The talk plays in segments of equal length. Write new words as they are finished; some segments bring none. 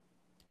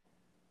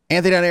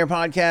Anthony on Air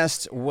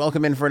Podcast.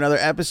 Welcome in for another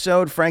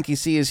episode. Frankie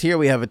C is here.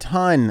 We have a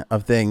ton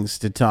of things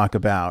to talk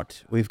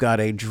about. We've got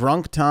a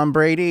drunk Tom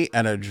Brady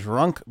and a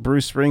drunk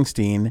Bruce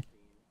Springsteen,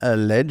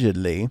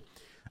 allegedly.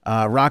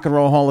 Rock and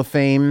Roll Hall of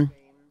Fame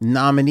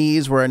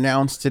nominees were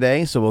announced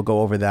today, so we'll go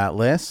over that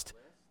list.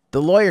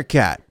 The Lawyer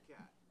Cat,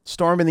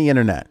 storming the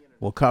internet.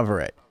 We'll cover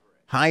it.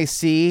 High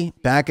C,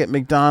 back at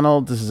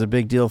McDonald's. This is a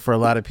big deal for a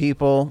lot of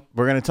people.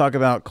 We're going to talk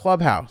about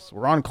Clubhouse.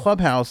 We're on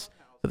Clubhouse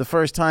for the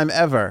first time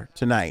ever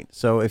tonight.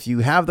 So if you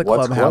have the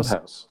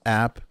Clubhouse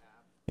app,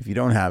 if you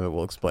don't have it,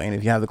 we'll explain.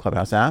 If you have the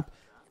Clubhouse app,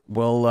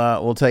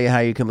 we'll tell you how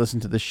you can listen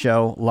to the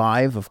show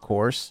live, of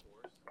course.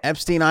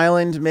 Epstein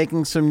Island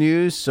making some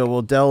news, so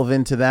we'll delve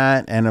into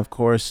that. And, of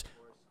course,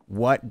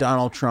 what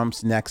Donald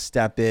Trump's next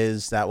step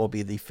is. That will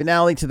be the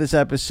finale to this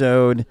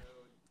episode.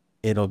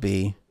 It'll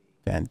be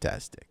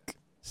fantastic.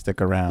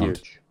 Stick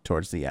around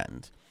towards the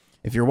end.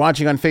 If you're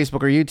watching on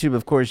Facebook or YouTube,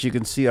 of course, you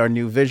can see our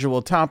new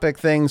visual topic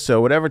thing.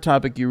 So whatever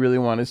topic you really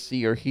want to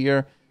see or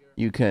hear,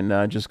 you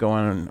can just go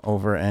on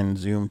over and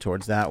zoom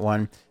towards that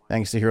one.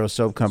 Thanks to Hero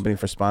Soap Company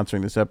for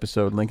sponsoring this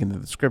episode. Link in the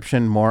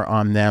description. More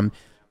on them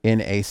in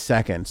a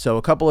second. So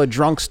a couple of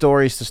drunk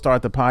stories to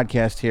start the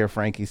podcast here,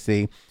 Frankie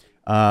C. It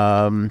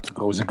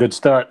was a good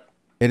start.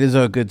 It is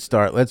a good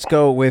start. Let's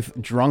go with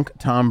drunk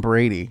Tom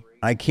Brady.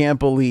 I can't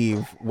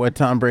believe what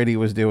Tom Brady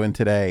was doing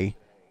today.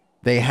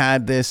 They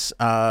had this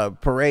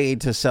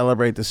parade to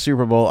celebrate the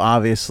Super Bowl,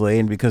 obviously,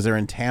 and because they're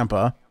in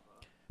Tampa.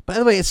 By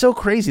the way, it's so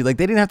crazy. Like,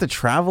 they didn't have to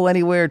travel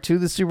anywhere to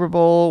the Super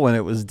Bowl. When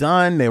it was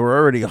done, they were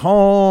already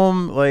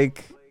home.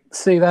 Like,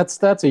 see,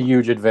 that's a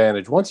huge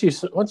advantage. Once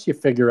you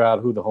figure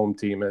out who the home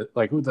team is,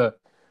 like who the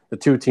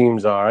two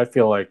teams are, I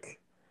feel like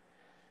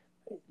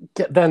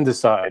then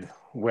decide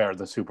where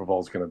the Super Bowl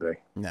is going to be.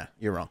 Nah,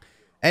 you're wrong.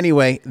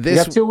 Anyway, you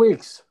have 2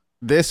 weeks.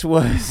 This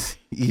was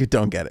you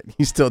don't get it.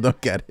 You still don't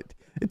get it.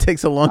 It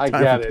takes a long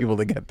time for people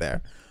to get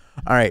there.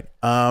 All right.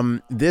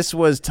 This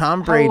was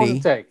Tom Brady. How long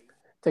does it take?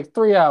 It takes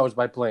 3 hours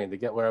by plane to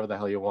get wherever the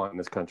hell you want in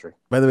this country.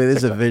 By the way, this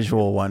is a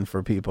visual one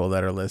for people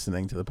that are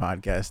listening to the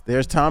podcast.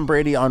 There's Tom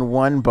Brady on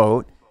one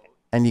boat,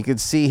 and you could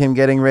see him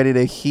getting ready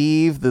to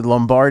heave the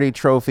Lombardi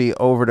trophy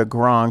over to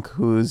Gronk,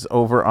 who's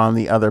over on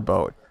the other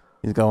boat.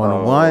 He's going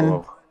a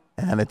one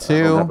and a two. I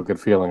don't have a good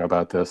feeling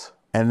about this.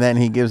 And then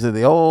he gives it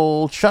the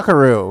old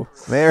chuckaroo.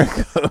 There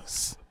it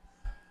goes.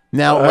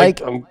 Now,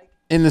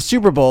 in the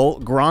Super Bowl,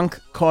 Gronk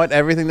caught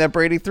everything that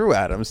Brady threw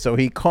at him, so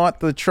he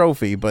caught the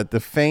trophy, but the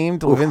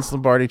famed Vince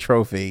Lombardi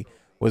trophy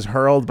was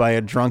hurled by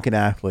a drunken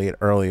athlete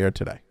earlier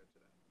today.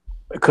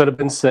 It could have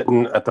been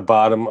sitting at the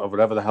bottom of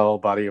whatever the hell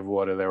body of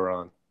water they were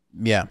on.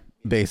 Yeah,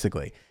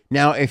 basically.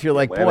 Now, if you're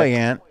like, boy,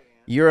 Ant,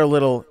 you're a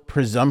little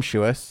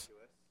presumptuous.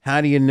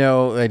 How do you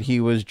know that he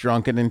was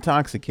drunk and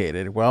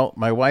intoxicated? Well,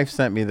 my wife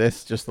sent me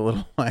this just a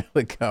little while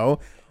ago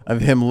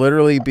of him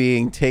literally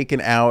being taken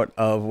out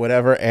of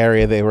whatever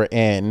area they were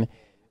in,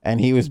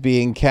 and he was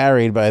being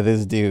carried by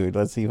this dude.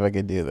 Let's see if I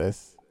can do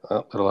this.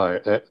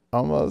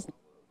 Almost.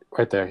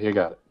 Right there. You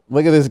got it.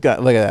 Look at this guy.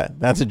 Look at that.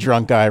 That's a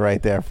drunk guy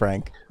right there,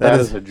 Frank. That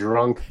is a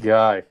drunk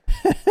guy.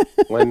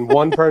 When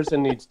one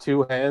person needs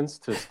two hands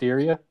to steer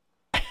you,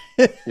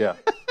 yeah.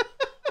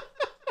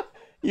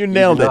 You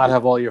nailed it. You do not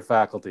have all your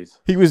faculties.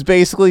 He was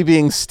basically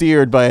being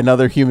steered by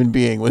another human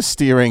being, was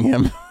steering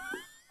him.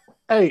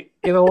 Hey,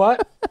 you know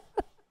what?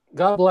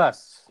 God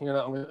bless. You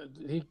know,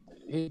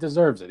 he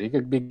deserves it. He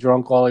could be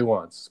drunk all he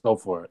wants. Go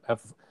for it.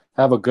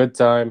 Have a good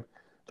time.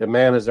 The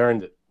man has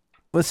earned it.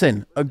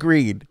 Listen,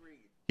 agreed.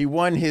 He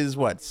won his,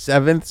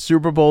 7th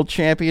Super Bowl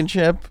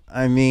championship?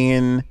 I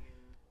mean,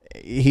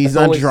 he's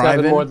not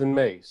driving. 7 more than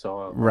me, so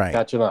I'm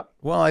catching up.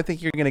 Well, I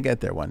think you're going to get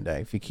there one day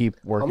if you keep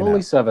working I'm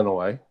only 7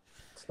 away.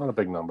 It's not a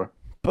big number.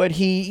 But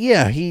he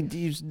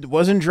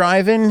wasn't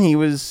driving. He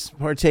was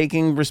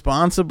partaking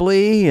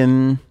responsibly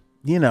and,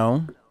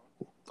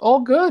 All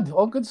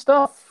good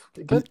stuff.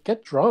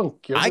 Get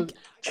drunk. You're the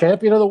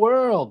champion of the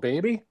world,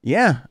 baby.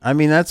 Yeah, I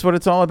mean, that's what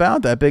it's all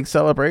about, that big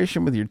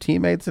celebration with your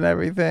teammates and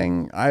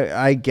everything.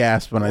 I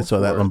gasped when I saw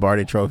that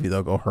Lombardi trophy,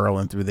 though, go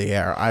hurling through the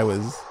air.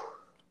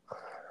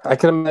 I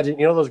can imagine,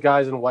 those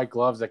guys in white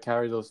gloves that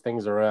carry those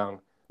things around.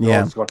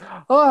 Yeah. Going,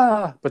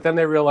 but then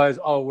they realize,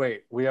 oh,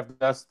 wait, we have the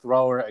best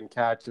thrower and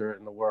catcher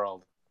in the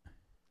world.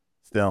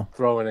 Still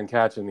throwing and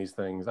catching these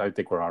things. I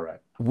think we're all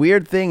right.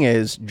 Weird thing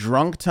is,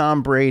 drunk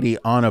Tom Brady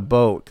on a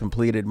boat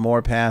completed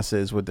more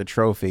passes with the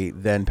trophy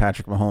than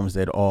Patrick Mahomes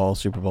did all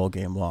Super Bowl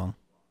game long.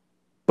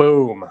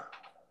 Boom.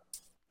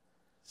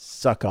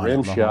 Suck on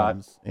Rim it, Mahomes.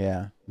 Shot.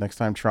 Yeah. Next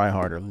time, try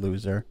harder,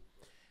 loser.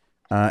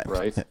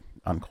 Right.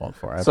 Uncalled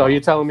for. So you're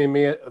telling me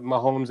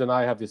Mahomes and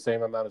I have the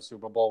same amount of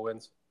Super Bowl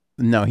wins?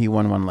 No, he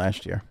won one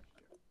last year.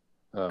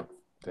 Oh,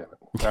 damn it.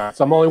 All right,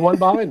 so I'm only one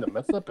behind him.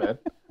 That's not bad.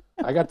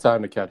 I got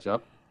time to catch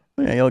up.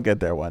 Yeah, you'll get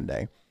there one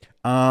day.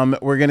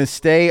 We're going to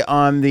stay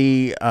on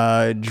the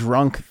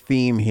drunk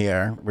theme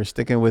here. We're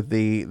sticking with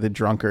the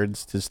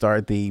drunkards to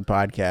start the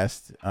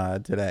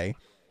podcast today.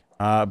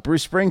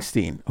 Bruce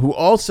Springsteen, who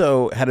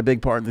also had a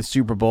big part in the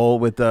Super Bowl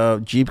with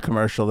the Jeep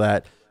commercial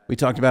that we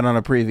talked about on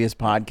a previous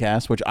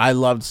podcast, which I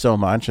loved so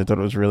much. I thought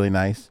it was really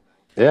nice.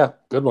 Yeah,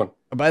 good one.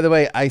 By the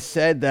way, I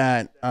said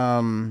that I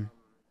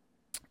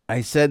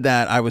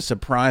was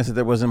surprised that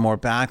there wasn't more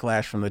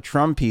backlash from the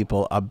Trump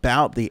people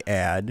about the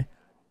ad.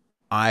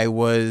 I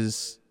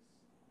was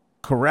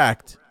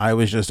correct. I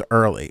was just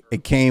early.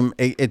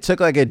 It took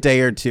like a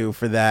day or two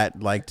for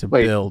that like to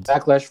Wait, build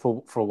backlash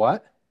for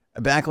what?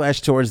 a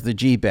backlash towards the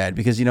Jeep ad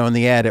because in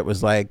the ad it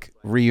was like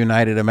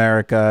reunited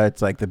America.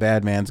 It's like the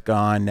bad man's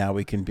gone. Now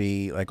we can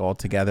be like all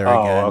together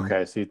Oh, again.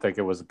 okay. So you think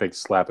it was a big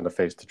slap in the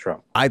face to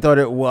Trump? I thought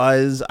it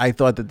was. I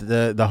thought that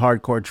the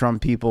hardcore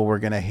Trump people were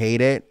gonna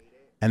hate it,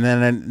 and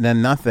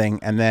then nothing,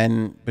 and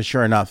then but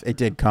sure enough, it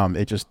did come.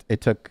 It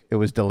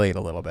was delayed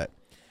a little bit.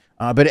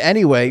 But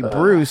anyway,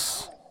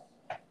 Bruce.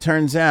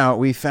 Turns out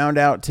we found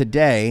out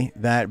today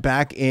that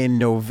back in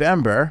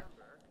November,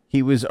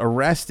 he was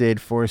arrested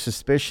for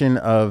suspicion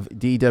of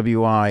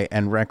DWI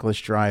and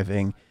reckless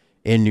driving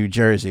in New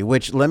Jersey.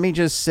 Which let me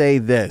just say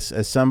this,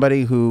 as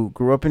somebody who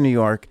grew up in New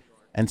York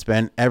and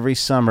spent every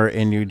summer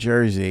in New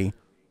Jersey,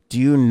 do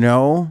you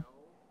know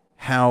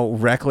how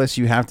reckless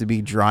you have to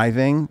be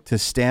driving to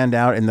stand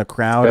out in the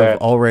crowd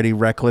of already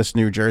reckless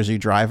New Jersey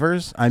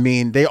drivers? I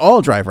mean, they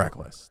all drive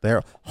reckless.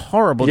 They're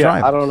horrible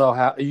drivers. I don't know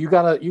how you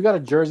got a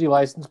Jersey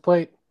license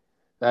plate.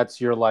 That's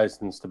your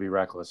license to be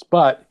reckless.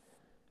 But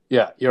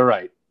yeah, you're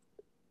right.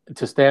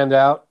 To stand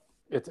out,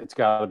 it's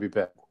got to be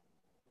bad.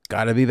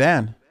 Got to be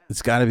bad.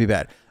 It's got to be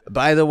bad.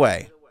 By the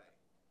way,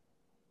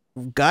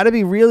 got to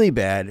be really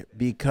bad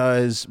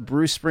because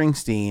Bruce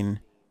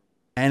Springsteen,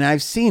 and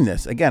I've seen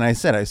this. Again, I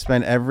said I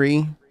spent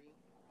every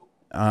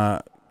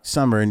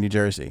summer in New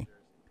Jersey.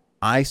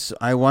 I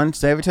once,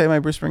 did I ever tell you my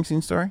Bruce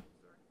Springsteen story?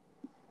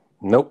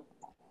 Nope.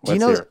 Do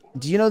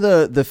you know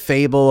the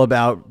fable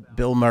about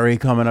Bill Murray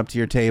coming up to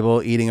your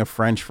table, eating a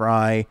French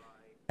fry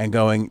and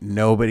going,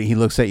 nobody, he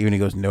looks at you and he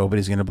goes,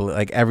 nobody's going to believe,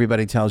 like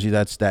everybody tells you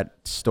that's that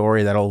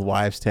story, that old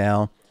wives'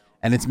 tale.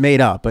 And it's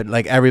made up, but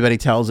like everybody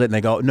tells it and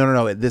they go,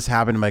 no, this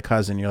happened to my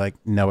cousin. You're like,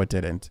 no, it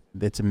didn't.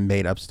 It's a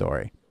made up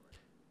story.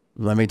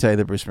 Let me tell you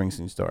the Bruce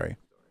Springsteen story.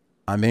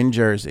 I'm in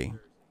Jersey,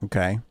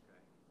 okay?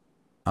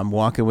 I'm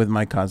walking with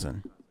my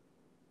cousin.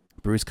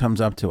 Bruce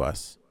comes up to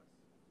us.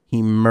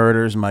 He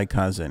murders my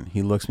cousin.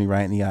 He looks me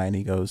right in the eye and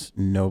he goes,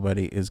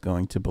 nobody is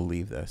going to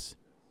believe this.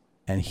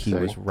 And he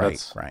was right,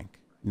 Frank.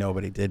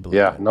 Nobody did believe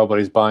it. Yeah,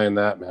 nobody's buying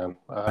that, man.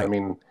 I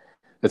mean,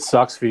 it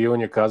sucks for you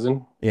and your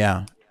cousin.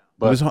 Yeah.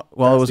 But it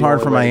was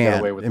hard for my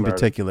aunt in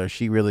particular.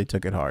 She really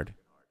took it hard.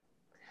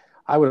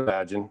 I would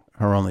imagine.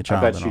 Her only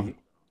child. I bet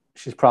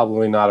she's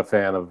probably not a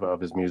fan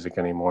of his music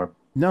anymore.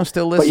 No,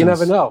 still listens. But you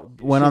never know.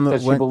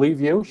 Does she believe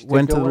you? She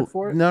went to your word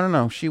for it?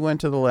 No. She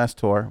went to the last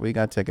tour. We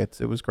got tickets.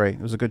 It was great.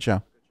 It was a good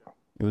show.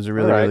 It was a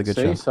really, really good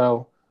show.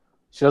 So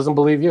she doesn't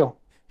believe you.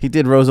 He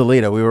did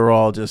Rosalita. We were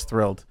all just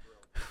thrilled.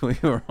 We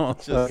were all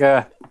just...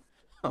 Okay.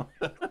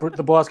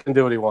 The boss can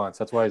do what he wants.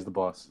 That's why he's the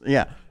boss.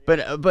 Yeah. But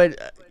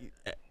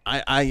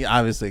I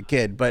obviously a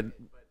kid, but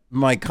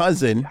my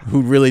cousin,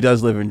 who really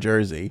does live in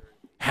Jersey,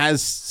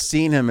 has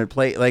seen him and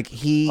play. Like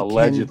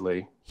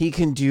allegedly, he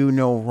can do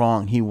no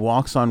wrong. He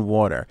walks on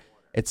water.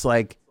 It's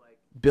like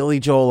Billy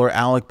Joel or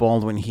Alec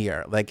Baldwin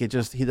here. Like he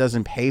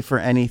doesn't pay for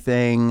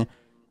anything.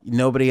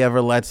 Nobody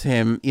ever lets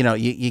him.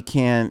 You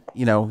can't.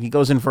 He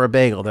goes in for a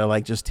bagel. They're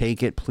like, just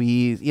take it,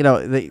 please.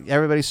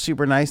 Everybody's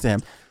super nice to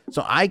him.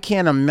 So I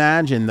can't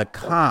imagine the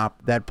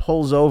cop that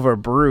pulls over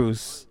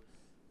Bruce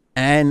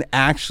and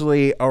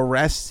actually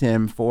arrests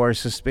him for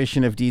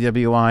suspicion of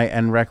DWI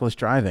and reckless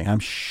driving. I'm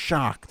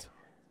shocked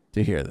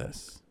to hear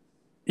this.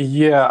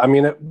 Yeah, I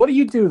mean, what do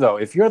you do, though?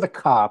 If you're the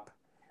cop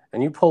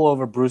and you pull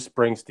over Bruce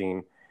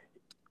Springsteen,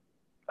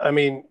 I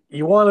mean,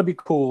 you want to be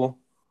cool,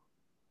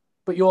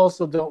 but you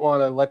also don't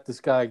want to let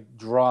this guy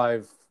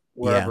drive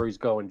wherever he's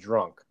going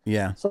drunk.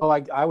 Yeah. So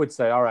I would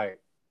say, all right,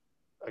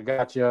 I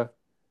got you.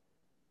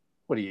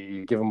 What do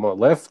you give him a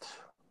lift?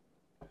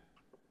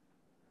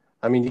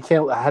 I mean, you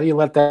can't. How do you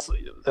let that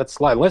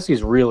slide? Unless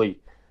he's really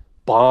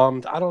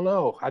bombed. I don't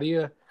know. How do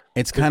you?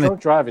 It's kind of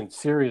driving.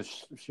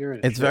 Serious.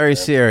 It's very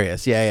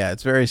serious. Yeah.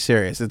 It's very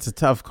serious. It's a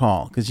tough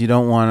call because you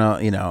don't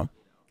want to,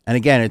 And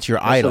again, it's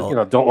your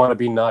idol. Don't want to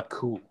be not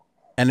cool.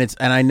 And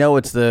I know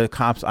it's the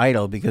cop's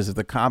idol because if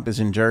the cop is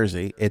in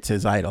Jersey, it's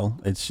his idol.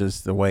 It's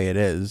just the way it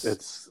is.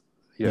 So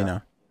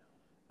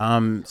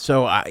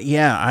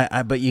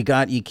but you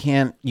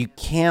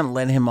can't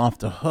let him off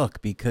the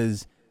hook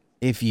because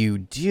if you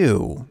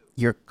do,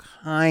 you're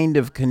kind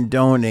of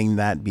condoning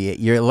that.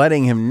 You're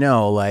letting him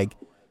know like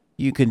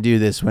you can do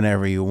this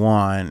whenever you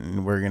want,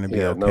 and we're gonna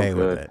be okay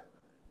with it.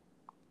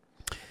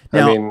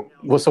 Now, I mean,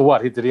 so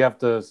what? Did he have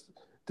to?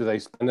 Do they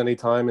spend any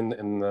time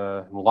in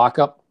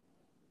lockup?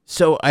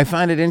 So I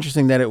find it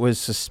interesting that it was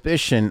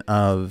suspicion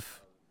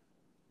of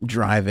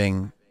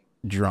driving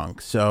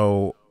drunk.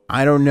 So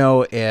I don't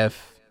know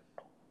if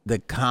the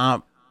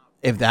cop,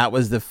 if that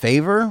was the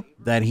favor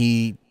that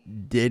he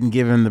didn't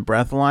give him the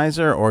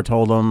breathalyzer or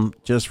told him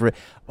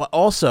well,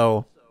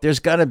 also there's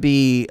got to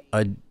be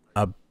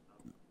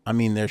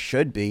there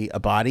should be a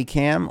body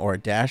cam or a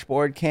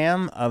dashboard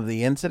cam of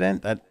the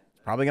incident that's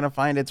probably going to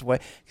find its way.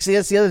 See,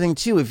 that's the other thing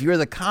too. If you're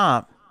the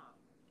cop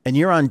and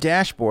you're on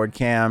dashboard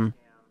cam,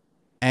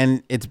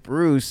 and it's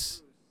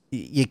Bruce,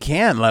 you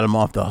can't let him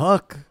off the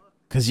hook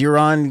because you're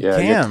on Yeah,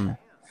 cam.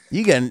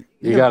 You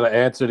you got to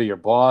answer to your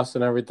boss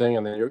and everything,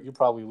 and then you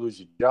probably lose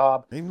your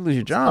job. you lose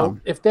your So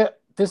job. if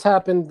this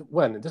happened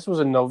when? This was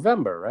in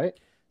November, right?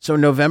 So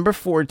November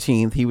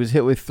 14th, he was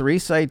hit with 3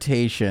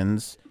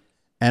 citations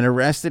and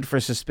arrested for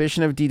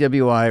suspicion of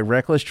DWI,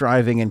 reckless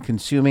driving, and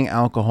consuming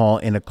alcohol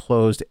in a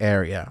closed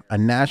area. A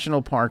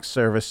National Park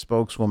Service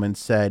spokeswoman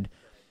said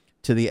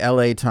to the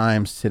LA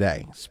Times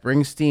today.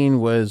 Springsteen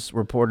was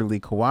reportedly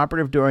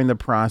cooperative during the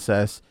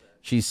process,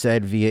 she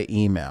said via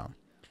email.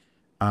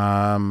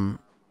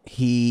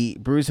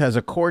 Bruce has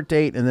a court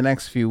date in the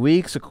next few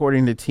weeks,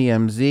 according to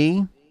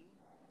TMZ,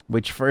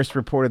 which first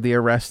reported the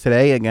arrest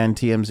today. Again,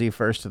 TMZ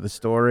first to the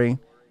story.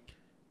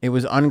 It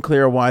was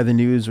unclear why the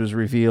news was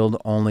revealed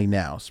only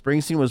now.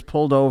 Springsteen was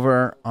pulled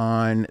over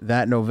on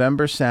that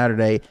November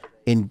Saturday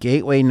in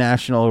Gateway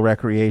National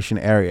Recreation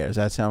Area. Does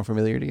that sound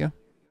familiar to you?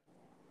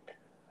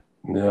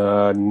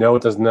 No,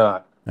 it does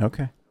not.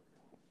 Okay.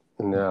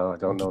 No, I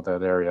don't know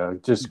that area.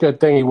 Just good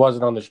thing he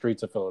wasn't on the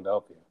streets of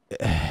Philadelphia.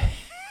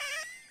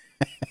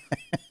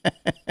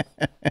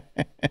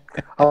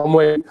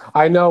 Wait,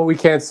 I know we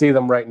can't see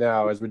them right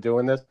now as we're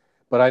doing this,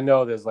 but I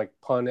know there's like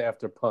pun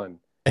after pun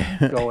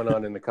going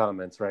on in the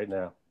comments right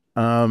now.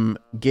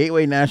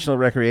 Gateway National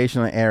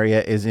Recreational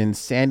Area is in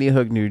Sandy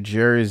Hook, New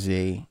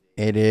Jersey.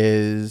 It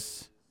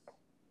is,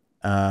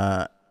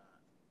 in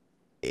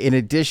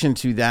addition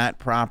to that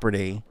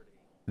property,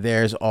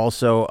 there's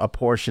also a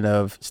portion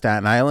of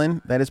Staten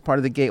Island that is part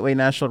of the Gateway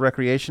National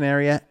Recreation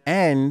Area,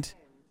 and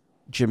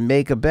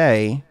Jamaica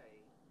Bay,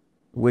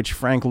 which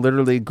Frank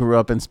literally grew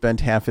up and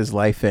spent half his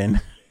life in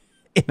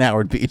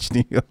Howard Beach,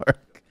 New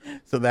York.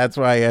 So that's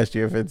why I asked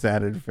you if it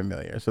sounded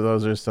familiar. So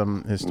those are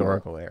some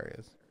historical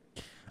areas.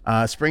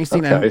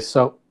 Springsteen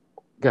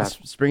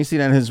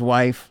and his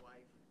wife,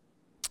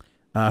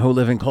 who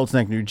live in Colts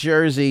Neck, New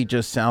Jersey,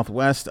 just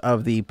southwest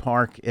of the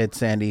park at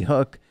Sandy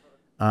Hook.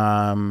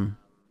 Let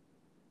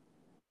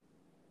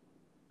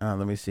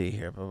me see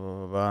here.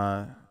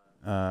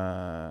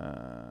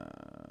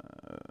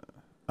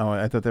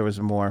 I thought there was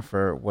more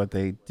for what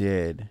they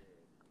did.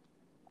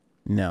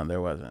 No,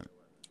 there wasn't.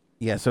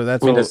 Yeah, so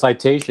that's. I mean, the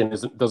citation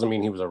doesn't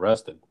mean he was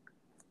arrested.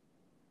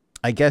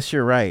 I guess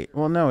you're right.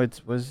 Well, no,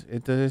 it does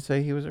it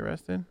say he was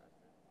arrested?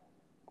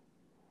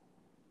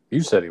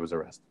 You said he was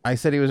arrested. I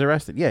said he was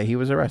arrested. Yeah, he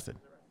was arrested.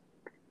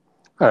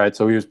 All right,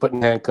 so he was put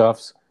in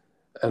handcuffs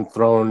and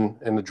thrown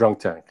in the drunk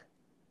tank.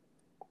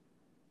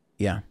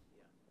 Yeah.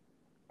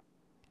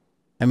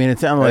 I mean, it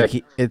sounded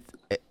like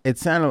it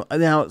sounded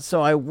now.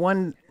 So I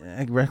won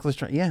reckless.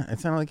 Yeah, it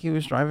sounded like he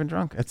was driving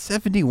drunk at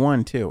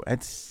 71 too.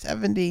 At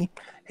 70,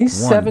 he's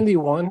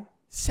 71.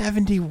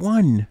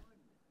 71,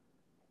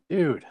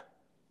 dude.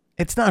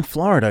 It's not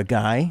Florida,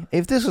 guy.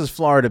 If this was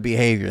Florida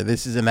behavior,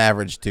 this is an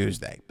average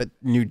Tuesday. But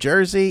New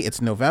Jersey,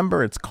 it's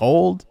November. It's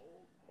cold.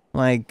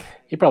 Like,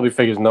 he probably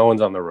figures no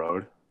one's on the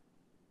road.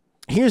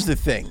 Here's the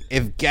thing: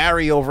 if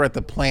Gary over at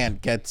the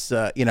plant gets,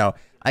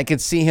 I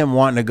could see him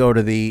wanting to go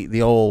to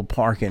the old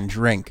park and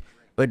drink.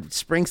 But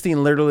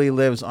Springsteen literally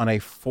lives on a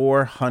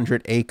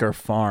 400-acre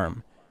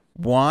farm.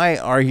 Why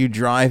are you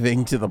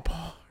driving to the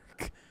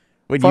park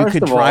when you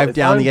could drive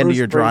down the end of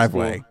your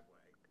driveway?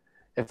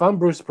 If I'm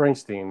Bruce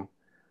Springsteen,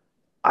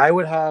 I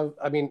would have.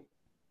 I mean,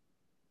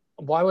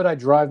 why would I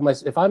drive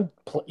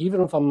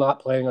even if I'm not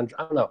planning on?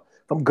 I don't know.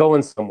 If I'm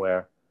going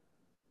somewhere,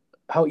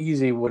 how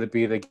easy would it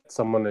be to get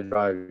someone to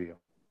drive you?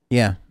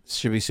 Yeah, it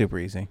should be super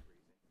easy.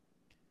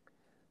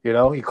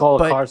 You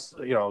call a car.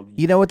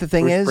 You know what the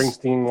thing is?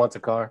 Springsteen wants a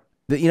car.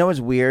 You know what's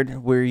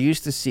weird? We're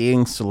used to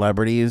seeing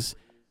celebrities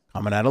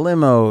coming out of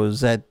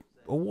limos at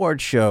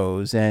award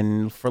shows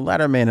and for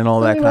Letterman and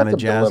all that kind of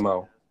jazz.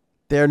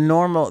 They're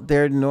normal.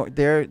 They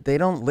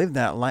don't live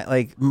that life.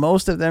 Like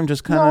most of them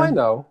just kind of.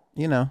 No,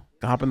 I know.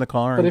 Hop in the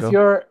car. But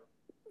and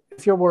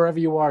if you're wherever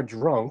you are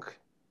drunk,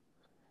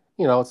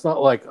 it's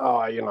not like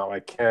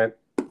I can't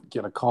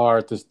get a car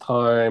at this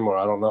time or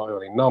I don't know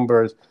any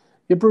numbers.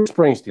 You're Bruce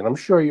Springsteen. I'm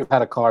sure you've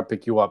had a car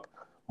pick you up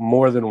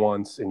more than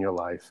once in your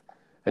life,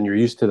 and you're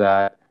used to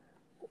that.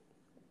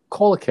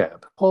 Call a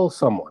cab. Call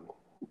someone.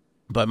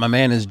 But my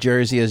man is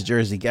Jersey as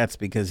Jersey gets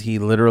because he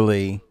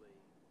literally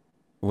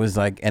was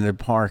like in a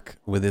park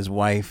with his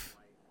wife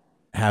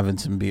having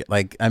some beer.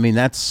 Like, I mean,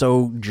 that's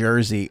so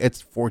Jersey.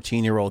 It's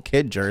 14-year-old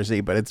kid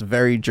Jersey, but it's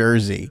very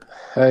Jersey.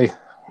 Hey,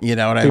 you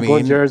know what I mean? People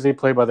in Jersey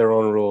play by their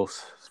own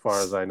rules, as far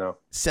as I know.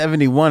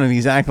 71, and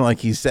he's acting like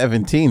he's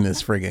 17,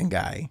 this friggin'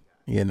 guy.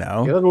 He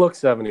doesn't look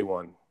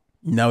 71.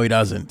 No, he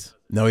doesn't.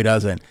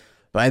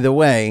 By the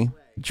way,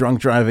 drunk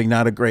driving,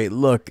 not a great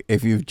look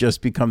if you've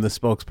just become the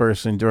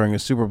spokesperson during a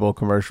Super Bowl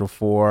commercial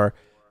for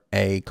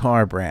a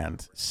car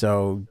brand.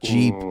 So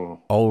Jeep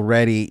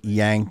already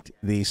yanked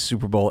the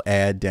Super Bowl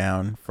ad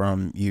down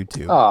from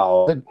YouTube.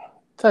 Oh,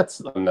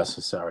 that's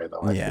unnecessary,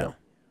 though. I feel.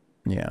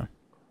 Yeah.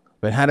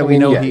 But how do we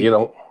know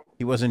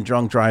he wasn't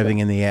drunk driving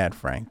in the ad,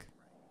 Frank?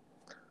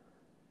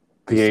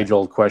 The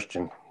age-old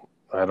question.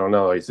 I don't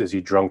know. Is he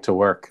drunk to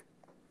work?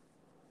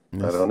 I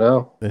don't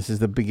know. This is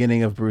the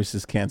beginning of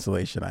Bruce's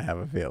cancellation, I have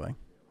a feeling.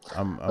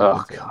 I'm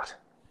Oh good. God.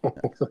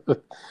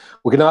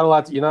 We're not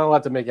allowed to, you're not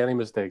allowed to make any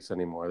mistakes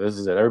anymore. This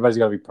is it. Everybody's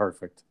got to be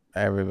perfect.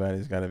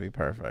 Everybody's got to be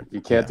perfect.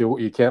 You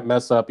can't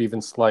mess up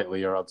even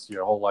slightly, or else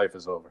your whole life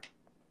is over.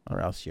 Or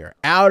else you're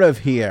out of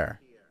here.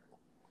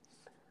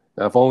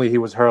 Now, if only he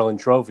was hurling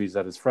trophies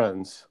at his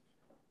friends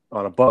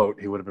on a boat,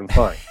 he would have been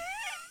fine.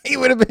 He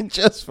would have been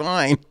just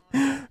fine.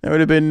 There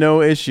would have been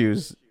no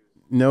issues.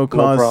 No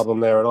cause. No problem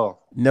there at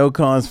all. No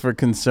cause for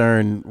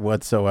concern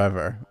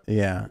whatsoever.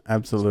 Yeah,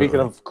 absolutely. Speaking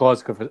of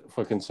cause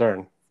for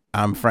concern,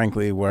 I'm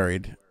frankly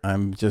worried.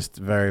 I'm just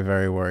very,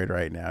 very worried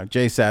right now.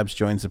 Jay Sabs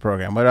joins the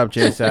program. What up,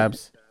 Jay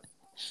Sabs?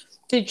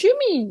 Did you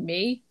mean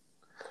me?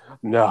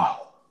 no.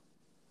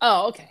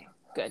 Oh, okay.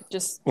 Good.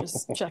 Just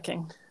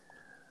checking.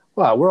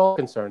 Well, we're all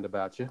concerned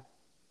about you.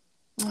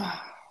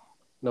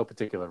 No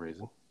particular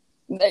reason.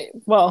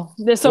 Well,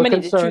 there's so We're many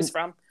to concerned- choose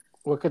from.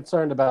 We're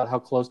concerned about how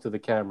close to the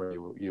camera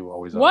you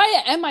always are.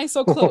 Why am I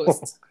so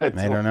close? I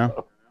don't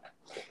know.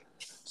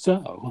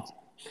 So,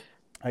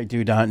 I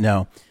do not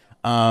know.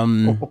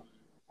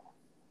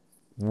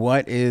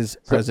 What is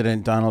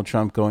President Donald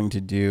Trump going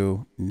to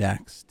do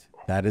next?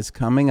 That is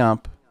coming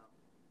up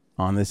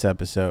on this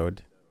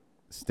episode.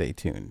 Stay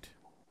tuned.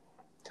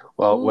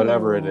 well,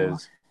 whatever it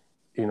is,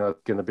 it's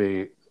going to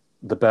be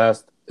the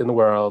best in the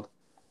world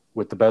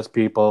with the best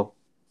people.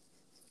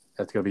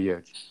 That's going to be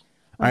huge.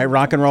 All right,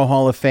 Rock and Roll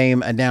Hall of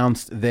Fame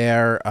announced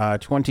their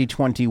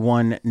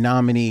 2021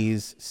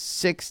 nominees.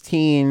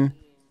 16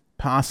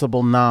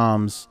 possible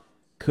noms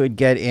could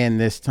get in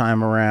this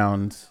time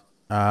around.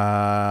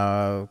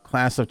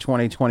 Class of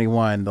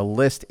 2021. The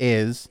list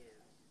is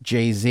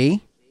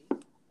Jay-Z,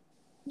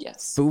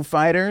 Yes. Foo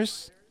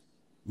Fighters,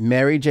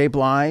 Mary J.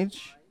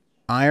 Blige,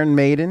 Iron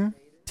Maiden,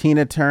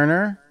 Tina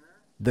Turner,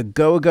 The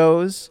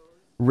Go-Go's,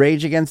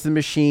 Rage Against the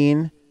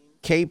Machine,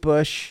 Kate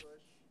Bush,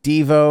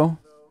 Devo,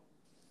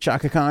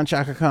 Chaka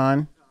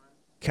Khan,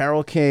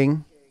 Carole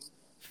King,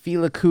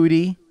 Fela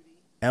Kuti,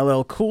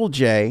 LL Cool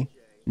J,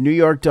 New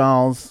York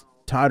Dolls,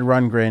 Todd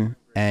Rundgren,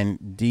 and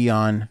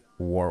Dionne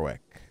Warwick.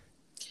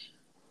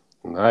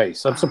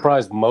 Nice. I'm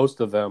surprised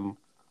most of them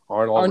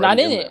aren't Or already not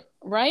in there. it,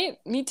 right?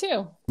 Me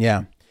too.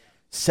 Yeah.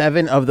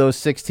 7 of those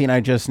 16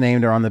 I just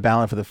named are on the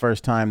ballot for the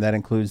first time. That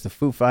includes the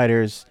Foo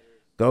Fighters,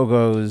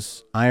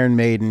 Go-Go's, Iron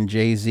Maiden,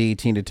 Jay-Z,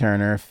 Tina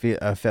Turner,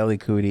 Fela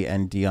Kuti,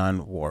 and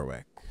Dionne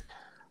Warwick.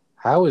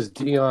 How is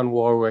Dionne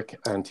Warwick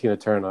and Tina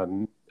Turner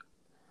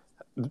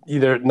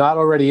either not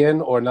already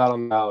in or not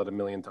on the ballot a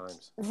million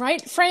times?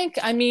 Right, Frank?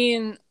 I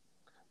mean, this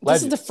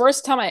Legend. is the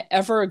first time I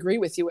ever agree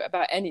with you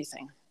about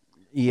anything.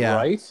 Yeah.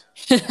 Right?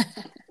 Just I'm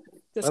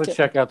going to kidding.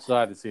 check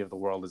outside to see if the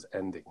world is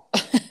ending.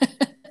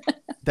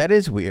 That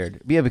is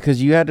weird. Yeah,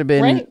 because you had to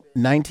been Right.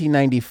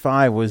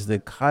 1995 was the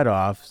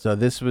cutoff. So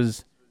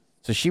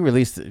she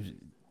released,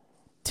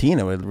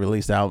 Tina would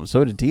release the album.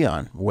 So did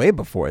Dionne way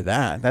before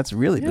that. That's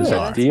really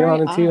bizarre. that's very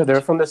Dionne and Tina, odd.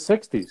 they're from the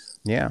 60s.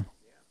 Yeah.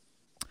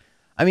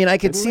 I mean, I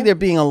could see there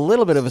being a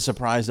little bit of a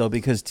surprise though,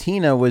 because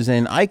Tina was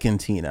in Ike and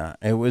Tina.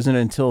 It wasn't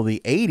until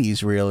the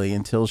 80s really,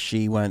 until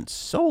she went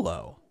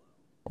solo.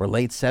 Or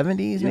late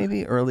 70s,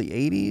 maybe early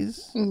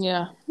 80s.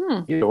 Yeah.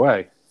 Either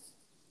way.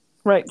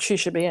 Right. She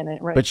should be in it.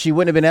 Right. But she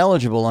wouldn't have been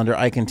eligible under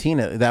Ike and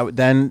Tina.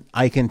 Then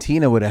Ike and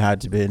Tina would have had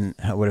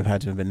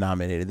to have been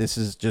nominated. This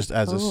is just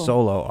as a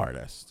solo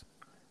artist.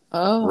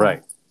 oh.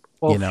 Right.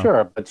 Well, You know.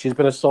 sure, but she's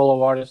been a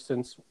solo artist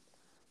since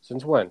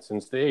when?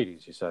 Since the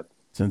 80s, you said.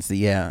 Since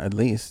at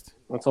least.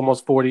 That's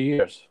almost 40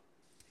 years.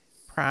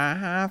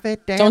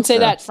 Private dancer. Don't say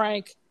that,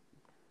 Frank.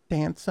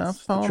 Dancer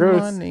for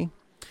truth. money.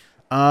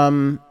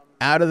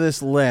 Out of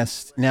this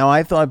list, now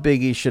I thought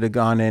Biggie should have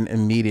gone in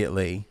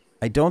immediately.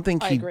 I don't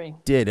think I he agree.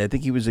 did. I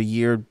think he was a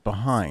year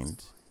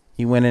behind.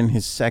 He went in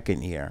his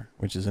second year,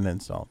 which is an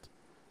insult.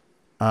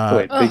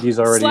 Wait, Biggie's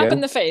already Slap in?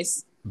 in the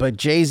face. But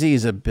Jay-Z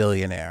is a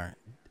billionaire.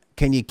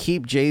 Can you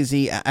keep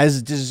Jay-Z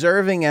as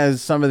deserving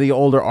as some of the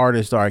older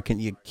artists are? Can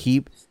you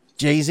keep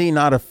Jay-Z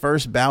not a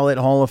first ballot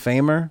Hall of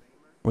Famer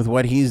with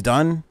what he's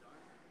done?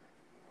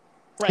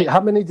 Right.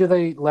 How many do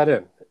they let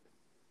in?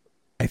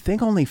 I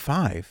think only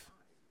 5,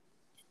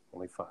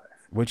 Only 5.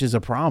 which is a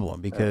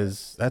problem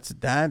because that's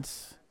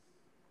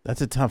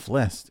a tough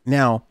list.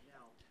 Now,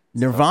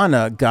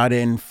 Nirvana got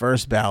in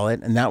first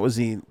ballot, and that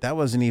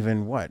wasn't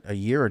even a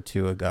year or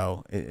two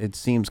ago. It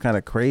seems kind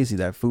of crazy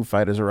that Foo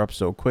Fighters are up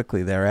so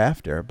quickly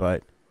thereafter,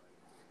 but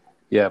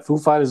Yeah, Foo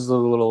Fighters is a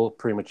little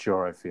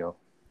premature, I feel.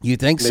 you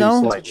think Maybe so? That's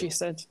slightly. what she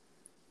said.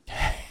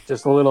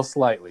 Just a little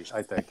slightly,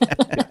 I think.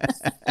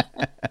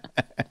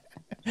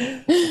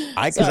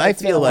 Because Sorry, I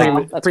it's been feel a like while.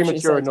 That's what she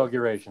Premature said.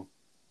 inauguration.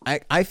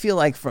 I feel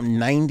like from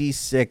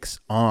 96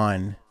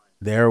 on,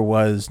 there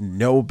was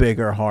no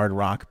bigger hard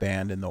rock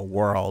band in the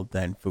world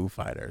than Foo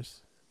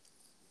Fighters.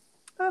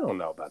 I don't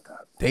know about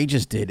that. They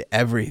just did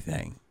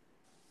everything.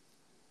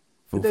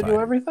 Foo Did they do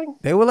Fighters. everything?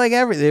 They were like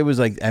it was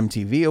like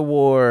MTV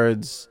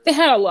Awards. They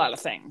had a lot of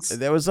things.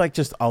 There was like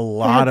just a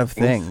lot of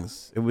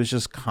things. It was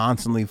just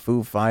constantly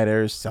Foo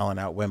Fighters selling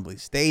out Wembley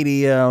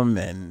Stadium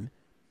and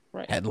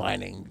Right.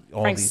 headlining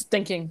all Frank's these.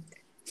 thinking.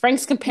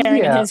 Frank's comparing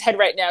in Yeah. his head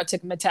right now to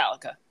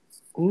Metallica.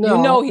 No,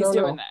 you know he's no,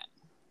 doing no. that.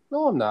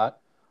 No, I'm not.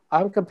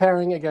 I'm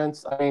comparing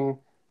against. I mean,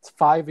 it's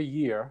 5 a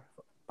year,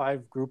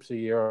 5 groups a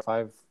year, or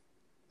 5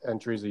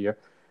 entries a year.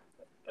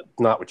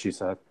 Not what she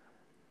said.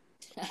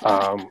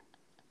 Um,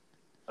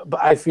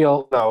 but I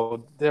feel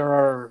no, there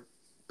are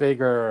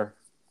bigger,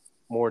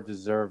 more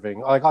deserving.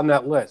 Like on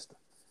that list,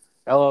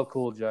 LL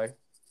Cool J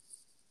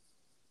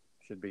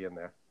should be in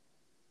there.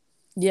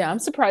 Yeah, I'm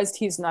surprised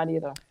he's not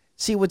either.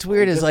 See, what's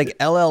weird is like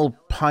LL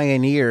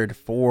pioneered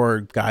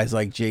for guys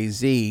like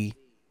Jay-Z.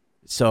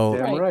 So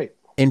Damn right.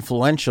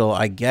 influential,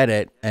 I get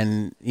it.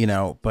 And,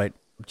 but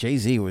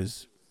Jay-Z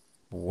was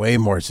way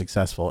more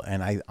successful.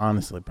 And I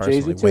honestly,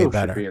 personally, Jay-Z way too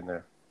better. should be in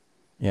there.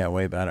 Yeah,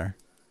 way better.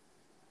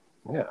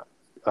 Yeah.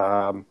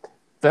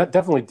 That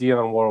definitely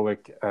Dionne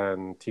Warwick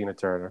and Tina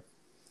Turner.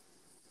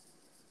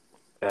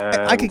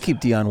 I could keep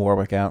Dionne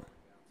Warwick out.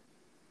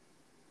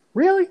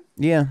 Really?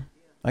 Yeah,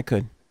 I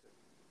could.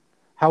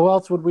 How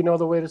else would we know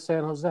the way to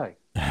San Jose?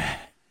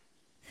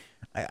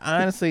 I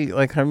honestly,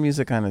 like, her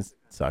music kind of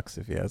sucks,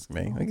 if you ask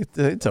me. Like,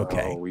 it's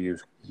okay. Oh,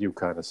 you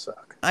kind of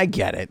suck. I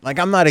get it. Like,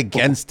 I'm not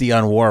against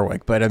Dionne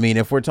Warwick, but I mean,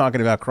 if we're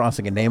talking about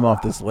crossing a name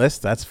off this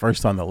list, that's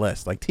first on the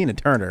list. Like Tina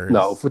Turner.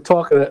 No, if we're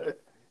talking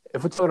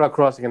about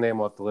crossing a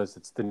name off the list,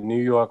 it's the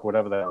New York,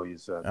 whatever the hell you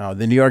said. Oh,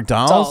 the New York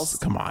Dolls? Dolls.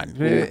 Come on.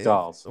 New York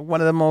Dolls. One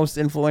of the most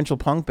influential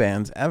punk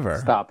bands ever.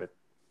 Stop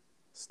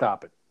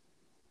it.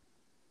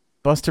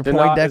 Buster They're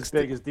not Poindexter.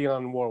 as big as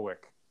Dionne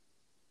Warwick.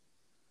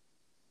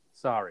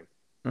 Sorry.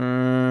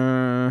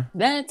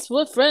 That's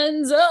what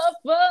friends are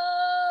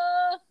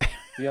for.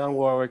 Dionne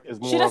Warwick is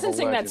more She doesn't of a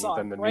sing that legend song,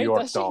 than the right? New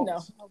York Does she? Dolls. No, I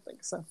don't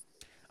think so.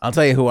 I'll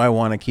tell you who I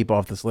want to keep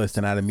off this list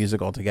and out of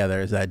music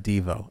altogether is that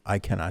Devo. I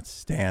cannot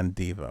stand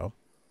Devo.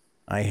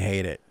 I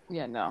hate it.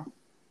 Yeah, no.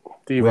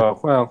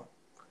 Devo, well,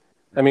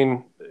 I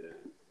mean,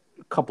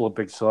 a couple of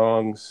big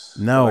songs.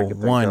 No, that I could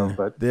think one. of,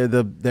 but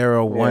They're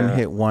a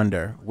one-hit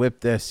wonder.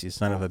 Whip this, you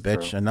son of a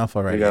bitch. True. Enough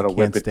already. You gotta I can't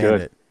whip it stand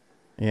good. it.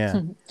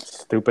 Yeah.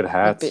 stupid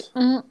hats.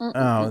 Oh,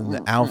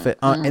 the outfit.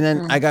 And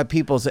then I got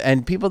people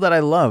that I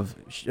love.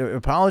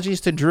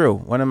 Apologies to Drew,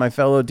 one of my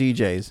fellow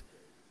DJs.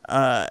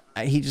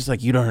 He just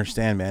like, you don't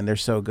understand, man. They're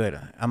so good.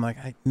 I'm like,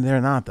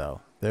 they're not, though.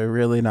 They're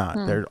really not.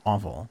 They're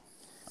awful.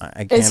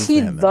 I can't Is he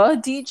stand the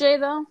them. DJ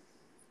though?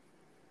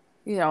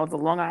 You know, the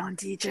Long Island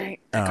DJ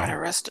that got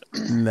arrested.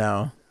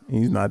 No,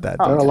 he's not that.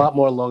 There are a DJ. lot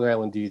more Long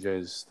Island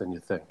DJs than you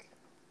think.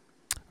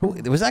 Who,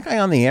 was that guy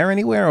on the air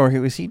anywhere, or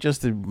was he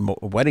just a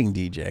wedding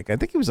DJ? I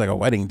think he was like a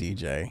wedding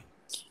DJ.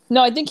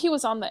 No, I think he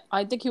was on the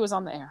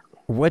air.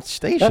 What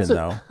station That's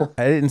though?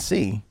 I didn't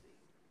see.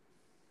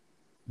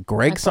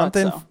 Greg I thought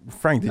something? so.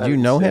 Frank, did I you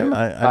didn't know see him? it.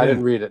 I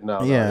didn't read it. No,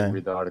 I Yeah. didn't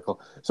read the article.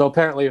 So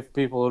apparently, if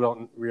people who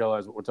don't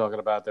realize what we're talking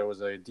about, there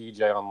was a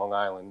DJ on Long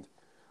Island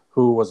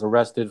who was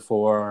arrested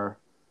for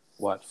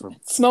what? For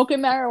Smoking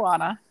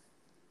marijuana.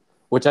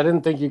 which I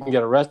didn't think you can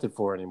get arrested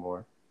for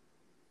anymore.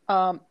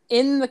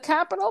 In the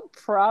Capitol,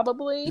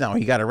 probably. No,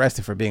 he got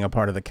arrested for being a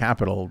part of the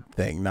Capitol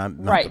thing, not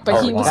Right, the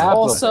but he marijuana. was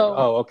Capitol also- thing.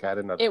 Oh, okay, I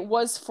didn't know. It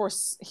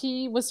was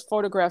he was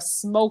photographed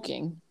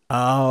smoking,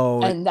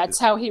 Oh, and that's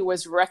how he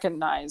was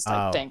recognized.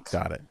 I oh, think.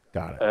 got it.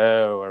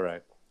 Oh, all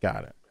right.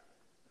 Got it.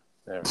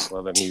 There.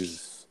 Well, then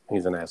he's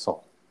an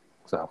asshole.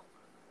 So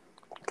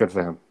good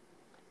for him.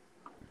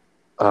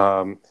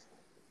 Damn.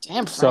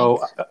 Frank.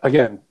 So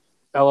again,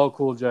 LL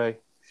Cool J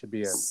should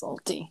be in.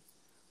 Salty.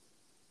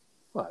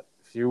 What?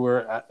 If you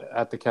were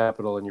at the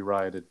Capitol and you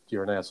rioted,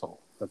 you're an asshole.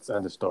 That's the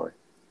end of story.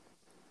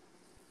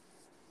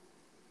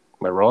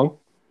 Am I wrong?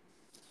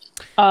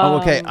 Oh,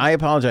 okay. I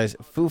apologize.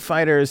 Foo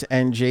Fighters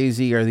and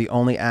Jay-Z are the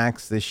only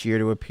acts this year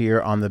to appear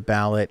on the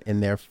ballot in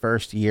their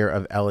first year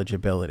of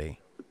eligibility.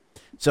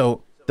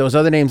 So those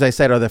other names I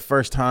said are the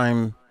first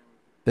time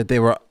that they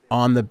were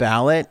on the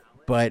ballot,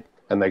 but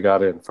And they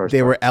got in first. they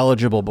time. were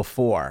eligible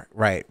before,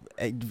 right?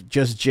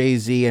 Just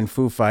Jay-Z and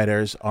Foo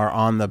Fighters are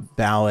on the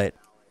ballot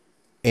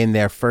in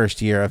their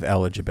first year of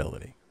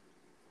eligibility.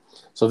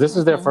 So this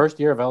is their first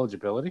year of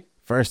eligibility?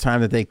 First time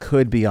that they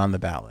could be on the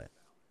ballot.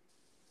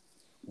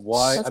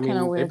 Why? That's I mean,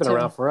 kinda they've weird, been too.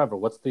 around forever.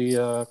 What's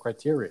the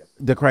criteria?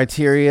 The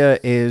criteria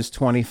is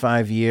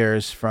 25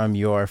 years from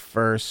your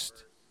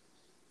first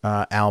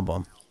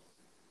album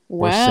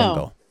or Wow.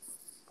 single.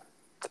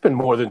 It's been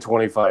more than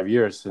 25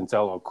 years since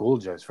LL Cool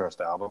J's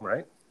first album,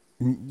 right?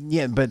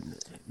 Yeah, but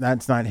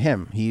that's not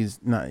him. He's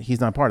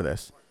not part of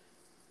this.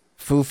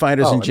 Foo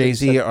Fighters Oh, and I think you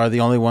Jay-Z said- are the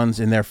only ones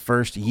in their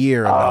first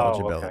year of Oh,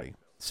 eligibility. okay.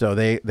 So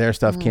their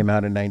stuff came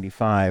out in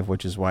 95,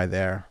 which is why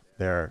they're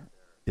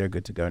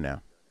good to go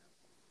now.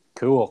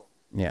 Cool.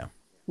 Yeah.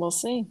 We'll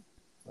see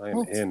I am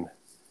in.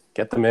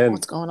 Get them in.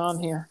 what's going on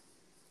here.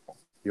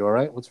 You all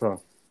right? What's wrong?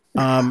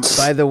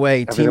 By the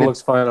way, Everything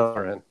looks fine on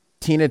our end.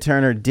 Tina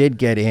Turner did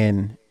get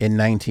in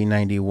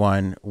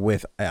 1991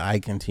 with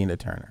Ike and Tina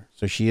Turner.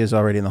 So she is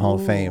already in the Hall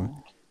of Fame.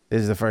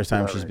 This is the first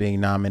time she's Alright. being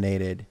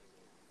nominated,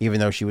 even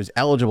though she was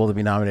eligible to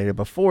be nominated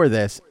before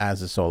this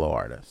as a solo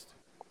artist.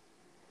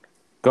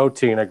 Go,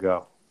 Tina,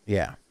 go.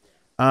 Yeah.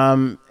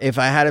 If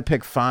I had to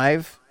pick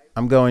 5,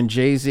 I'm going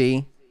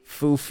Jay-Z,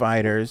 Foo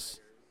Fighters,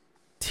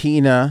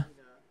 Tina,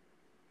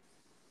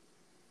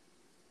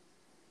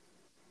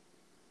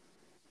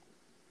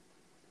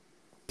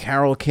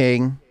 Carole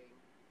King.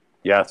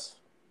 Yes.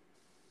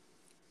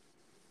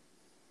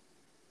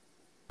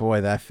 Boy,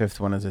 that fifth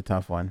one is a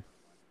tough one.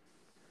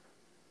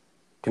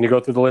 Can you go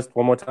through the list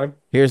one more time?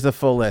 Here's the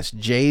full list.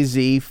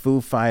 Jay-Z, Foo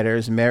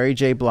Fighters, Mary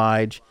J.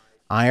 Blige,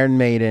 Iron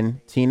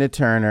Maiden, Tina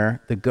Turner,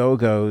 The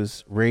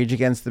Go-Go's, Rage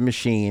Against the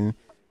Machine,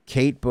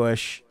 Kate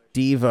Bush,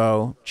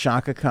 Devo,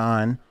 Chaka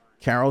Khan,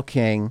 Carole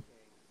King,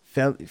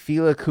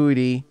 Fela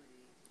Kuti,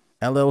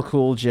 LL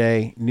Cool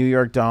J, New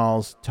York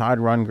Dolls, Todd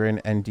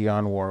Rundgren, and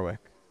Dionne Warwick.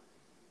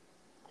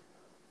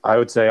 I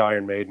would say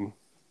Iron Maiden.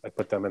 I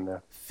put them in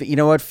there. You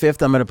know what?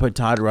 Fifth, I'm going to put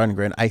Todd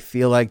Rundgren. I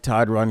feel like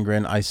Todd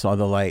Rundgren, I Saw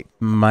the Light,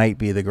 might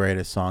be the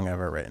greatest song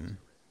ever written.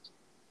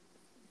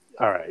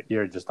 All right,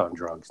 you're just on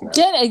drugs now.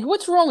 Jen,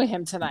 what's wrong with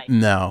him tonight?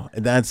 No,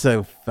 that's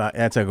a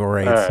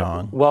great All right,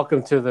 song.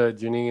 Welcome to the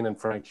Janine and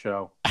Frank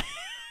show,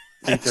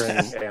 featuring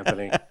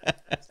Anthony.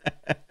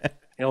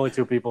 The only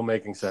two people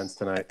making sense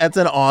tonight. That's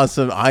an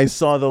awesome I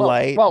Saw the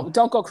Light. Well,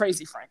 don't go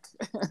crazy, Frank.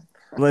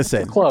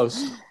 Listen,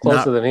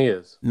 Closer than he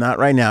is. not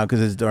right now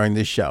because it's during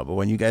this show, but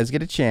when you guys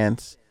get a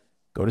chance,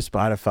 go to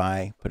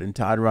Spotify, put in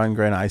Todd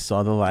Rundgren, I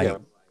Saw the Light. Yeah,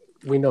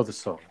 we know the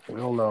song.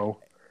 We all know.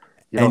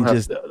 You And don't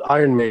just- have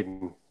Iron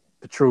Maiden,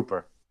 The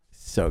Trooper.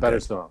 So Better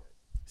good. song.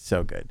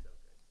 So good.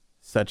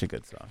 Such a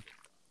good song.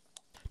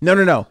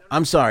 No.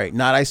 I'm sorry.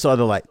 Not I Saw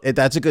the Light.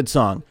 That's a good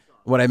song.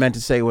 What I meant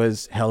to say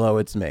was Hello,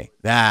 It's Me.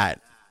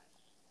 That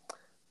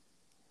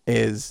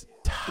is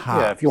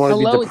top. Yeah, if you want to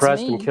Hello, be It's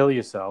depressed Me. and kill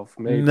yourself,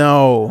 maybe.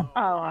 No. Oh,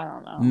 I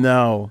don't know.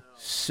 No.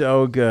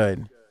 So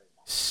good.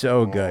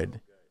 So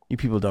good. You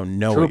people don't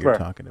know what you're Trooper.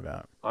 talking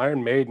about.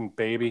 Iron Maiden,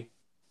 baby.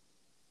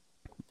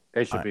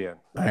 They should be in.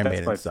 Iron That's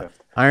Maiden my stuff.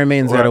 fifth. Iron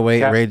Maiden's Or got to wait.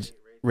 Cap-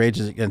 Rage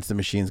Against the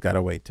Machine's got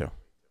to wait too.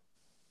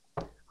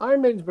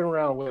 Iron Maiden's been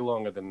around way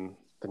longer than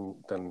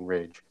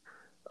Rage.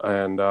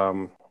 And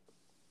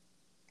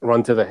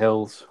Run to the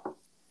Hills.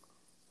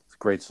 It's a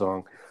great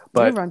song. You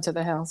But run to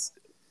the hills.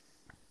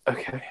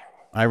 okay.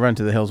 I run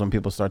to the hills when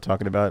people start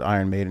talking about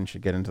Iron Maiden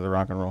should get into the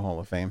Rock and Roll Hall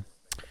of Fame.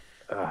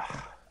 Let's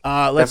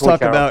Definitely talk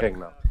Carole about King,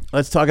 though.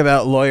 let's talk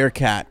about Lawyer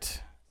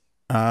Cat.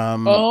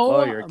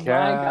 Oh, your my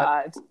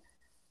cat. God.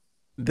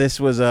 This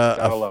was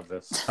Gotta love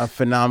this. a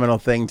phenomenal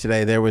thing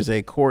today. There was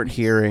a court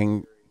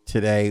hearing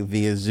today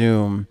via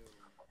Zoom,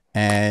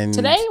 and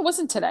Today? It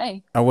wasn't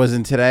today. I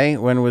wasn't today.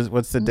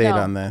 What's the date No.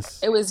 on this?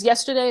 It was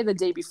yesterday, the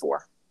day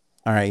before.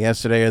 All right,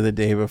 yesterday or the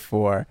day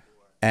before,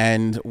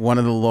 and one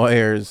of the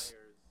lawyers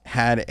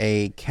had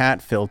a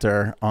cat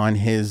filter on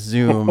his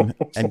Zoom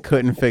and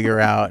couldn't figure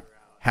out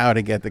how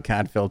to get the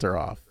cat filter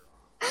off.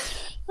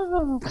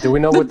 Do we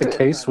know what the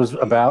case was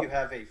about? You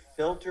have a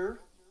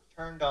filter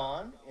turned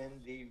on in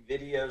the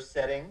video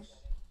settings.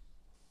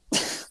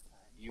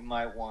 You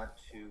might want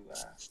to.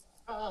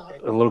 A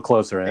little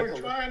closer, We're Ed.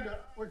 trying to.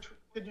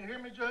 Can you hear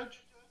me,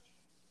 Judge?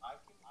 I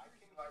can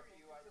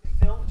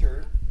you a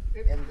filter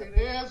It in the.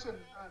 is, and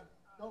I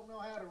don't know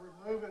how to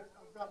remove it.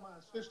 I've got my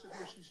assistant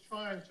here; she's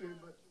trying to,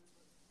 but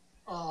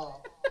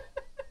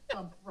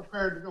I'm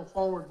prepared to go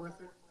forward with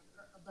it.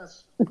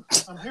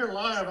 I'm here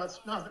live.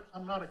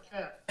 I'm not a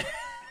cat.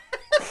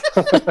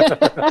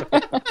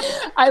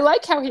 I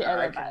like how he I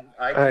edited that. can,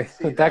 I can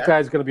see That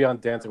guy's going to be on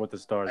Dancing with the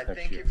Stars I next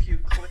think year. if you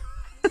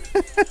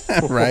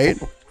click. Right?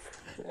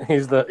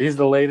 He's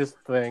the latest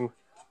thing,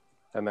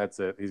 and that's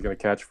it. He's going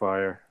to catch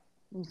fire.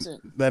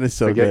 That is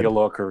so Forget good. your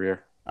law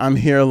career. I'm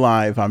here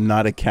live. I'm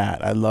not a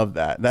cat. I love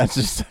that. That's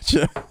just such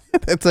a.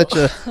 That's such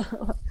a.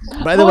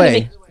 By the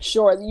way,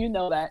 Sure, you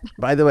know that.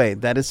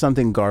 that is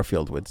something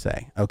Garfield would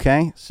say.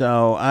 Okay,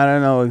 so I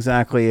don't know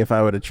exactly if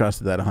I would have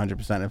trusted that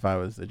 100% if I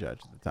was the judge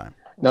at the time.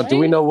 Now, do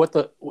we Right. know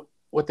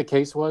what the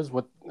case was?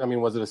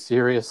 Was it a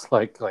serious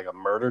like a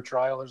murder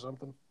trial or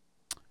something?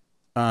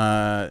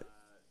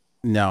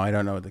 No, I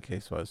don't know what the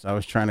case was. I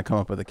was trying to come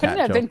up with a cat Couldn't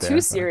have joke been there, too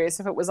but- serious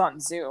if it was on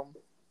Zoom.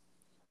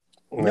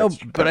 No,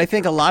 That's but I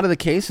think a lot of the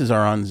cases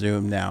are on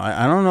Zoom now.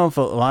 I don't know if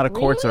a lot of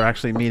courts are Really?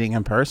 actually meeting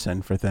in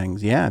person for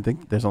things. Yeah, I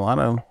think there's a lot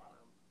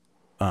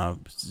of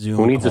Zoom.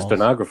 Who needs a calls.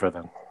 stenographer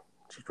then?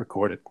 Just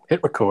record it.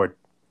 Hit record.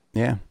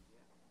 Yeah.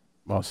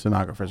 Well,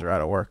 stenographers are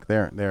out of work.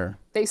 They're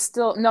They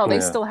still they Yeah.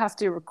 still have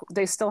to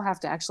they still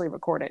have to actually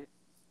record it.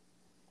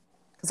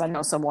 Because I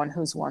know someone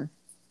who's one.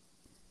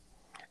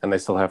 And they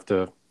still have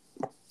to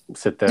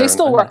sit there. They and-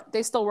 still work.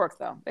 They still work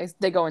though.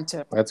 They go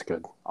into That's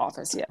good.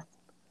 office. Yeah.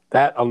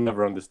 That I'll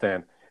never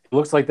understand. It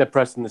looks like they're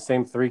pressing the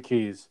same three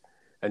keys,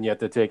 and yet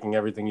they're taking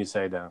everything you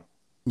say down.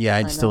 yeah. I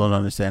I still know. don't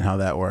understand how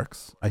that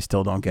works. I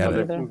still don't get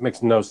Me it. neither. It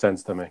makes no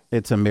sense to me.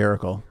 It's a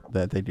miracle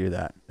that they do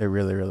that. It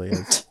really, really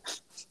is.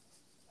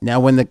 Now,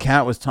 when the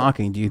cat was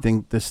talking, do you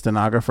think the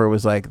stenographer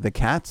was like, the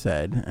cat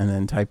said, and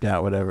then typed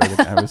out whatever the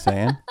cat was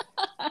saying?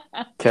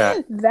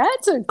 Cat.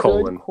 That's a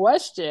Colon. good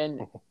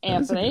question,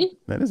 Anthony.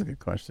 That is a good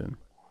question.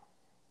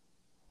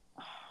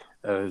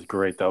 That is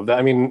great, though.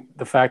 I mean,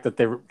 the fact that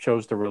they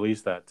chose to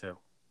release that too.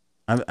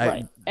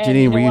 Right. And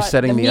Janine, know were you what?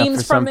 setting The me up memes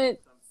for some? from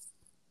it?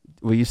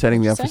 Were you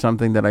setting me up What'd for you say?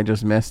 something that I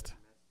just missed?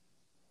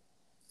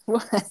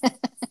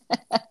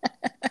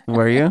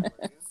 Were you?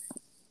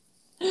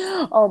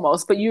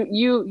 Almost, but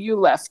you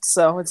left,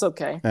 so it's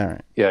okay. All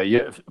right.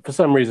 Yeah, for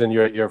some reason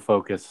your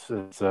focus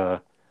is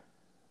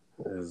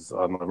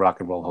on the Rock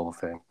and Roll Hall of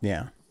Fame.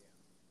 Yeah.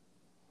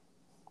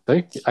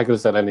 See? I could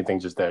have said anything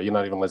just there. You're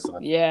not even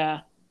listening.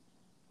 Yeah.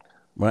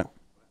 What?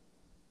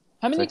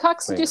 How many Like,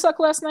 cocks did you wait. suck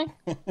last night?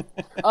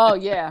 Oh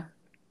yeah,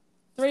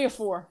 3 or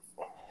 4.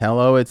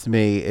 Hello, It's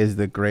Me is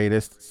the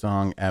greatest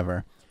song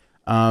ever.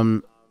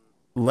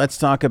 Let's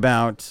talk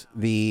about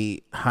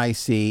the High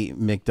C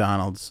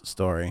McDonald's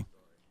story.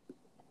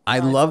 I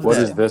love What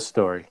that. is this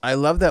story? I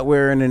love that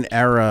we're in an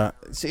era.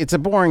 It's a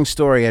boring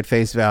story at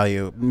face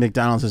value.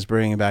 McDonald's is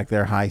bringing back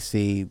their High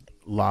C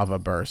lava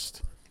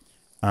burst.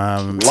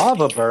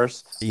 Lava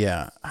burst.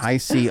 Yeah, High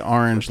C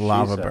orange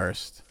lava said.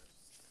 burst.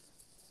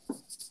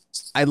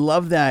 I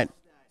love that.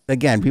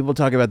 Again, people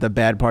talk about the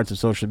bad parts of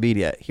social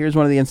media. Here's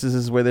one of the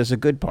instances where there's a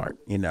good part.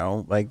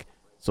 Like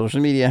social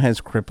media has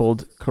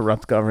crippled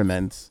corrupt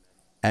governments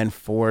and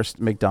forced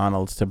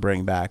McDonald's to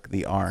bring back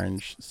the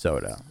orange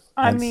soda.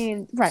 I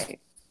mean, right.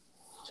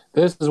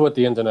 This is what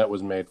the internet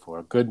was made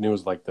for. Good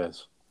news like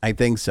this. I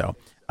think so.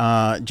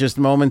 Just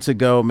moments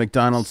ago,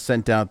 McDonald's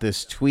sent out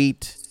this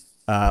tweet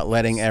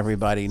letting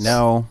everybody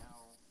know.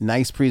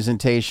 Nice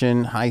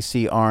presentation. High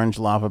C Orange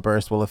Lava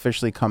Burst will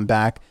officially come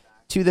back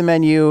to the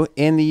menu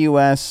in the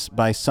U.S.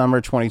 by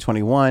summer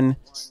 2021.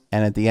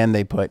 And at the end,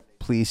 they put,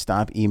 please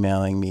stop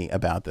emailing me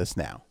about this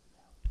now.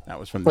 That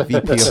was from the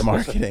VP of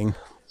Marketing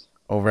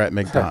over at To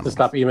McDonald's.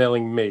 stop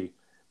emailing me.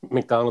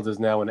 McDonald's is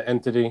now an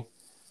entity.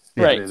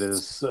 Right. It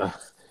is.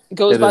 It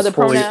goes It by is the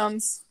fully-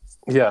 pronouns.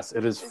 Yes,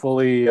 it is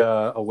fully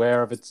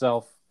aware of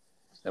itself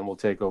and will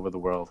take over the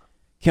world.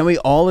 Can we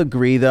all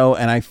agree, though,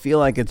 and I feel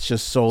like it's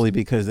just solely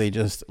because they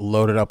just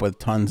loaded up with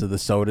tons of the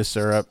soda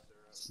syrup,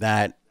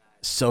 that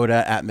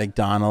soda at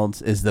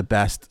McDonald's is the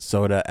best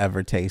soda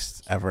ever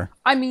tastes ever?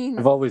 I mean,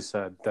 I've always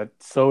said that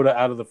soda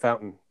out of the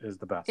fountain is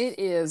the best. it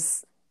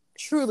is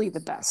truly the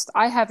best.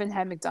 I haven't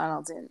had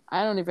McDonald's in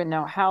I don't even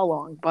know how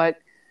long, but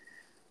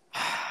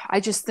I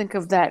just think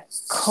of that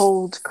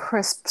cold,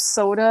 crisp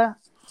soda.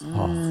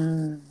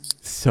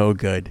 So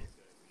good.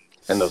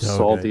 And those So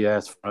salty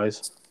ass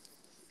fries.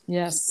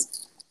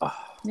 Yes.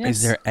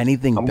 Is there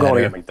anything I'm going to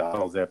better? get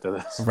McDonald's after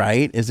this.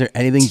 Right? Is there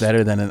anything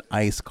better than an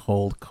ice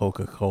cold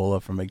Coca-Cola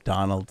from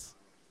McDonald's?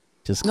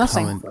 Just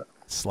Nothing. coming,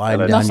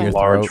 sliding And down then your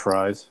large throat,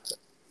 fries.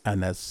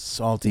 and that's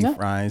salty No.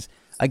 fries.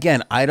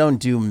 Again, I don't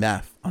do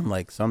meth,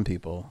 unlike some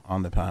people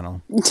on the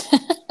panel.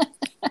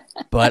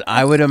 But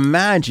I would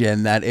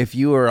imagine that if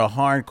you were a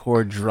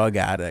hardcore drug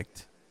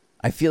addict,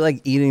 I feel like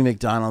eating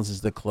McDonald's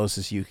is the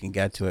closest you can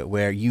get to it,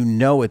 where you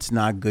know it's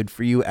not good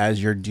for you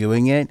as you're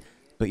doing it,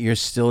 but you're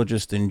still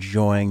just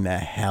enjoying the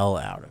hell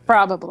out of it.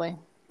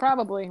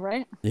 Probably,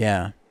 right?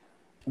 Yeah.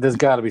 There's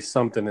got to be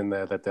something in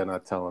there that they're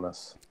not telling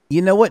us.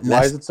 You know what?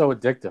 Why is it so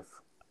addictive?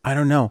 I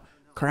don't know.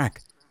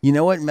 Crack. You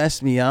know what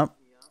messed me up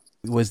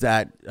was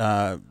that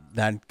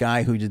that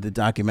guy who did the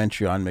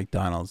documentary on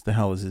McDonald's. The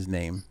hell was his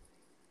name?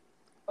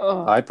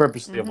 I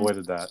purposely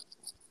avoided that.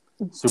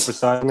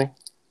 Supersize Me?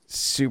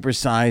 Super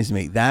Size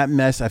Me. That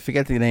mess. I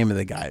forget the name of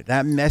the guy.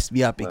 That messed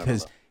me up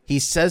because he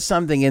says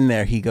something in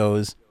there. He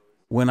goes,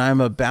 "When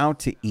I'm about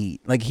to eat,"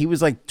 like he was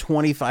like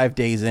 25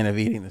 days in of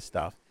eating this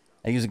stuff,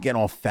 and he was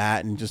getting all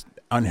fat and just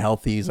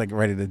unhealthy. He's like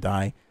ready to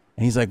die.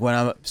 And he's like, "When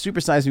I'm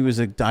Super Size Me" was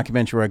a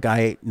documentary where a guy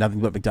ate nothing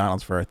but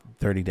McDonald's for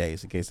 30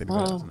 days, in case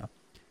anybody doesn't know.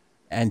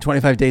 And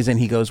 25 days in,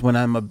 he goes, "When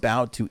I'm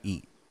about to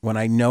eat, when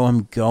I know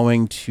I'm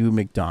going to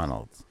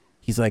McDonald's,"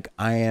 he's like,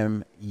 "I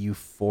am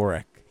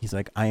euphoric." He's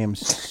like, "I am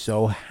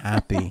so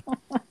happy."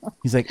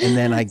 He's like, and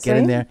then I get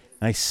in there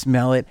and I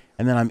smell it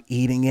and then I'm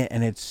eating it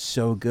and it's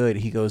so good.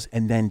 He goes,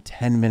 and then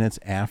 10 minutes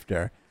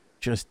after,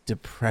 just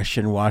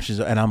depression washes.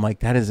 And I'm like,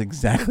 that is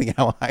exactly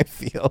how I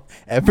feel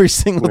every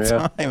single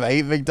Yeah. time I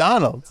eat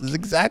McDonald's. This is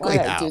exactly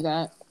Why did I how. do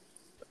that?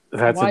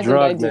 That's Why a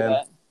drug, did I do man.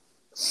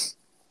 that?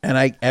 And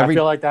I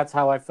feel like that's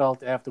how I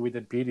felt after we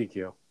did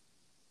PDQ.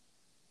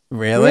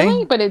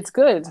 really? But it's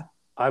good.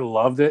 I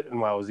loved it, and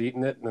while I was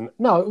eating it, and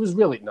it was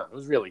really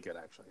good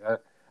actually.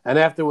 And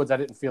afterwards, I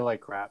didn't feel like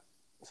crap,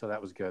 so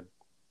that was good.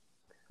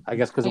 I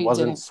guess because it You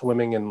wasn't didn't.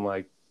 swimming in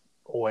like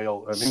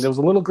oil. I mean, it was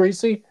a little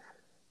greasy,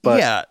 but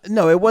Yeah,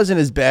 no, it wasn't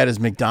as bad as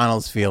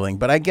McDonald's feeling,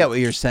 but I get what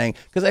you're saying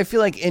because I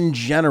feel like in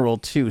general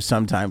too,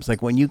 sometimes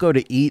like when you go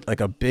to eat like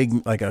a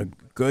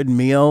good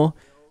meal,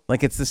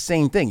 like it's the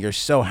same thing. You're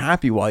so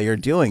happy while you're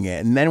doing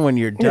it, and then when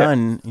you're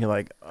done, you're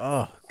like,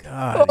 oh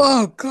god,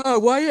 Oh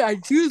God! Why did I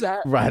do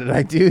that? why did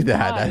I do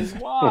that?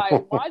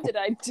 Why did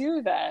I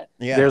do that?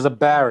 Yeah, there's a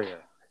barrier,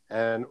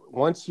 and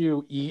once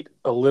you eat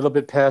a little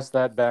bit past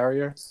that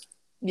barrier,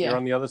 you're Yeah,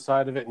 on the other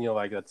side of it, and you're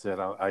like, "That's it."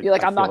 you're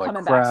like, I I'm feel not like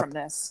coming crap. back from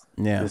this.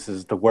 yeah. This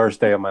is the worst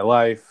day of my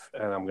life,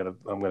 and I'm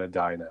gonna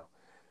die now.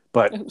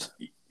 But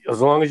as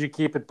long as you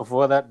keep it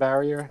before that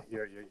barrier,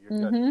 you're good.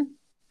 Mm-hmm.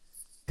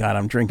 God,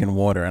 I'm drinking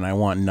water, and I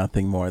want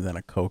nothing more than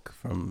a Coke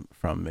from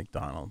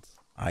McDonald's,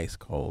 ice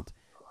cold.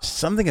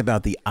 Something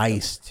about the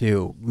ice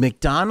too.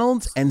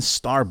 McDonald's and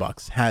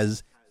Starbucks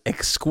has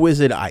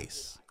exquisite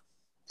ice.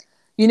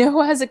 You know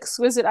who has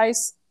exquisite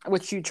ice,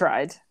 which you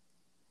tried?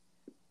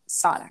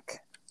 Sonic.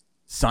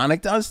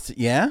 Sonic does?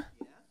 Yeah.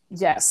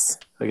 Yes,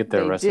 They get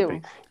their they recipe.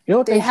 do. You know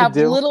what They they have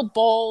should do? little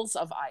bowls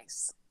of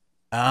ice.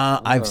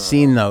 I've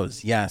seen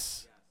those.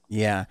 Yes.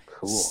 Yeah.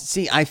 Cool.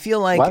 See, I feel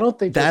like Why don't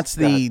they that's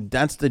just-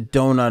 that's the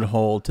donut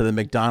hole to the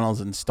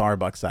McDonald's and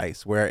Starbucks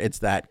ice, where it's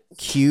that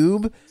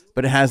cube,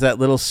 but it has that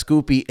little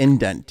scoopy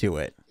indent to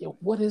it. Yeah,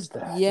 what is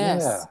that?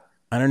 Yes. Yeah.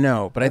 I don't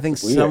know, but I think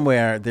That's weird.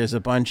 somewhere there's a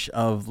bunch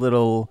of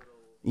little,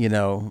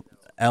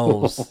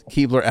 elves,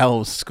 Keebler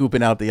elves,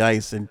 scooping out the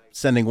ice and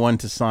sending one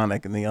to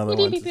Sonic and the other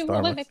one to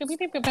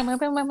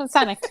Starbucks.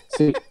 Sonic.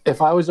 See,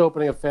 if I was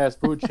opening a fast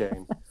food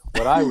chain,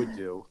 what I would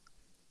do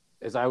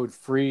is I would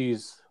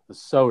freeze the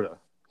soda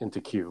into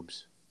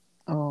cubes,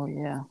 Oh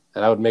yeah.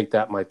 and I would make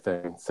that my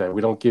thing. Say,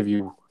 we don't give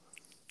you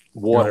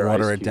water,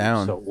 water ice it cubes,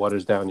 down. so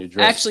waters down your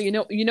drink. Actually,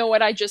 you know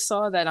what I just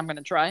saw that I'm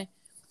gonna try,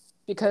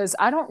 because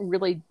I don't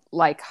really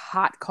like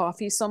hot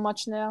coffee so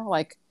much now.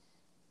 Like,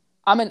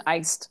 I'm an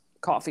iced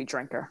coffee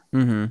drinker,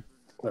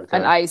 Mm-hmm. Okay.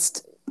 an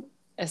iced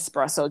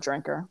espresso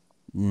drinker.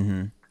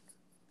 Mm-hmm.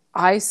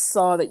 I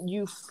saw that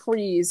you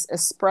freeze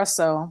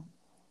espresso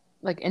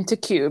like into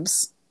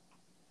cubes,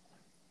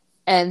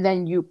 and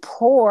then you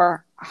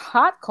pour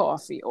hot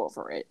coffee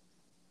over it.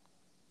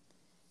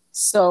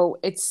 So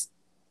it's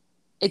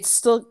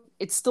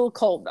still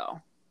cold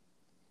though,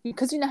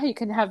 because you know how you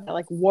can have that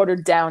like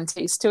watered down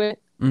taste to it,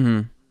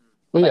 Mm-hmm.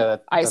 well, yeah,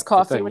 iced that's the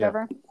coffee, thing, yeah.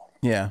 whatever.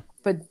 Yeah.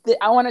 But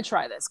I want to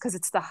try this because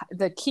it's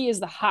the key is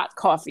the hot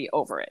coffee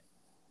over it.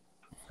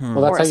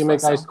 Well, that's Or how you make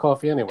espresso. iced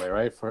coffee anyway,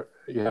 right?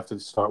 You have to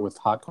start with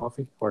hot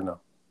coffee, or no?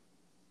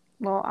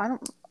 Well, I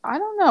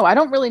don't know. I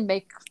don't really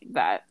make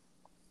that.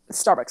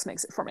 Starbucks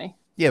makes it for me.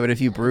 Yeah, but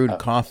if you brewed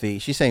coffee,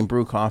 she's saying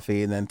brew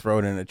coffee and then throw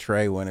it in a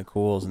tray when it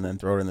cools and then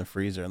throw it in the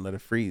freezer and let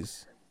it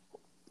freeze.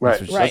 Right.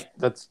 what she- Right.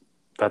 That's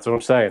what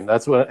I'm saying.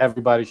 That's what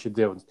everybody should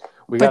do.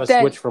 We But got to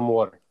then- switch from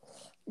water.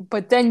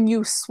 But then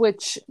you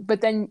switch. But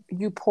then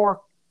you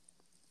pour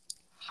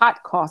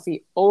hot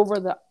coffee over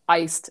the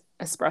iced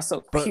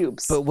espresso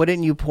cubes. But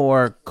wouldn't you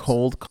pour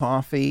cold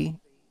coffee?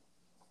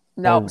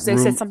 no, or they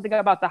room- said something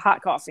about the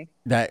hot coffee.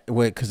 That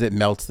because it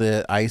melts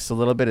the ice a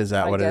little bit. Is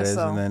that I what it guess is?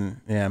 so.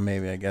 And then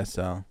maybe I guess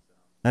so.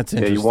 That's Yeah,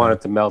 interesting. you want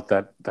it to melt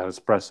that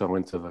espresso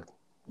into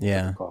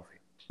the coffee.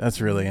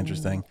 That's really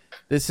interesting.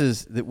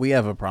 We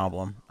have a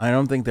problem. I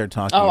don't think they're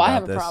talking Oh, about I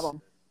have a this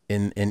problem.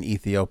 in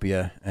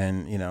Ethiopia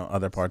and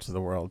other parts of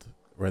the world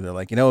where they're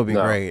like, it'd be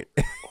No. great.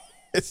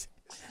 It's-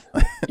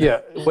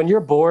 Yeah, when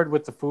you're bored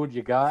with the food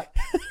you got,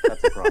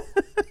 that's a problem.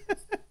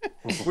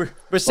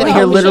 we're sitting Well,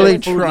 here we literally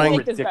should trying.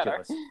 make this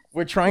better.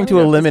 We're trying Let to me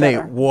make this eliminate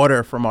better.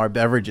 water from our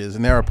beverages,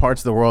 and there are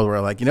parts of the world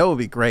where, like, what would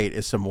be great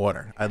is some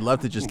water. I'd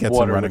love to just get some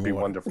Water running would be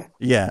water. wonderful.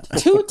 Yeah,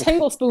 2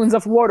 tablespoons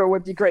of water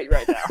would be great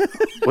right now.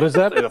 What is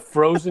that? A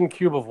frozen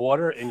cube of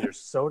water in your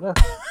soda?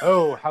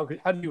 Oh, how do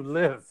you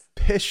live?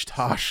 pish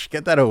tosh,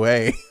 get that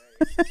away.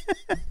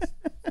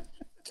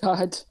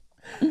 God,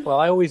 Well,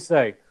 I always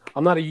say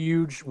I'm not a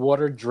huge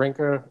water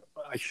drinker.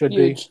 I should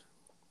huge. be,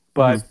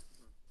 but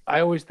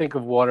I always think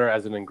of water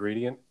as an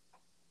ingredient,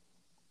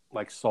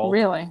 like salt.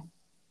 Really?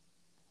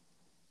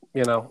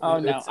 You know. Oh,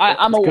 no. It's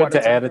I'm a good water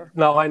to add it. drinker.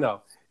 No, I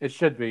know it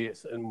should be.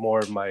 It's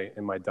more in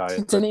my diet.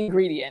 It's an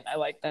ingredient. I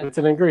like that. It's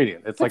an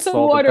ingredient. It's Put like some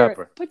salt water. and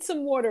pepper. Put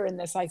some water in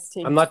this iced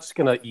tea. I'm not just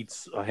gonna eat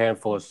a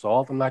handful of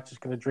salt. I'm not just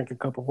gonna drink a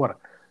cup of water.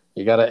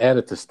 You got to add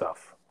it to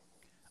stuff.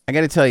 I got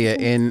to tell you,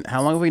 in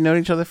how long have we known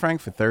each other, Frank?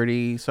 For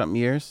 30-something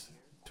years,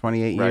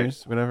 28 Right.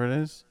 years, whatever it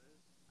is.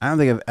 I don't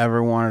think I've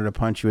ever wanted to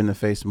punch you in the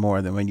face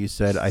more than when you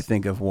said, "I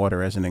think of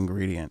water as an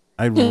ingredient."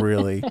 I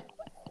really,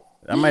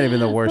 that might have been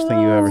the worst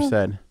thing you ever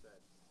said.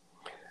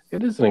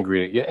 It is an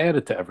ingredient. You add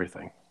it to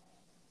everything.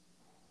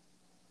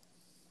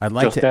 I'd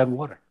like Just to add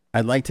water.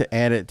 I'd like to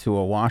add it to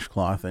a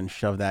washcloth and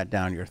shove that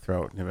down your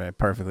throat. To be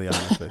perfectly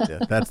honest with you,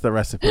 that's the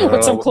recipe. I don't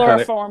Put some know what kind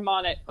of- chloroform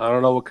on it. I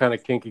don't know what kind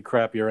of kinky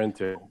crap you're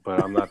into,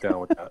 but I'm not down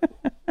with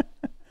that.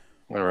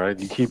 All right,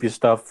 you keep your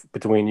stuff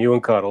between you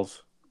and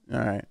Cuddles. All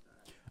right.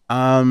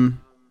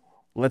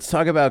 Let's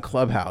talk about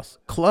Clubhouse.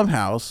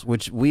 Clubhouse,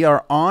 which we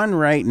are on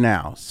right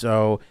now.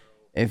 So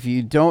if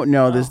you don't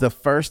know, this is the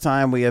first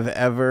time we have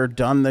ever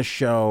done the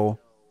show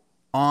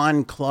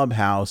on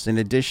Clubhouse, in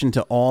addition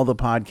to all the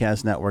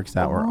podcast networks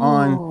that we're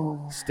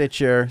on: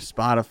 Stitcher,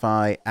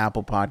 Spotify,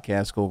 Apple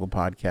Podcasts, Google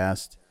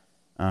Podcast,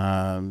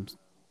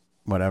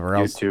 whatever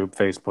else. YouTube,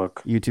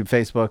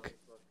 Facebook.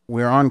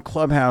 We're on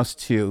Clubhouse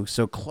too.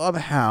 So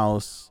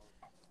Clubhouse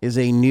is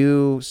a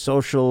new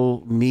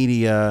social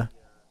media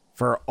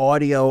for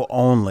audio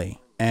only.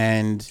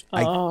 And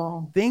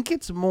I think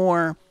it's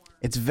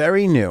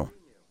very new.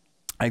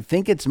 I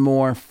think it's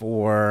more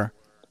for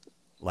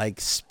like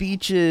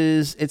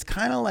speeches. It's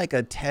kind of like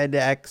a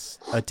TEDx,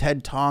 a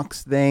TED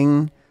Talks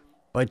thing,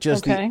 but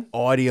just the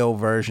audio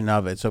version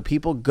of it. So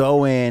people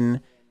go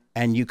in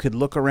and you could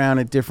look around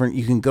at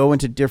you can go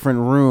into different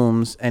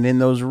rooms, and in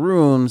those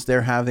rooms,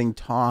 they're having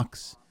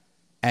talks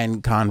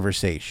and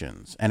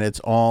conversations, and it's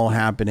all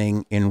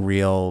happening in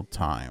real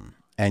time.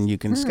 And you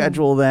can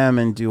schedule them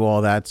and do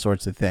all that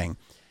sorts of thing.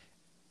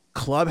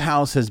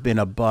 Clubhouse has been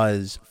a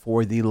buzz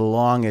for the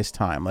longest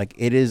time. Like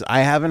it is, I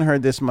haven't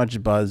heard this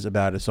much buzz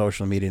about a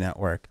social media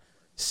network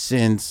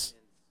since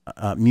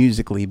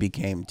Musically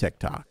became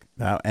TikTok.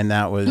 And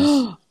that was,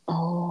 so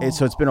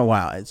it's been a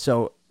while.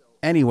 So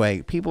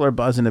anyway, people are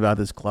buzzing about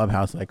this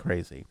Clubhouse like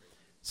crazy.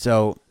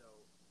 So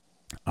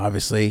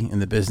obviously in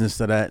the business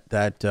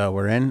that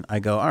we're in, I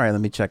go, all right, let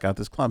me check out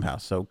this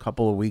Clubhouse. So a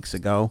couple of weeks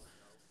ago,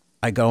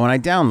 I go and I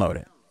download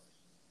it.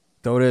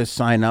 Go to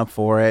sign up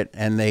for it,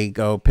 and they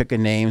go pick a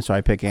name. So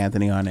I pick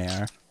Anthony on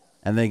air,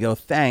 and they go,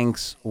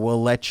 thanks,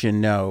 we'll let you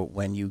know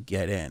when you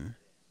get in.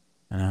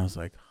 And I was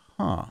like,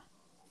 huh,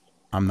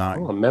 I'm not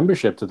a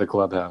membership to the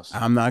Clubhouse.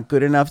 I'm not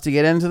good enough to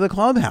get into the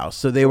Clubhouse.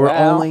 So they were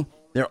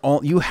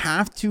you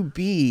have to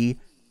be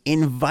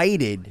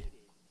invited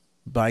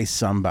by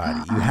somebody.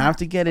 You have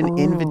to get an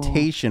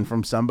invitation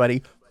from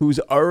somebody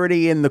who's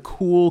already in the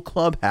cool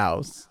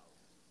Clubhouse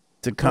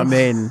to come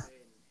in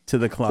to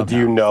the Clubhouse. Do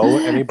you know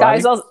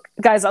anybody?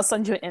 Guys, I'll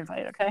send you an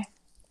invite, okay?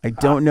 I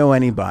don't know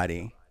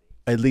anybody.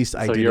 At least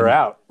I didn't. So you're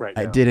out right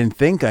now. I didn't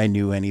think I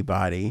knew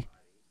anybody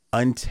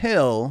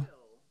until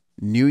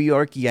New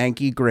York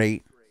Yankee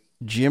great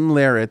Jim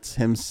Leyritz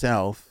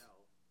himself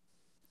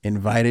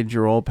invited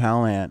your old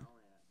pal Ant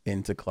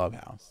into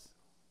Clubhouse.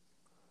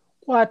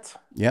 What?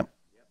 Yep.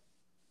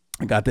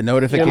 I got the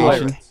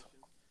notification.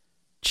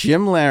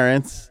 Jim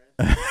Leyritz.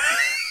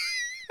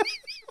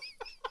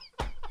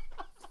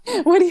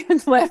 What are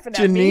you laughing at?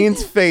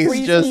 Janine's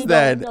face just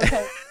then.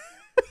 Okay.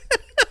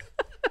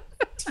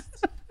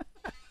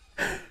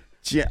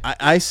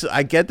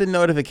 I get the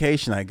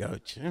notification. I go,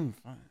 Jim,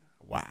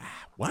 wow,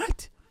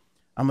 what?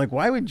 I'm like,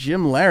 why would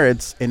Jim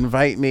Leyritz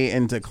invite me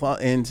into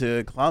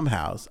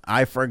Clubhouse?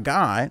 I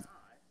forgot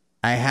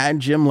I had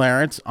Jim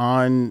Leyritz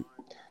on.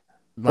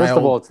 First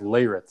of all, it's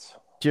Leyritz.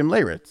 Jim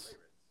Leyritz.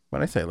 What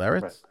did I say,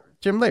 Leyritz? Right.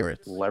 Jim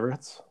Leyritz.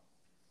 Leyritz.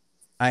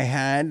 I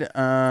had.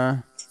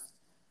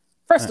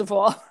 First of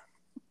all.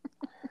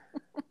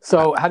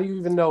 So how do you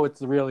even know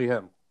it's really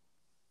him?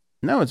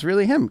 No, it's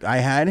really him. I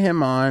had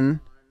him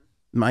on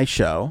my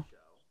show,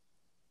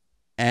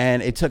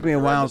 and it took me a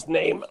while. His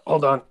name.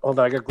 Hold on. I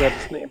gotta grab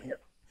his name here.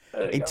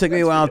 It took me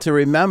a while to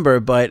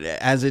remember, but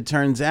as it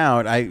turns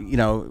out,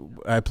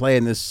 I play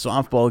in this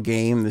softball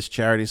game, this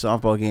charity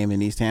softball game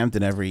in East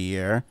Hampton every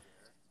year,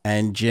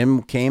 and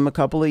Jim came a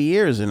couple of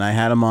years, and I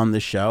had him on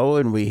the show,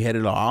 and we hit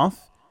it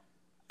off.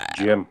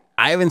 Jim.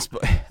 I haven't.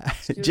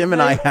 Jim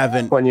and I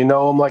haven't. When you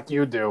know him like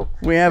you do,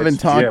 we haven't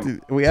talked.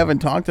 Jim. We haven't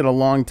talked in a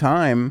long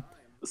time.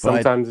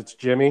 Sometimes it's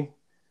Jimmy.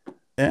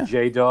 Yeah.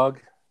 J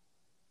Dog.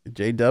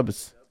 J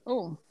Dubs.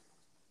 Oh.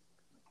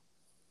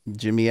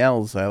 Jimmy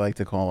L's, I like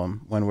to call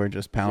him when we're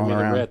just palling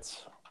Jimmy around. The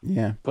Ritz.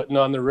 Yeah. Putting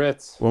on the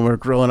Ritz. When we're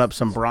grilling up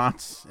some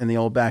brats in the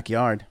old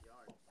backyard.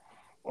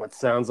 It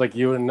sounds like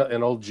you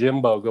and old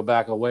Jimbo go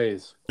back a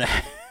ways.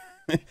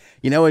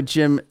 You know what?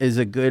 Jim is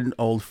a good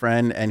old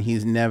friend, and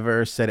he's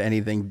never said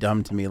anything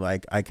dumb to me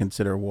like I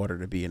consider water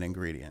to be an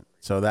ingredient.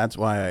 So that's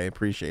why I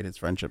appreciate his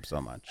friendship so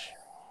much.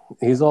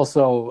 He's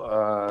also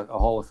a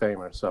Hall of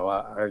Famer, so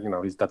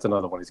that's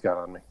another one he's got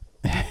on me.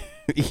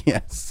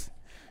 Yes,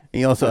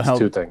 he also helped.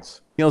 Two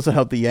things. He also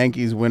helped the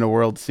Yankees win a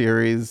World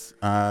Series,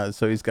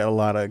 so he's got a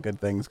lot of good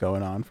things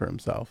going on for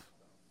himself.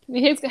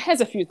 He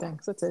has a few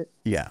things. That's it.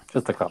 Yeah,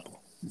 just a couple.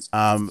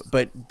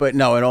 But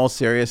no, in all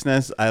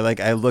seriousness,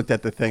 I looked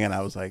at the thing and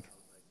I was like,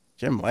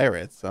 Jim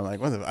Leyritz. I'm like,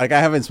 what I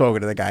haven't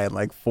spoken to the guy in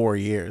like 4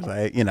 years.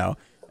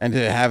 And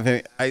to have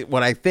him,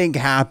 what I think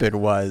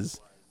happened was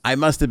I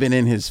must have been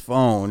in his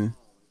phone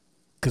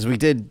because we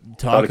did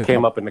talk. It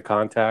came up in the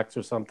contacts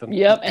or something.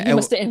 Yep, and he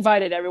must have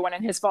invited everyone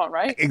in his phone,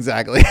 right?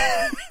 Exactly.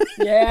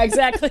 Yeah,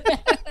 exactly.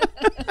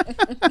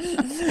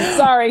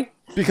 Sorry.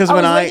 Because I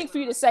when was waiting for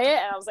you to say it,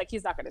 and I was like,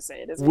 he's not going to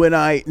say it, is he?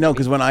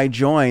 Because when I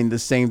joined, the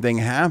same thing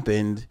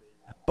happened.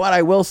 But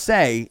I will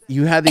say,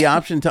 you had the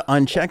option to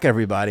uncheck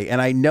everybody, and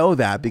I know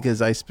that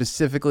because I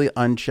specifically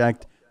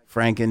unchecked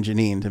Frank and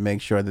Janine to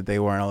make sure that they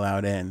weren't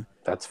allowed in.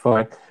 That's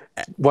fine.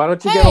 Why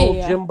don't you get old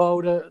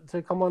Jimbo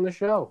to come on the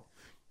show?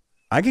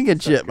 I can get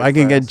Jim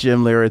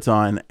Leyritz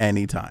on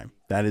anytime.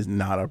 That is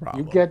not a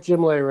problem. You get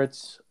Jim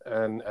Leyritz,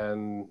 and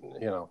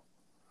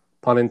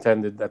pun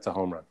intended, that's a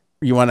home run.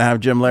 You want to have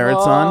Jim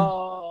Leyritz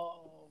on?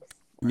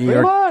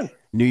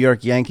 New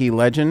York Yankee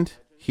legend,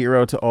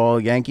 hero to all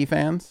Yankee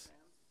fans.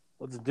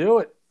 Let's do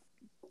it.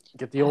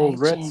 Get the old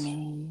Ritz.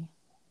 Jamie.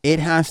 It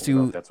has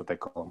to. That's what they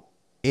call him.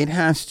 It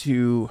has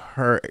to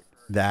hurt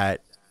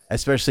that,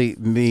 especially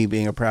me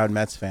being a proud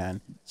Mets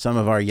fan, some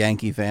of our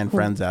Yankee fan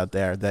friends out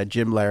there, that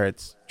Jim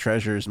Leyritz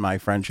treasures my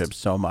friendship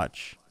so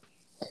much.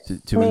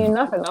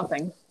 Not for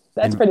nothing.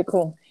 That's pretty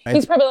cool.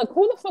 He's probably like,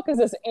 who the fuck is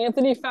this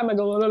Anthony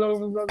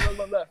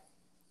Famago?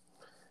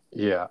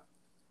 Yeah.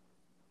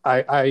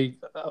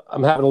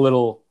 I'm having a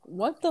little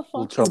what the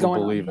fuck trouble is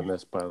going believing on?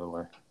 this, by the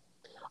way.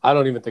 I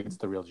don't even think it's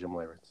the real Jim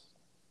Leyritz.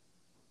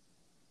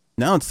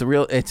 No,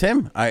 it's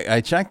him.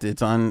 I checked.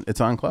 It's on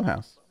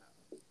Clubhouse.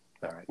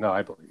 All right. No,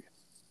 I believe you.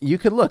 You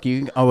could look.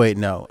 Oh wait,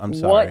 no. I'm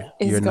sorry.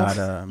 You're going- not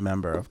a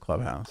member of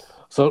Clubhouse.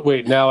 So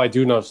wait, now I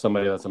do know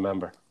somebody that's a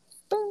member.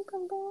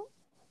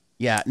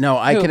 Yeah, no,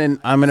 I'm Who? going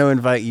to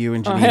invite you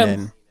and Janine him.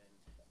 in.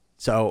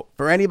 So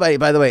for anybody,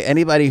 by the way,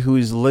 anybody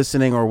who's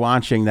listening or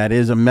watching that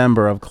is a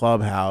member of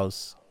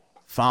Clubhouse,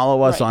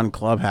 follow us Right. on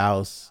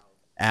Clubhouse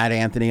at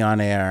Anthony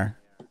on Air.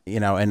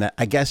 And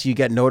I guess you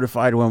get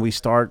notified when we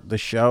start the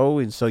show,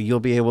 and so you'll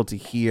be able to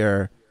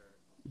hear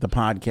the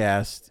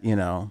podcast.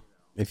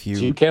 If So you,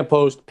 you can't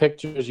post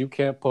pictures, you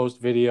can't post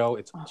video.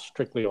 It's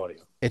strictly audio.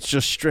 it's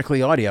just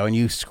strictly audio, and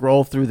you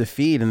scroll through the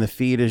feed, and the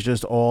feed is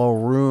just all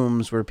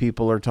rooms where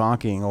people are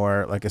talking,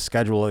 or like a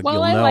schedule. Like Well,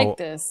 you'll I know, like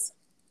this.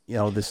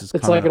 this is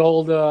It's coming like an up.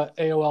 old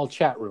AOL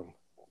chat room.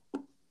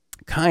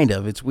 Kind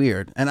of. It's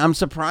weird. And I'm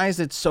surprised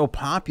it's so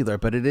popular,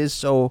 but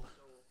it's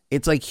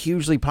like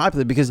hugely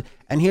popular because,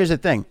 and here's the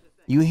thing,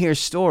 you hear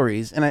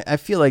stories, and I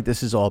feel like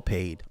this is all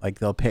paid. Like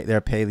they'll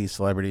pay these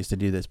celebrities to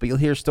do this, but you'll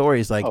hear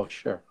stories like Oh,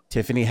 sure.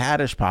 Tiffany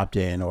Haddish popped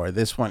in, or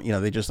this one,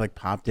 they just like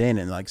popped in,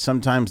 and like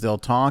sometimes they'll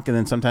talk, and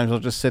then sometimes they'll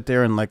just sit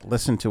there and like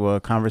listen to a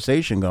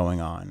conversation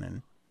going on.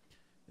 And,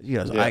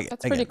 so Yeah.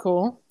 That's pretty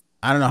cool.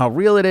 I don't know how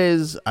real it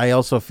is. I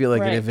also feel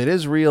like Right. if it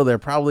is real, they're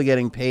probably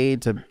getting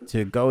paid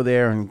to go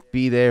there and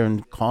be there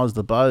and cause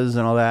the buzz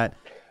and all that.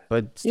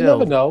 But You still,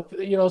 never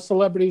know.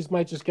 Celebrities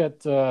might just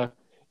get,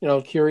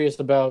 curious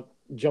about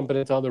jumping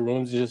into other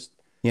rooms, just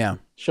yeah.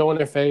 showing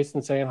their face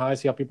and saying hi,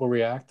 see how people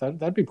react.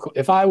 That'd be cool.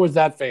 If I was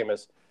that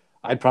famous,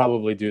 I'd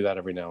probably do that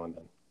every now and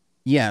then.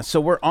 Yeah, so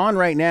we're on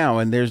right now,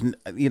 and there's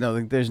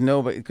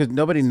nobody, because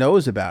nobody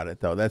knows about it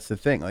though. That's the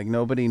thing. Like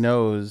nobody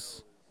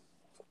knows.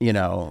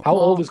 How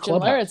old is Jim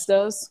Clubhouse? Lawrence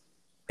does.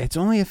 It's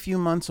only a few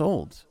months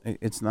old.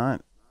 It's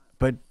not,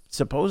 but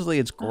supposedly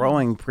it's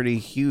growing pretty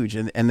huge,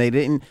 and they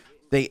didn't.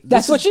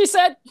 That's what she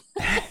said.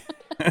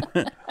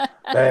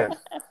 Man,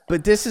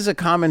 But this is a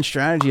common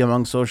strategy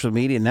among social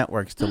media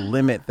networks to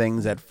limit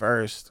things at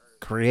first,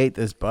 create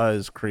this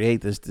buzz,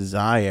 create this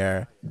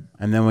desire,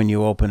 and then when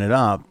you open it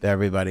up,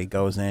 everybody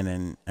goes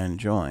in and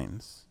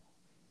joins.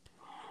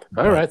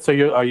 all right. So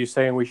are you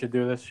saying we should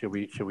do this? Should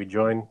we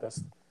join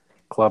this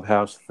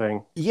Clubhouse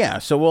thing? Yeah,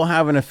 so we'll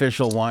have an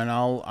official one.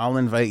 I'll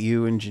invite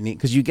you and Janine,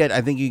 because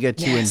I think you get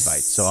two Yes.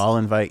 invites. So I'll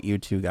invite you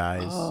two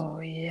guys. Oh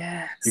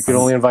yes. You can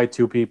only invite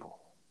 2 people.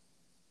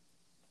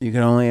 You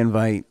can only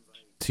invite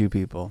 2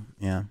 people.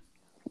 Yeah.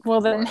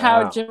 Well, then Wow.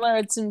 how Jim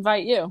Lawrence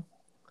invite you?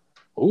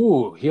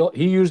 Ooh,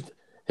 he used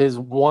his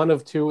 1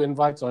 of 2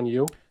 invites on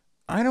you.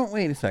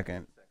 Wait a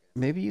second.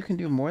 Maybe you can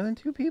do more than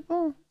 2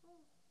 people?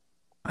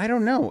 I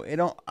don't know.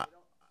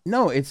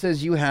 No, it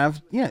says you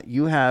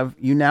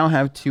now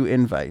have 2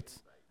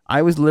 invites.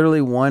 I was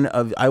literally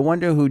I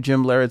wonder who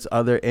Jim Laird's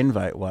other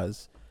invite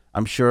was.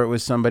 I'm sure it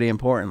was somebody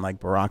important like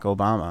Barack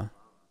Obama.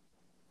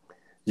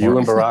 You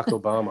and Barack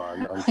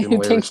Obama on Jim You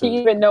think Laird's. he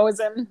even knows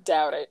him?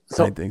 Doubt it.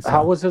 So, I think so.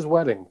 how was his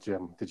wedding,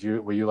 Jim?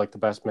 Were you like the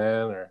best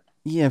man, or?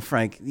 Yeah,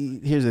 Frank,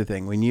 here's the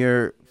thing. When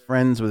you're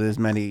friends with as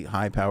many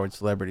high-powered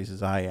celebrities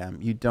as I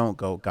am, you don't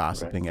go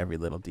gossiping every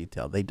little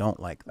detail. They don't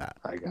like that.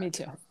 I got Me it.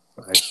 too.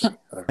 I see. All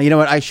right. You know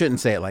what? I shouldn't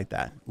say it like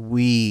that.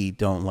 We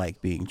don't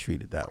like being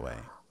treated that way.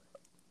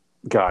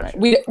 Gotcha.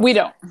 We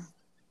don't.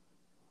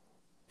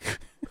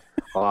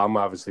 Well, I'm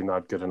obviously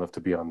not good enough to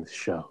be on this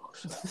show.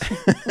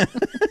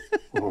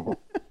 So.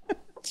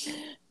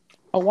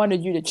 I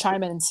wanted you to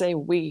chime in and say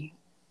we.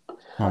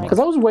 Because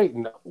I was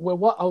waiting.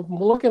 Well, I'm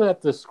looking at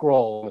the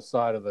scroll on the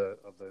side of the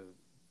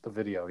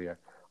video here,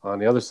 on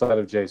the other side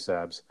of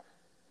JSABS,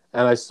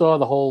 and I saw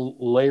the whole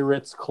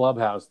Lairitz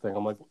Clubhouse thing.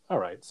 I'm like, all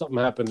right, something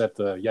happened at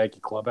the Yankee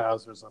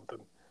Clubhouse or something.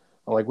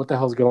 I'm like, what the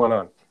hell's going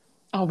on?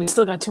 Oh, we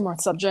still got 2 more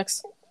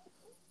subjects.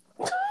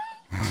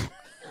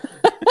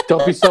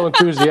 Don't be so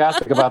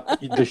enthusiastic about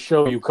the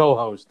show you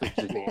co-host,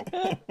 Janine.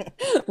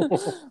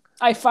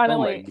 I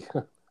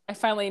Oh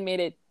finally made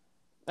it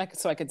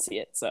so I could see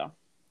it. So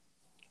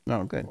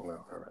Oh, good.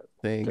 Well, all right.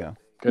 There you go.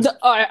 Good.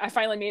 I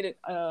finally made it.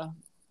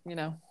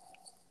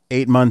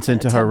 8 months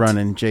into her Attempt. run,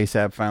 and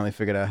JSAB finally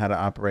figured out how to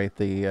operate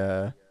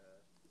the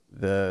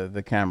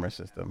camera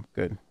system.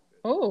 Good.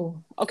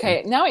 Oh,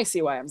 okay. Now I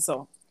see why I'm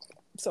so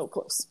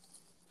close.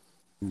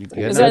 You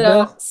Yeah, Is good?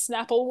 that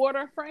Snapple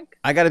water, Frank?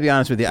 I got to be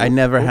honest with you. I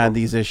never had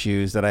these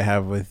issues that I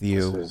have with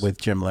you This is- with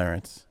Jim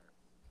Lawrence.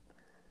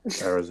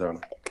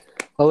 Arizona.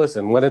 Well,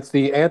 listen, when it's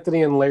the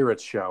Anthony and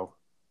Lairitz show,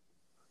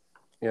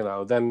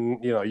 then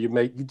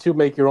you two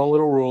make your own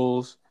little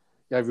rules.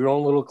 You have your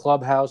own little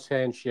clubhouse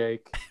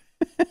handshake.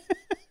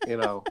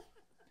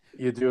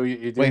 You do.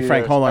 Wait, your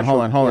Frank, hold on.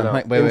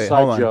 special, Wait, inside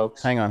hold on.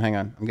 jokes. Hang on.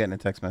 I'm getting a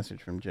text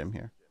message from Jim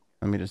here.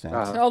 Let me just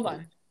answer. Hold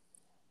on.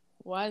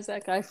 Why is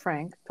that guy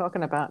Frank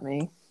talking about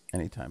me?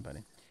 Anytime,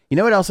 buddy. You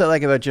know what else I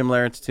like about Jim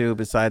Lawrence, too,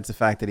 besides the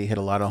fact that he hit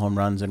a lot of home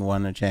runs and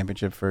won a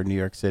championship for New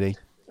York City?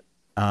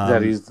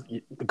 That he's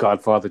the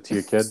godfather to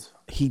your kids.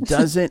 He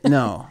doesn't.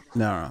 No.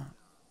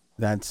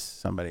 That's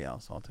somebody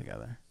else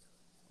altogether.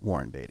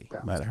 Warren Beatty.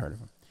 Might have heard of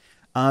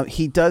him.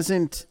 He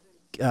doesn't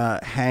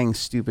hang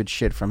stupid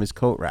shit from his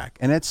coat rack.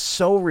 And it's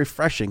so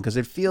refreshing because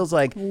it feels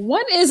like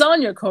What is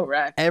on your coat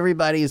rack?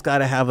 everybody's got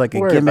to have like a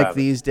Worry gimmick about it.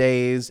 these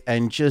days.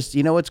 And just,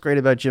 what's great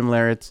about Jim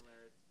Lawrence?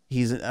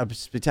 He's a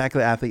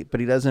spectacular athlete, but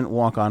he doesn't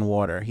walk on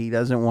water. He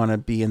doesn't want to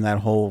be in that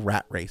whole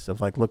rat race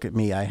of like, look at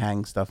me, I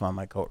hang stuff on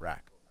my coat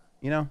rack,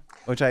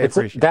 which I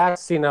appreciate.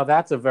 Now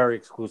that's a very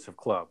exclusive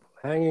club.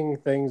 Hanging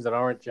things that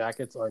aren't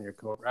jackets on your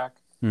coat rack.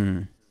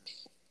 Hmm.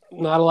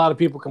 Not a lot of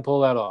people can pull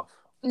that off.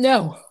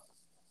 No.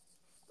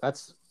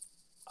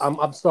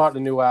 I'm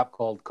starting a new app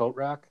called Coat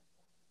Rack.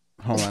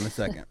 Hold on a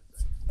second.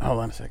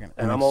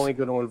 And I'm only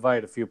going to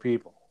invite a few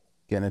people.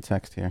 Getting a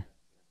text here.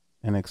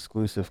 An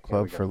exclusive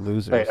club for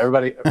losers. Hey,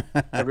 everybody,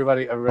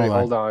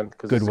 hold on.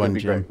 Because Good it's one, gonna be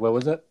Jim. great. What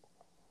was it?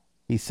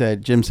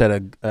 Jim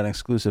said an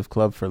exclusive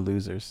club for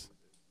losers.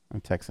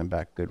 I'm texting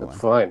back. Good one.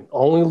 Fine.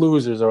 Only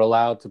losers are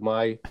allowed to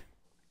my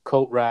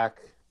Coat Rack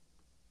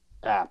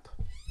app.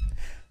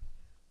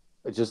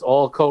 It's just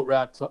all coat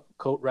rack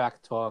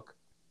talk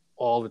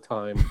all the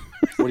time.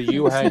 What do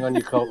you hang on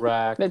your coat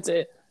rack? That's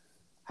it.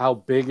 How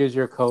big is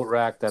your coat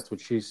rack? That's what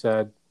she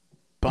said.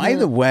 By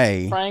the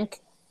way, Frank.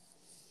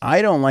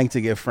 I don't like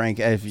to give Frank,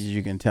 as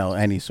you can tell,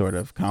 any sort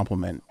of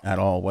compliment at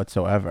all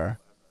whatsoever.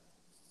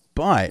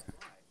 But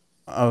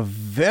a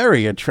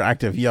very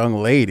attractive young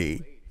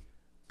lady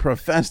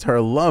professed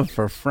her love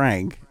for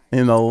Frank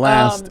in the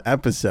last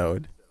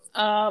episode.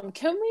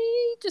 Can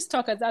we just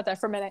talk about that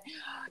for a minute?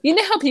 You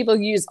know how people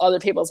use other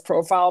people's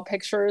profile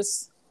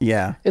pictures?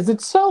 Yeah. Is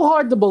it so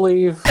hard to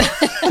believe,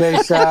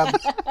 J-Sab,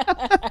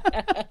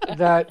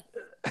 that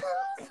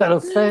a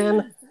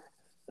fan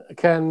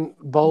can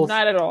both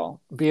Not at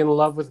all. be in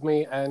love with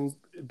me and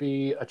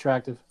be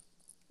attractive?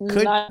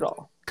 Could- Not at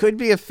all. Could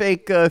be a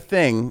fake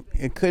thing.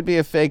 It could be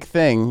a fake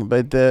thing,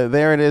 but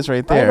there it is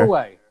right there. By the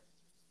way,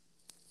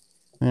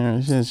 There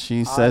it is.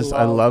 She says,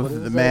 I love- love what is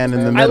the it? man in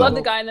the I middle. I love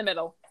the guy in the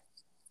middle.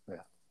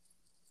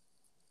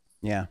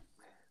 Yeah.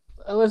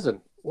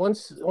 listen,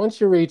 once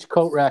you reach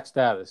coat rack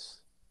status,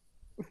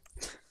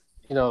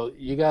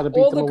 you got to beat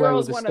All them the away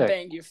girls with a want to stick.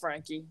 bang you,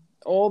 Frankie.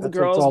 All the That's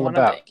what it's girls all want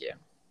to about. bang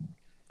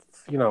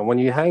you. When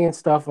you're hanging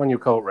stuff on your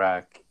coat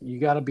rack, you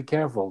got to be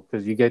careful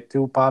because you get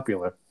too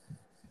popular.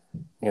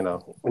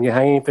 When you're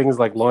hanging things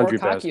like laundry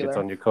popular. baskets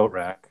on your coat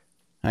rack.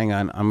 Hang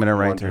on. I'm going to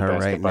write to Laundry her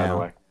basket, right by the now.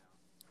 way.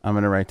 I'm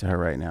going to write to her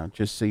right now.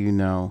 Just so you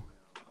know,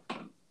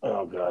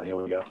 Oh, God, here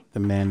we go. the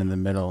man in the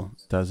middle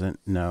doesn't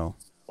know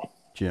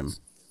Jim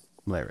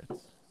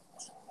Laritz.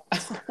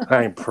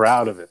 I'm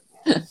proud of it.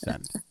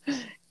 Send.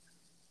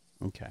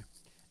 Okay.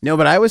 No,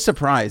 but I was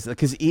surprised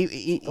because Don't make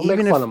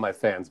even fun if of my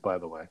fans, by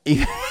the way.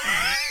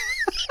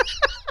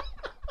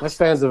 My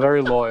fans are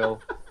very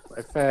loyal.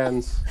 My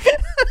fans,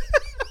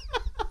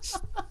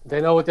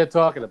 they know what they're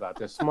talking about.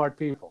 They're smart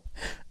people.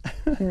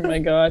 Oh my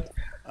God.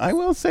 I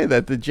will say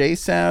that the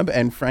J-Sab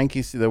and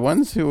Frankie, the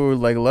ones who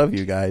love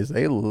you guys,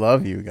 they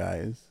love you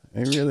guys.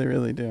 They really,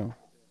 really do.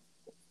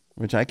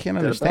 Which I can't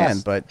They're the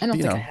understand, best. but I don't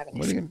think I have any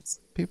what are you friends.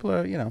 people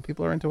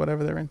are into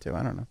whatever they're into.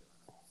 I don't know.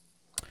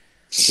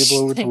 People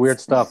who into Thanks. weird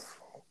stuff.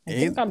 I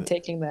think I'm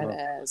taking that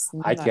as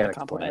I not can't a explain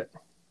compliment. it.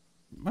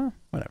 Well,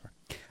 whatever.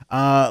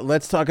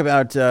 Let's talk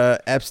about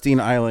Epstein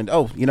Island.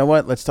 Oh, you know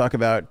what? Let's talk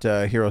about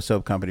Hero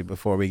Soap Company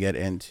before we get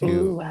into.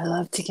 Ooh, I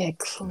love to get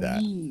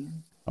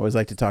clean. I always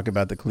like to talk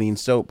about the clean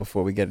soap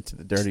before we get into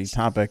the dirty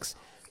topics.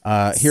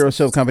 Hero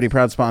Soap Company,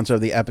 proud sponsor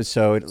of the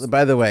episode.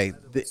 By the way,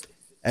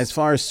 as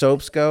far as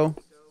soaps go,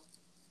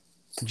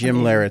 Jim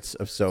Laritz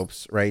of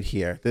soaps right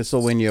here. This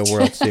will win you a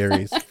World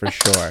Series for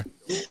sure.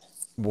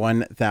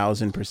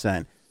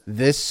 1,000%.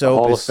 This soap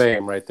Hall is of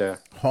Fame right there.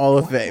 Hall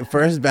of Fame.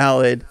 First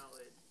ballot,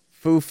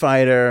 Foo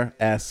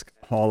Fighter-esque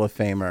Hall of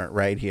Famer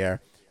right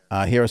here.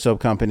 Hero Soap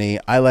Company.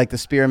 I like the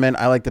spearmint.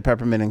 I like the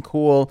peppermint and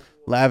cool.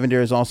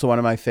 Lavender is also one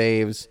of my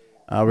faves.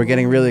 We're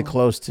getting really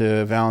close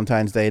to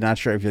Valentine's Day. Not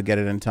sure if you'll get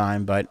it in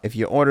time, but if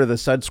you order the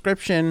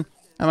subscription,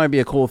 that might be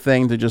a cool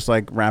thing to just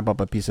wrap up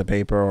a piece of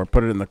paper or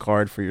put it in the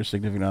card for your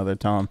significant other.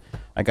 Tell them,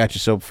 I got your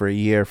soap for a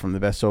year from the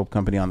best soap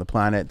company on the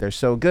planet. They're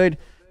so good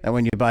that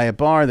when you buy a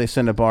bar, they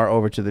send a bar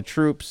over to the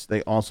troops.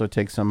 They also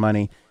take some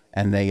money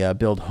and they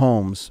build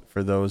homes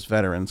for those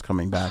veterans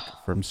coming back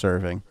from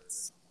serving.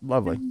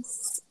 Lovely.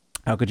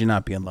 How could you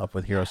not be in love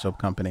with Hero Soap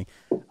Company?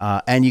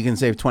 And you can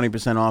save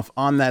 20% off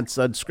on that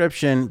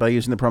subscription by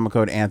using the promo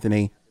code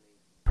Anthony.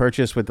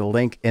 Purchase with the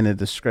link in the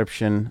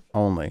description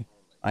only.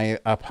 I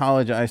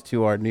apologize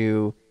to our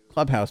new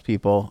Clubhouse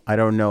people. I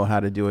don't know how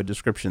to do a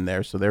description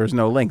there, so there is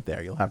no link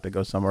there. You'll have to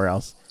go somewhere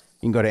else.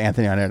 You can go to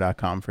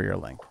anthonyonair.com for your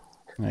link.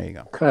 There you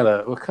go.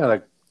 What kind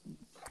of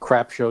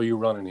crap show you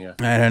running here?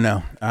 I don't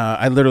know.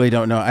 I literally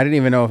don't know. I didn't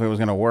even know if it was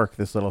going to work,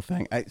 this little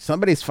thing.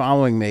 Somebody's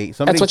following me.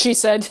 That's what she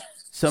said.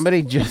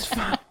 Somebody just...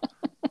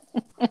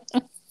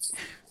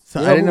 So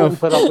You I didn't know who if...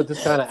 put up with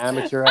this kind of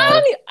amateur I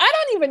hour?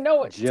 don't even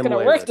know it's Jim going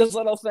to work, Laritz. this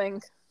little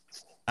thing.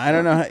 I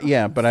don't know.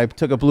 Yeah, but I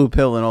took a blue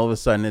pill and all of a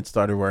sudden it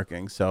started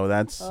working. So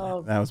that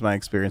Oh. was my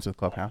experience with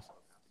Clubhouse.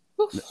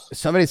 Oof.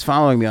 Somebody's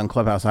following me on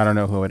Clubhouse. I don't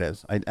know who it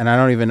is. And I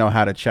don't even know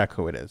how to check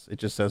who it is. It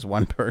just says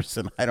one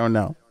person. I don't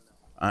know.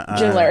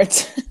 Jim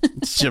Laritz.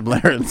 It's Jim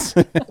Laritz.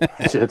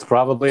 It's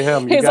probably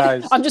him. You He's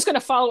guys, like, I'm just going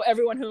to follow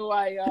everyone who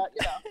I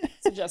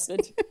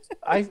suggested.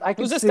 I can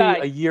Who's this see guy?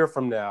 a year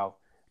from now,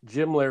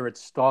 Jim Laritz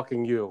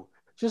stalking you,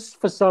 just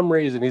for some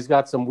reason, he's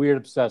got some weird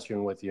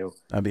obsession with you,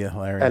 That'd be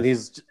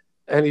hilarious.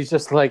 and he's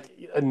just like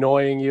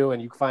annoying you,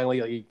 and you finally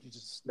you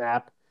just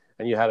snap,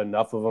 and you had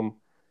enough of him,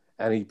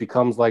 and he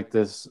becomes like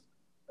this,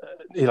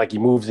 he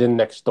moves in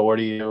next door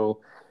to you,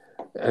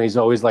 and he's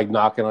always like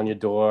knocking on your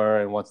door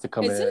and wants to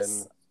come Is in.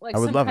 this like I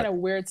would some love kind it. of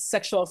weird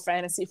sexual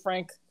fantasy,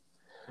 Frank?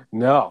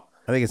 No,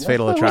 I think it's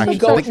Fatal When you Attraction.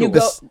 go- I think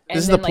this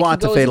is the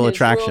plot to Fatal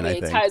Attraction. I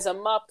He think. ties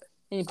him up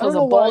and he don't pulls a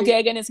know ball why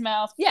gag in his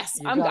mouth. Yes,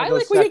 you I gotta go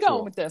like where you're sexual.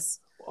 going with this.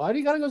 why do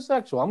you gotta go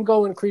sexual? I'm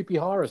going creepy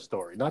horror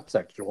story, not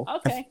sexual.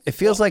 Okay. It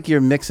feels like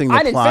you're mixing I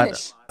the didn't plot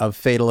finish. of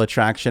Fatal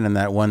Attraction and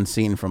that one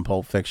scene from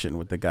Pulp Fiction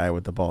with the guy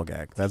with the ball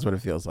gag. That's what it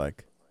feels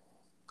like.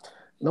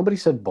 Nobody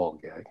said ball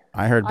gag.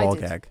 I heard I ball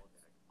did. gag.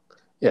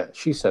 Yeah,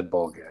 she said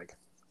ball gag.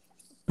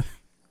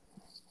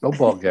 No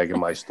ball gag in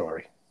my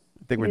story.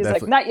 I think we're He's like,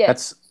 definitely not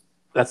yet.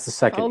 That's the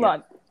second. Hold year.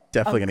 on.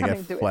 definitely I'm gonna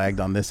coming get to it. flagged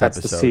on this That's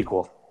episode. the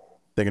sequel.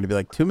 They're gonna be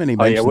like too many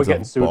Oh, yeah, mentions we're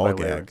getting of sued ball by gag.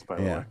 lyrics, by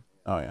the Yeah. way.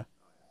 Oh yeah.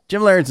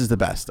 Jim Laird's is the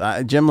best.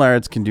 Jim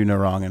Laird's can do no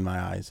wrong in my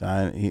eyes.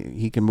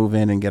 He can move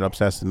in and get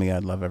obsessed with me.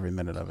 I'd love every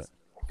minute of it.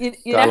 You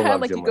Gotta know how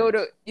love like Jim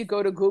you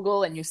go to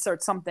Google and you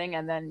search something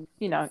and then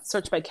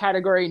search by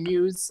category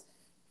news.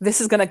 This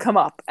is going to come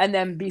up, and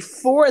then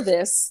before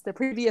this, the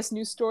previous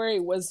news story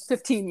was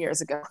 15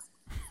 years ago.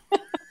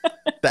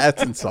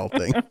 That's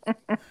insulting.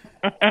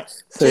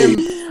 See,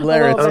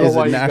 Laird's I don't know is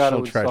why a you gotta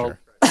national treasure.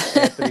 insult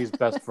Anthony's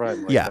best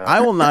friend. Like Yeah, that.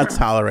 I will not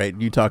tolerate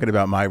you talking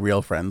about my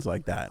real friends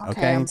like that.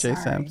 Okay, I'm Jay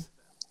sorry. Sams?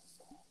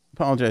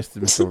 Apologize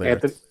to Mr.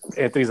 Laird.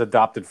 Anthony's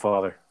adopted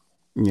father,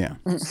 Yeah.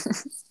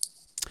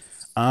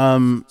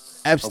 Uncle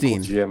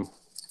Epstein. Jim.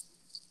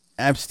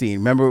 Epstein.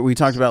 Remember we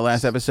talked about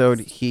last episode?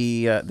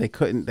 They had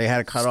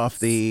to cut off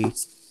the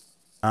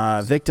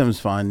victims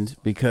fund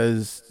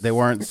because they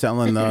weren't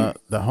selling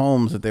the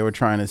homes that they were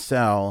trying to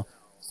sell.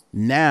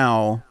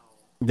 Now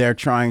they're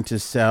trying to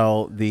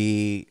sell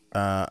the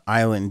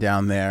island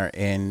down there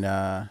in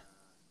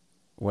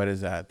what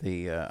is that?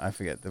 I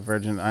forget, the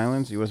Virgin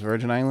Islands, U.S.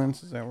 Virgin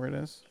Islands. Is that where it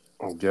is?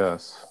 I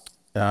guess.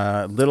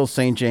 Little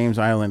St. James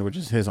Island, which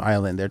is his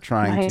island. They're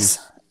trying Nice.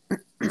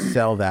 to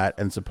sell that,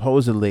 and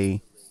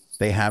supposedly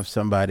they have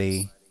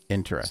somebody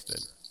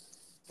interested.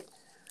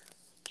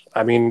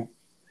 I mean,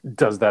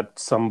 does that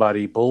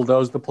somebody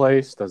bulldoze the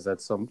place?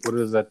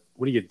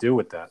 What do you do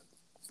with that?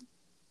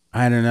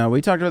 I don't know.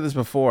 We talked about this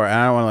before.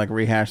 I don't want to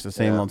rehash the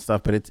same Yeah. old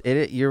stuff, but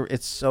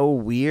it's so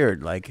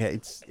weird. Like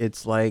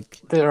it's like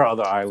There are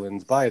other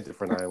islands. Buy a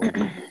different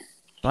island.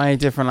 buy a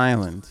different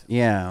island.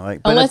 Yeah,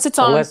 like but Unless it's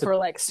on unless it- for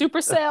like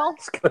super sale. I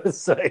was gonna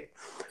say,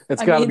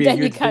 it's I got to mean, be a then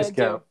you huge kinda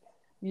discount.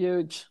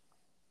 Huge.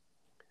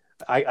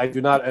 I do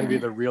not envy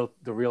the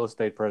real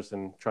estate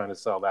person trying to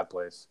sell that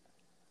place.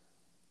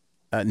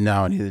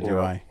 no, neither do Yeah.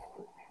 I.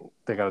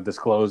 They got to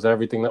disclose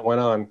everything that went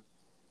on.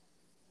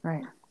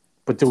 Right.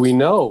 But do we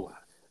know?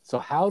 So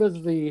how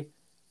does the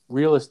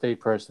real estate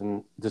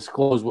person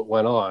disclose what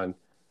went on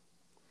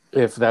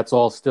if that's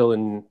all still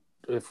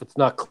if it's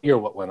not clear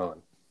what went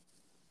on?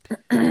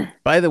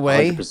 By the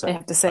way, 100%. They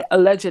have to say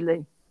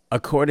allegedly.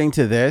 according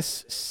to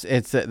this,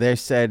 they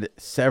said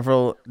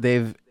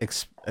they've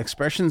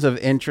expressions of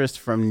interest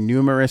from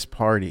numerous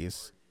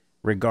parties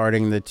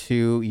regarding the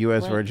two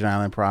U.S. Right. Virgin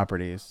Island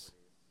properties,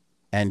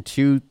 and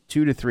two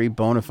to three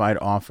bona fide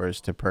offers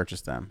to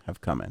purchase them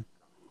have come in.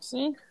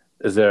 See?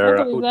 Is I there?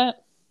 believe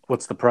that.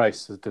 What's the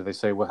price? Do they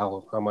say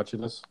how much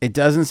it is? It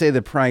doesn't say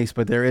the price,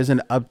 but there is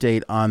an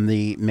update on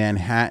the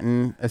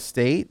Manhattan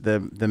estate, the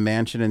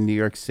mansion in New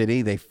York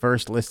City. They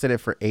first listed it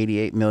for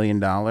 $88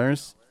 million.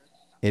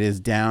 It is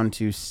down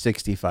to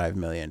 $65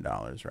 million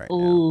right now.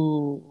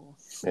 Ooh.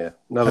 Yeah,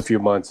 another few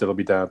months it'll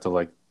be down to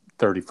like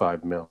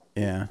 35 mil.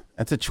 Yeah,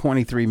 that's a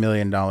 $23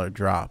 million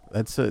drop.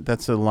 That's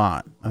a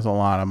lot. That's a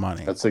lot of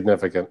money. That's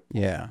significant.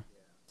 Yeah,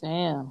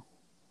 Damn.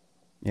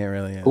 yeah, it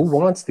really is. Who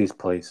wants these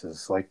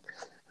places? Like,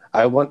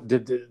 I want. Do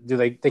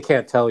they? They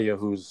can't tell you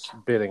who's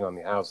bidding on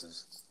the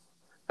houses.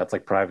 That's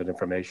like private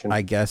information.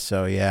 I guess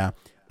so, yeah.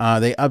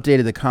 They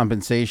updated the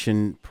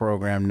compensation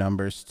program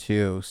numbers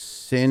too.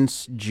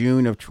 Since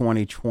June of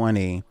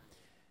 2020,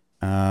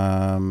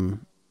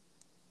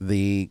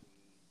 the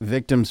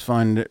Victims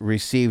Fund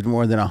received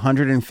more than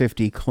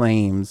 150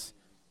 claims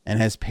and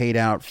has paid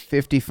out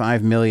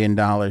 $55 million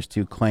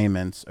to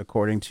claimants,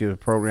 according to a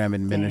program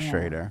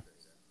administrator.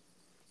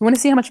 You want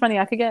to see how much money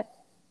I could get?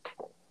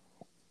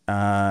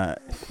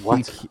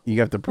 What? You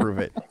have to prove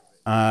it.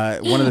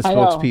 One of the I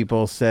know.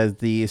 spokespeople says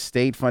the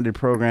state-funded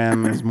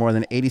program is more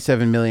than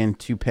 $87 million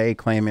to pay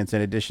claimants,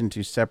 in addition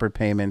to separate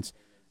payments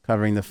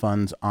covering the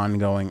fund's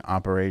ongoing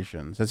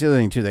operations. That's the other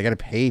thing too. They got to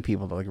pay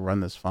people to run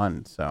this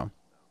fund. So,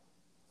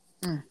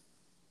 yeah.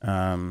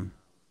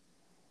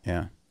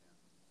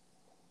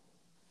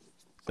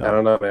 I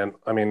don't know, man.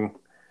 I mean,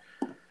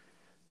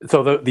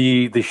 so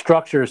the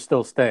structure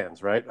still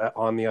stands, right,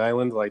 on the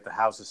island. Like the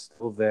house is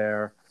still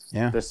there.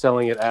 Yeah. They're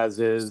selling it as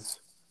is.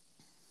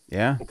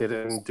 Yeah. They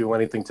didn't do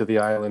anything to the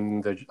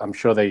island. I'm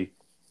sure they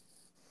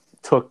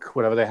took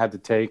whatever they had to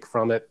take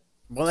from it.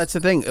 Well, that's the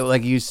thing.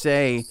 Like you'll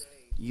say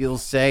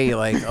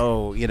like,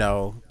 oh,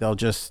 they'll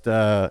just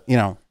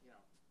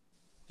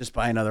just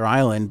buy another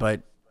island.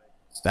 But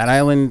that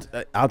island,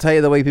 I'll tell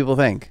you the way people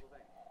think,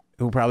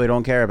 who probably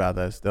don't care about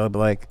this. They'll be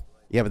like,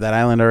 yeah, but that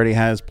island already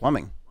has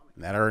plumbing.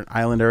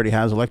 Island already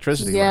has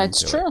electricity. Yeah,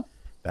 it's true.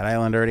 That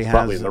island already has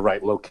probably in the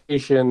right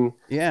location.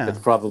 Yeah, it's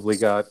probably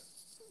got,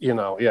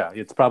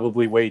 it's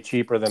probably way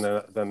cheaper than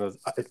a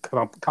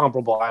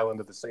comparable island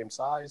of the same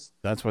size.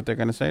 That's what they're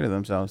going to say to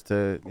themselves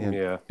to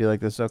be like,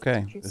 this is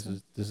okay.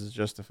 This is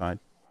justified.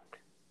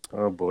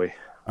 Oh boy.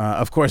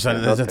 Of course,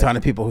 there's a ton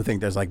of people who think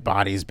there's like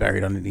bodies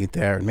buried underneath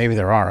there, and maybe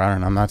there are. I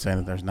don't know. I'm not saying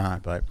that there's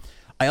not, but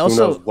I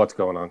also who knows what's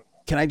going on.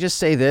 Can I just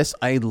say this?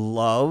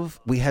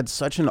 We had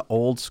such an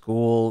old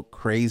school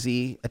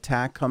crazy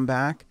attack come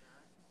back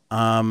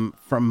from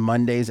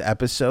Monday's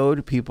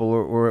episode. We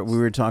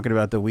were talking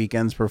about the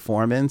Weeknd's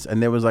performance,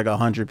 and there was like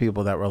 100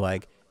 people that were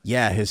like,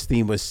 yeah, his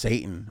theme was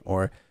Satan,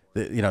 or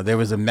there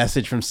was a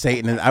message from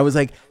Satan, and I was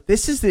like,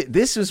 this was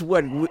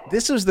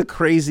the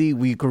crazy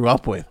we grew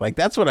up with. Like,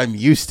 that's what I'm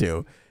used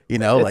to,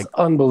 It's like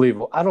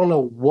unbelievable. I don't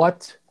know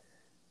what,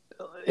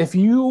 if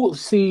you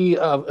see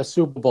a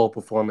Super Bowl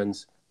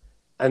performance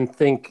and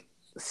think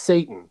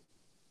Satan,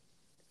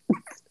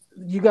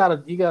 you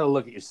gotta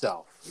look at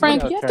yourself.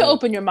 Frank, you have to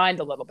open your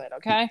mind a little bit,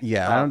 okay?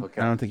 Yeah, I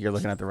don't think you're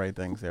looking at the right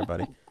things there,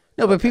 buddy.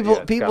 No, but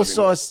people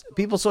saw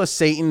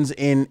Satan's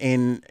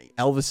in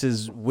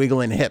Elvis's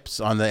wiggling hips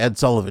on the Ed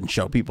Sullivan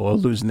Show. People are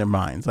losing their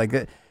minds. Like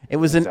it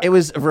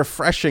was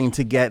refreshing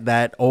to get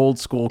that old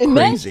school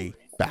crazy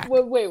back.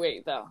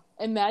 Wait though.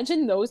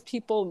 Imagine those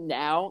people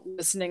now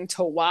listening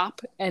to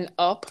WAP and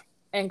Up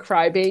and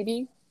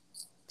Crybaby.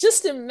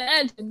 Just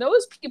imagine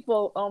those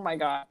people. Oh my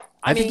God!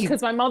 I mean,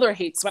 because my mother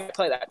hates when I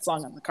play that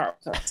song in the car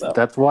with her. So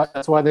that's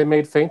why they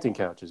made fainting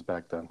couches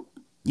back then.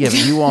 Yeah,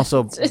 but you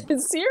also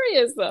it's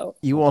serious though.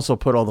 You also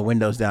put all the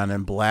windows down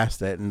and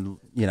blast it, and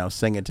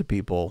sing it to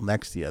people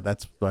next to you.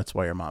 That's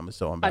why your mom is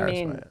so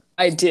embarrassed by it.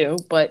 I do,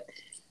 but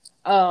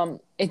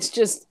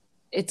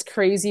it's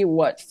crazy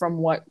what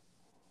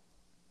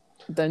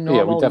the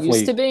normal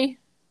used to be.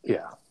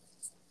 Yeah.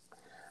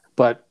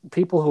 But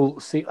people who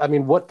see, I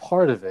mean, what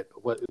part of it?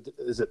 What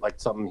is it, like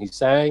something he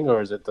sang,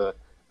 or is it the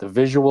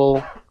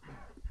visual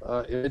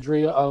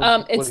imagery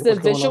of? It's the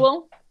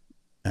visual.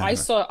 I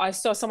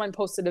saw someone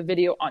posted a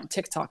video on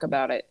TikTok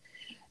about it,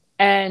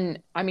 and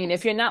I mean,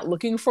 if you're not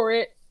looking for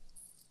it,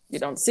 you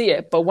don't see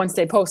it. But once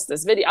they post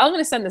this video, I'm going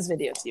to send this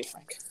video to you,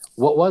 Frank.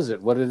 What was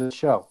it? What did it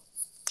show?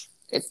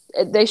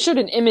 They showed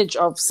an image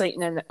of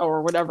Satan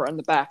or whatever in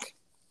the back.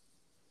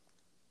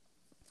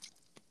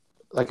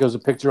 Like it was a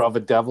picture of a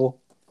devil.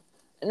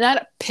 Not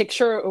a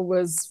picture. It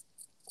was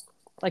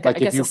like I if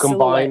guess you a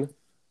combine silhouette.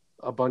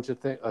 a bunch of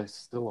things, a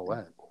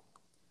silhouette.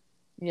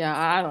 Yeah,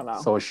 I don't know.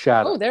 So a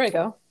shadow. Oh, there we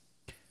go.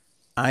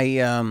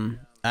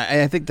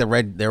 I think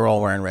they're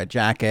all wearing red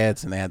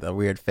jackets, and they had the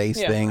weird face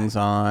things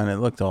on. It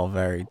looked all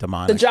very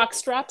demonic. The jock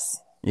straps.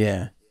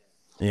 Yeah.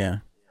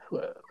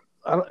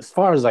 As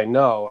far as I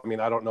know, I mean,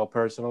 I don't know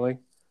personally,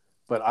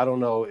 but I don't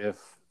know if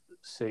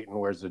Satan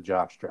wears a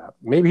jock strap.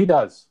 Maybe he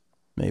does.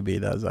 I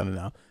don't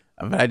know.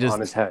 But on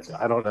his head.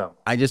 I don't know.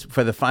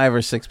 For the 5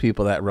 or 6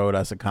 people that wrote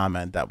us a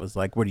comment that was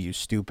like, "What are you,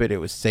 stupid?" It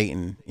was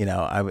Satan.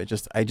 I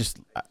just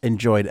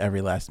enjoyed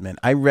every last minute.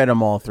 I read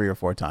them all 3 or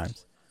 4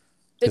 times.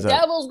 The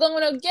devil's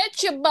going to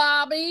get you,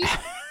 Bobby.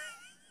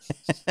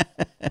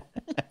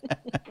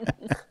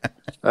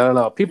 I don't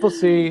know. People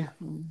see.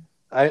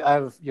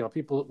 I've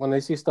people when they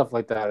see stuff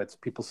like that, it's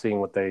people seeing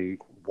what they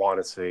want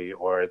to see,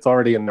 or it's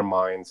already in their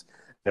minds.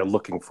 They're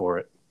looking for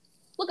it.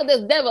 Look at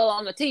this devil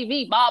on the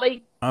TV,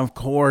 Bobby. Of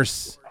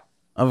course,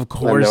 and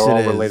they're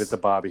all related to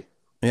Bobby.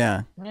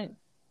 Yeah. Right.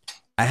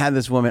 I had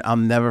this woman. I'll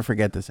never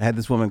forget this. I had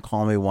this woman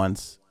call me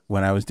once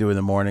when I was doing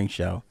the morning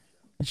show,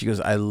 and she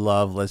goes, "I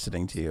love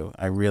listening to you.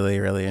 I really,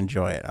 really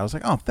enjoy it." I was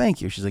like, "Oh, thank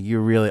you." She's like,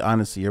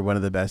 honestly, you're one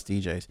of the best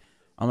DJs."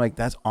 I'm like,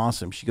 "That's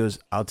awesome." She goes,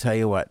 "I'll tell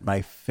you what,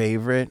 my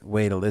favorite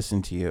way to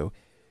listen to you."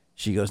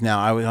 She goes, "Now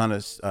I was on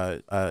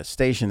a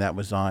station that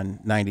was on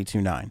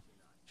 92.9.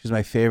 She goes,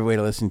 "My favorite way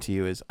to listen to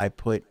you is I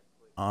put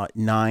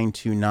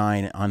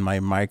 929 on my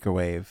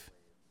microwave,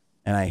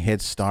 and I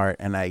hit start,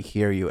 and I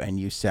hear you, and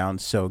you sound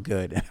so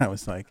good." And I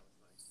was like,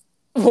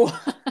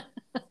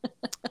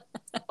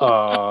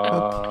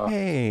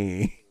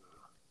 "Okay."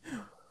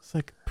 It's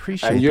like,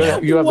 appreciate and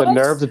that. You have the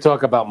nerve to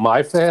talk about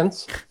my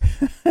fans?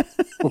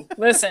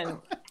 Listen,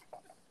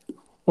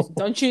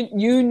 don't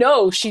you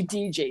know she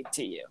DJ'd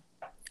to you?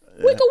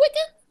 Wicka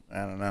wicka.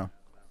 I don't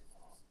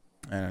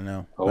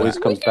know. Always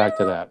comes back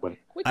to that. But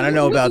I don't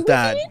know about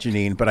that,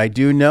 Janine, but I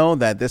do know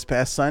that this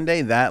past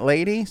Sunday, that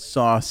lady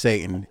saw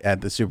Satan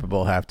at the Super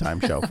Bowl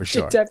halftime show for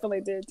sure. She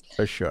definitely did.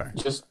 For sure.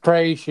 Just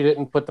pray she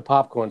didn't put the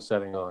popcorn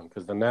setting on,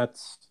 because then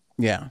that's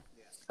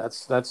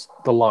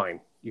the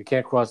line. You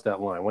can't cross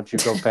that line once you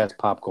go past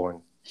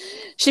popcorn.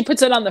 She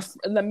puts it on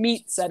the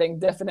meat setting,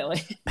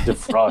 definitely.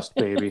 Defrost,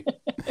 baby.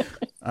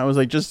 I was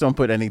like, just don't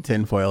put any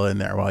tinfoil in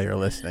there while you're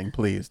listening,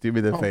 please. Do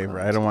me the favor.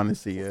 I don't want to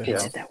see you. He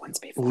did that once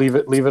before. Leave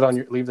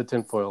the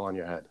tinfoil on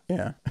your head.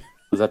 Yeah.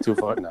 Is that too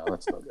far? No,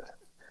 that's no good.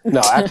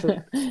 No,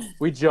 actually,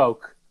 we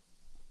joke.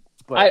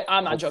 But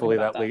I'm not joking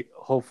about that.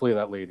 Hopefully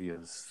that lady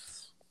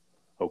is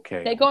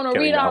okay. They're going to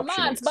getting read our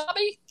option minds, eights.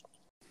 Bobby.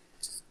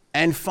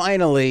 And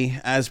finally,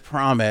 as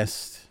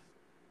promised,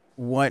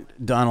 what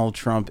Donald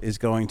Trump is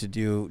going to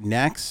do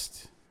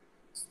next.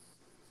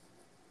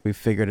 We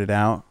figured it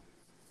out.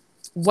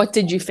 What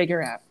did you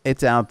figure out?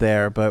 It's out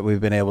there, but we've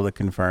been able to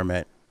confirm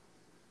it.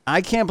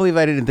 I can't believe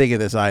I didn't think of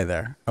this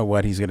either, of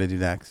what he's going to do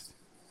next.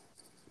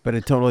 But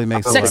it totally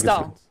makes a lot of Sex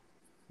doll. sense.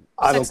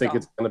 I don't Sex think doll.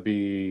 it's going to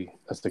be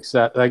a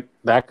success. Like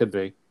that could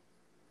be.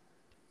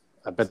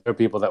 I bet there are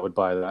people that would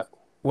buy that.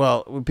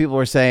 Well, people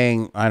were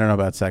saying, I don't know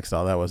about sex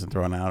doll. That wasn't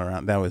thrown out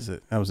around. That was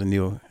a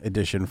new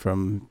addition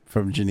from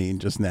Janine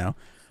just now.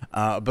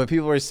 But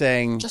people were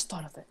saying Just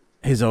thought of it.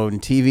 his own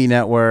TV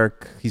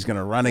network. He's going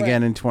to run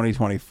again in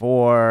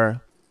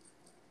 2024.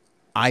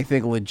 I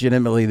think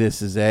legitimately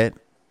this is it.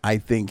 I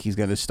think he's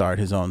going to start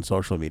his own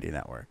social media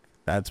network.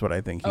 That's what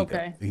I think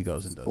he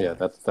goes and does. Yeah,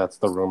 that's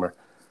the rumor.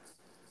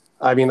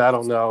 I mean, I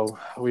don't know.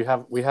 We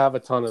have a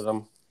ton of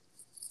them.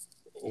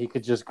 He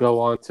could just go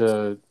on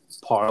to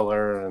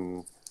Parlor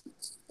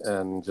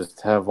and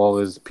just have all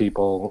his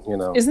people, you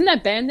know. Isn't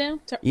that banned now?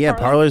 Yeah,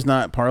 Parlor's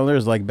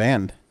like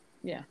banned.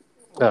 Yeah.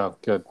 Oh,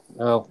 good.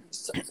 Well,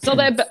 So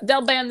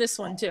they'll ban this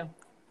one too.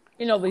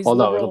 You know, these no,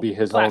 liberal it'll be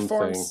his platforms.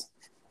 own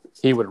thing.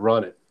 He would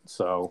run it,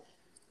 so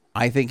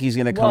I think he's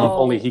going to come Well- up.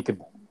 only he could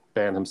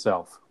ban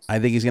himself. I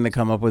think he's going to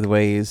come up with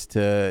ways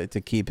to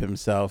keep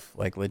himself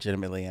like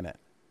legitimately in it.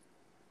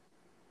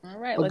 All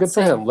right, Well, let's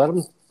good for see. him.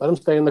 Let him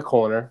stay in the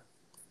corner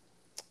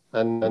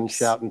and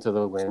shout into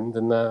the wind,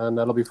 and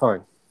that'll be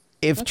fine.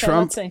 If Okay,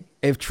 let's see.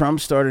 Trump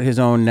started his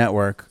own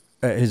network,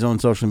 his own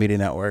social media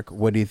network,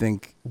 what do you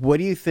think? What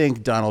do you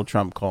think Donald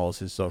Trump calls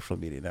his social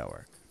media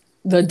network?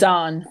 The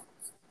Don.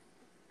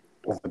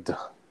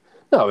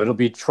 No, it'll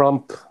be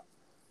Trump.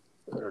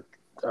 Or,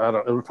 I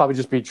don't. It'll probably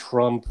just be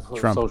Trump.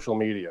 Trump. Social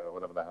media or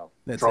whatever the hell.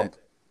 That's Trump. it.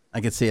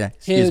 I can see that.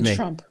 Excuse Huge me.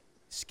 Trump.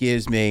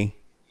 Excuse me.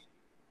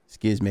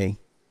 Excuse me.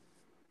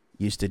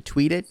 Used to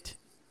tweet it.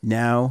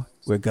 Now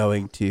we're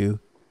going to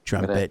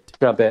trumpet.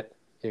 Trumpet.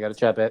 You got to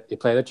trumpet. You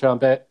play the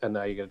trumpet, and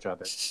now you got to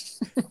trumpet.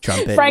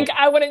 Trumpet. Frank,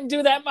 I wouldn't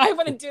do that. I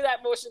wouldn't do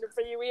that motion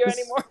for you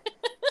anymore.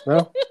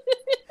 No.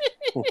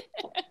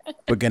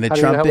 We're gonna How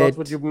trumpet. else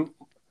would you?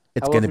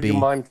 It's how gonna else would be. you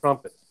mime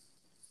trumpet.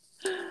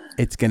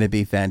 It's gonna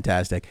be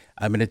fantastic.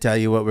 I'm gonna tell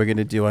you what we're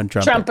gonna do on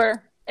trumpet.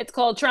 Trumper. It's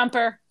called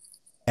Trumper.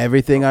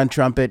 Everything on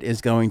trumpet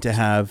is going to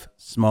have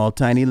small,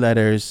 tiny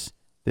letters.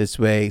 This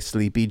way,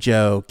 Sleepy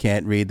Joe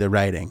can't read the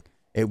writing.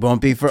 It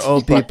won't be for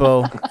old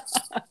people.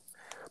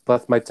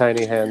 Plus, my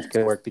tiny hands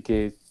can work the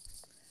keys.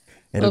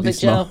 It'll Move be it,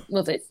 small. Joe.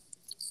 Move it.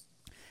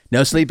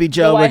 No, Sleepy The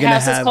Joe. We're White gonna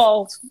House is have.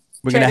 called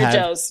We're Trader gonna have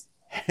Joe's.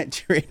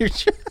 Trader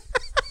Joe.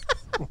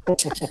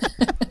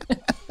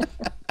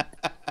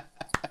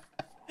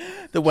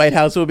 The White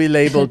House will be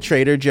labeled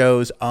Trader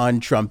Joe's on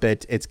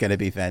trumpet. It's going to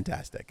be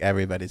fantastic.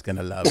 Everybody's going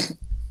to love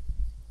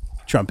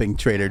trumping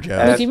Trader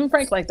Joe's. Look, even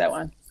Frank liked that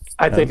one.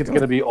 I think it's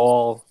going to be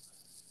all.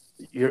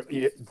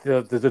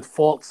 The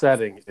default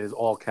setting is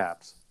all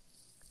caps.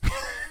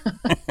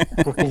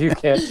 You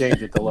can't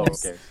change it to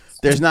lowercase.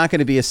 There's not going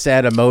to be a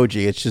sad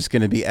emoji. It's just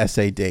going to be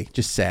SAD.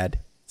 Just sad.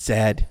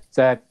 Sad.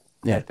 Sad.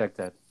 Yeah. Hashtag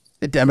sad.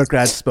 The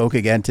Democrats spoke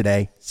again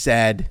today.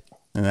 Sad.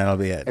 And that'll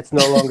be it. It's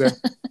no longer.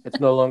 It's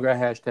no longer a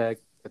hashtag.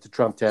 It's a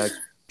Trump tag.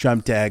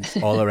 Trump tags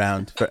all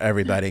around for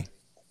everybody. You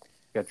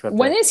got Trump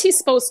When tag. is he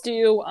supposed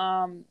to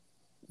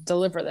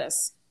deliver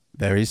this?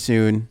 Very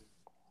soon.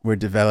 We're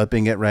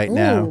developing it right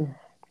now. Ooh.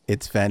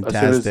 It's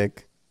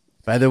fantastic.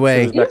 By the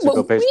way, soon as Mexico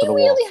Well, pays we for the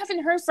wall. really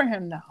haven't heard from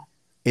him now.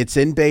 it's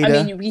in beta.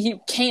 I mean, you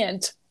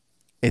can't.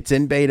 It's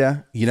in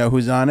beta. You know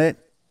who's on it?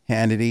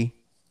 Hannity,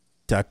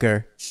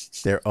 Tucker.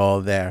 They're all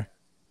there.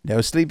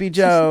 No Sleepy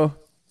Joe,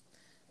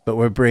 but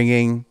we're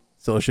bringing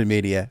social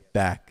media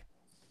back.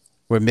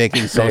 We're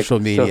making social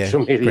media,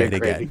 great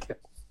again.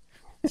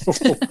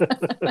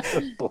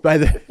 By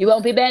the You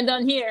won't be banned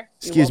on here.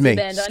 You excuse won't be me,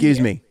 banned on excuse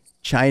here. me.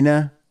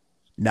 China,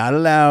 not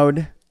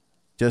allowed.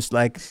 Just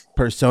like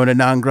persona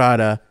non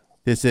grata.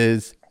 This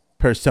is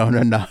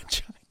persona non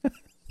China.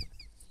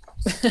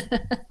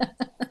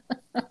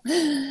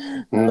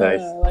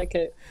 Nice. I like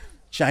it.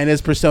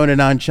 China's persona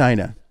non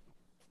China.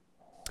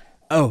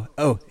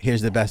 Oh,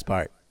 here's the best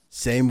part.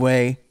 Same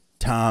way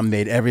Tom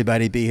made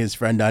everybody be his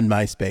friend on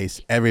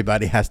MySpace.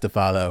 Everybody has to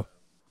follow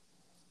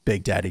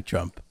Big Daddy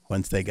Trump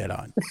once they get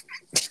on.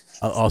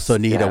 I'll also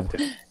need a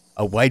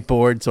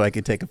whiteboard so I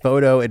can take a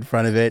photo in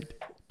front of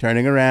it,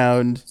 turning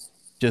around,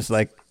 just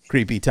like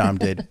creepy Tom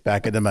did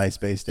back in the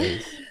MySpace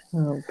days.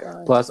 Oh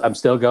God. Plus, I'm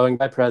still going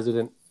by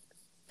president.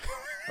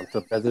 I'm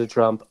still President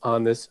Trump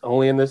on this,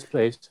 only in this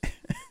place.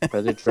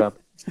 President Trump.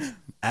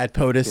 At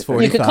POTUS You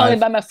 45. could call me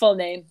by my full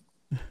name,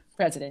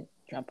 President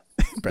Trump.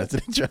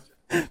 President Trump.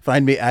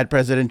 Find me at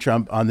President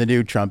Trump on the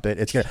new trumpet.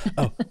 It's gonna.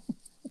 Oh,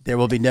 there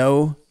will be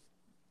no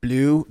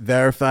blue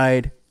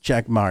verified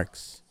check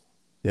marks.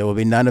 There will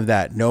be none of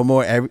that. No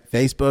more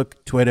Facebook,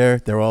 Twitter.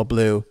 They're all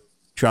blue.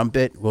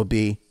 Trumpet will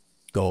be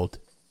gold,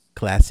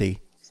 classy,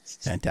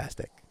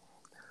 fantastic.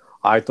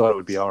 I thought it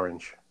would be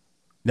orange.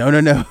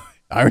 No.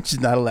 Orange is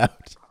not allowed.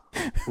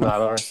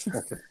 Not orange.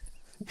 Okay.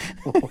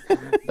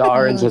 The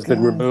orange has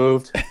been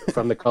removed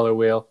from the color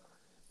wheel.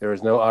 There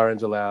is no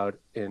orange allowed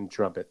in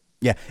trumpet.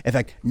 Yeah. In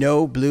fact,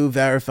 no blue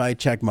verified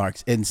check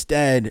marks.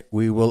 Instead,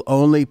 we will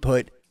only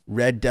put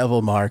red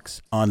devil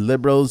marks on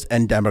liberals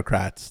and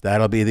Democrats.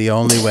 That'll be the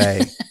only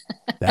way.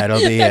 That'll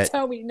be That's it.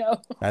 how we know.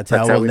 That's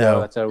how we'll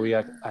know. That's how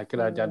I can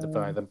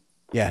identify them.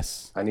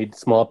 Yes. I need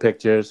small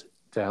pictures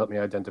to help me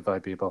identify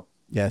people.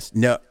 Yes.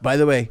 No. By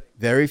the way,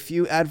 very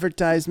few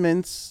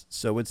advertisements,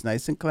 so it's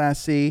nice and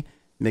classy.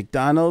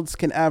 McDonald's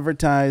can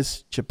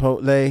advertise.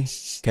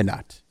 Chipotle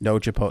cannot. No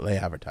Chipotle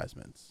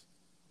advertisements.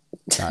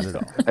 Not at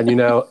all. And you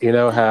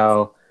know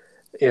how,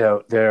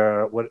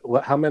 there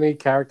are how many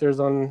characters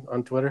on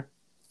Twitter?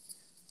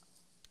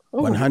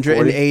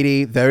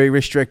 180. Very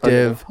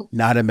restrictive.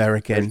 Not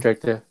American.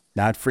 Restricted.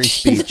 Not free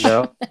speech.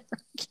 No.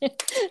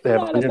 They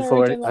have Not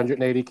 140, American.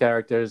 180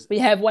 characters, We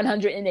have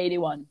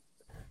 181.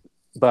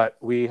 but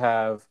we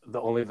have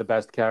only the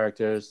best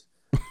characters.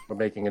 We're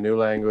making a new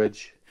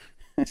language.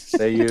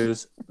 They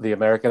use the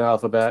American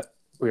alphabet.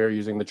 We are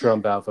using the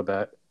Trump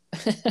alphabet.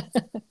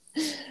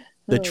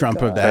 The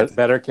Trump of that.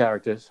 Better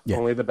characters. Yeah.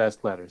 Only the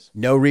best letters.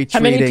 No retweeting. How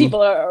many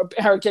people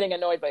are getting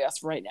annoyed by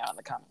us right now in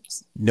the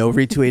comments? No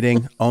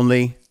retweeting.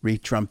 Only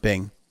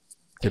retrumping.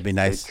 To be They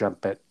nice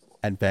Trump it.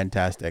 and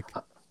fantastic.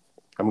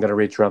 I'm going to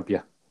re-Trump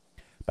you.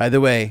 By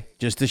the way,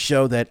 just to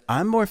show that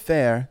I'm more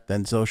fair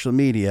than social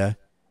media,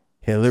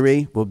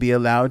 Hillary will be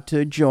allowed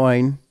to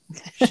join.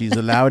 She's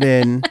allowed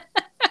in.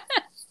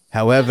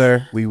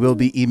 However, we will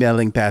be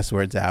emailing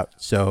passwords out,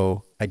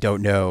 so I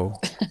don't know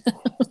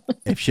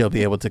if she'll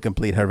be able to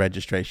complete her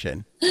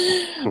registration.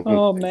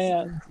 Oh,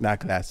 man.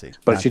 Not classy.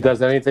 But Not if she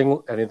does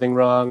anything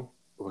wrong,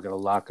 we're going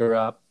to lock her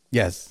up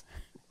Yes,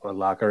 or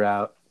lock her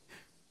out.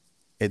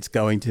 it's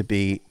going to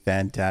be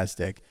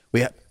fantastic.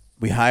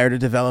 We hired a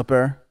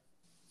developer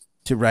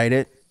to write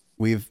it.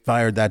 We've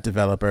fired that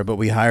developer, but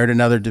we hired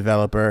another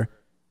developer.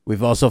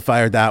 We've also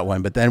fired that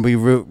one. But then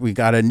we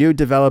got a new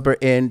developer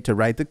in to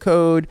write the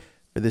code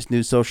for this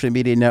new social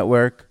media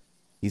network.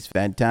 He's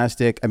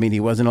fantastic. I mean, he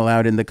wasn't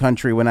allowed in the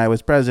country when I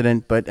was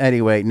president, but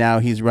anyway, now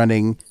he's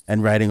running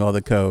and writing all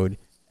the code,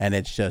 and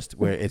it's just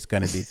where it's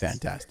going to be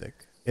fantastic.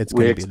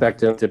 We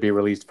expect him to be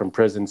released from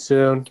prison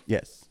soon.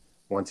 Yes.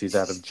 Once he's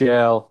out of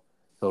jail,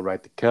 he'll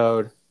write the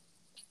code.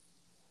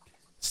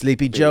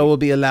 Sleepy Joe will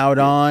be allowed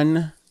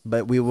on,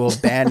 but we will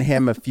ban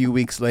him a few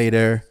weeks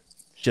later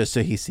just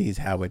so he sees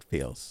how it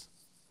feels.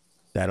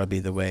 That'll be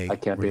the way. I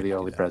can't we're be gonna the do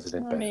only that.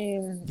 president. I Ben.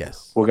 mean,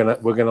 Yes. We're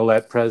gonna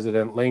let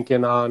President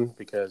Lincoln on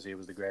because he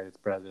was the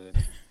greatest president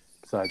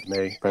besides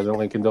me. President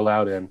Lincoln's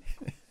allowed in.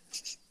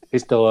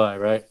 He's still alive,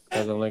 right?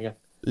 President Lincoln.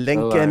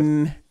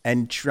 Lincoln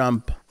and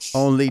Trump,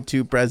 only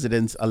two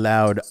presidents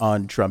allowed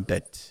on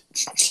trumpet.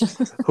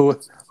 Who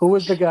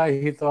was the guy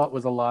he thought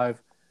was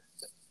alive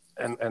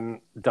and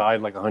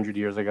died like 100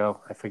 years ago?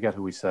 I forget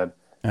who he said.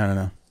 I don't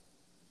know.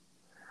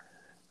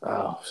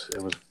 Oh,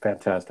 it was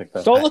fantastic.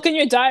 Though. go look in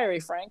your diary,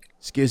 Frank.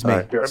 Excuse me. All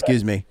right,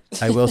 Excuse me.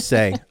 I will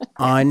say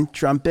on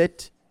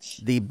trumpet,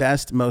 the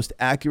best, most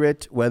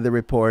accurate weather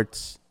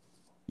reports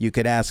you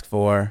could ask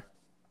for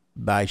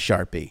by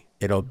Sharpie.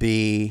 It'll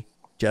be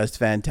just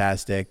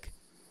fantastic.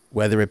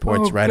 Weather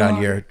reports right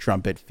on your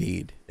trumpet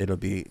feed. It'll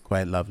be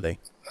quite lovely.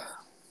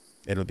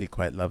 It'll be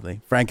quite lovely.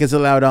 Frank is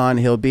allowed on.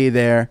 He'll be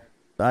there,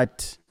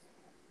 but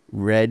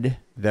red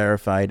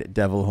verified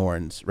devil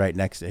horns right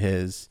next to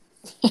his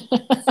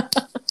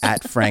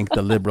at Frank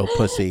the liberal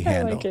pussy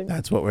handle. like it.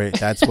 That's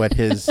what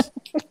his.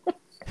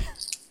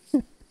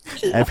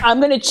 I'm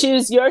going to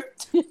choose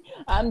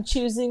I'm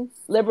choosing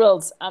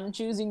liberals. I'm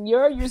choosing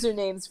your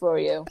usernames for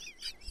you.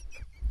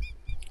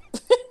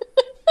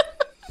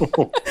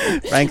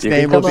 Frank's You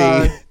name can will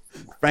come be on.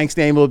 Frank's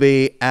name will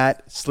be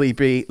at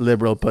Sleepy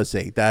Liberal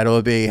Pussy.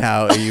 That'll be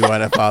how you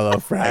want to follow I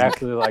Frank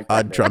actually like that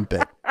on name.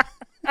 trumpet.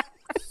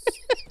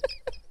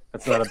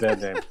 That's not a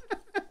bad name.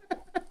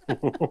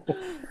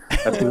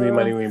 That's going to be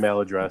my new email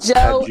address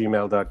Joe- at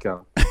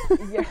gmail.com.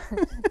 Yeah.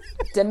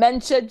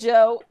 Dementia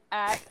Joe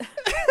at.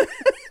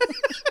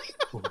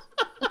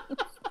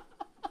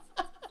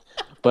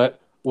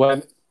 But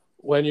when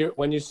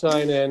you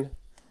sign in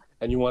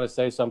and you want to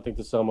say something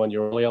to someone,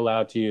 you're only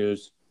allowed to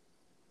use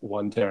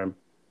one term.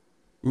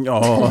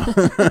 Oh,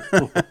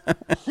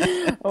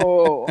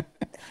 Oh,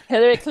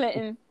 Hillary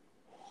Clinton,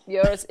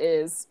 yours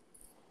is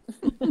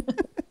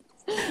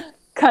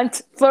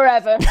cunt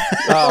forever,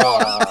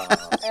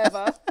 Ah,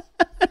 ever.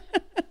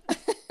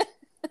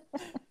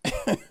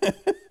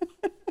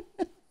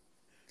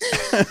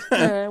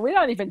 We're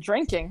not even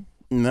drinking.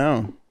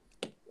 no.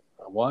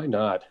 why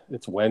not?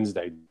 It's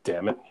Wednesday,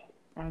 damn it.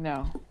 I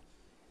know.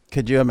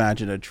 Could you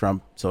imagine a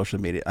Trump social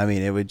media? I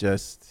mean, it would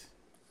just.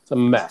 It's a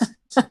mess.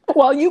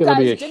 Well, you It's gonna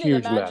guys be a didn't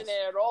huge imagine mess.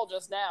 it at all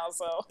just now,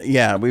 so.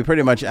 Yeah, we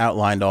pretty much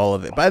outlined all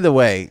of it. By the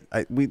way,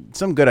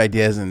 some good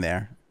ideas in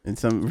there, and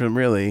some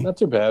really. Not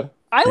too bad.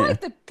 I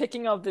like the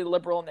picking of the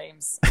liberal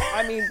names.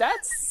 I mean,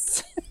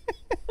 that's.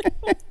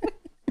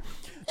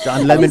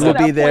 Don Lemon He's will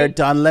gonna be there. appoint-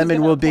 Don Lemon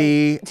gonna will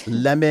be.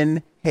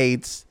 Lemon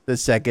hates the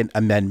Second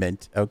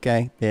Amendment.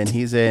 Okay, and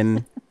he's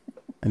in,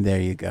 and there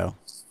you go.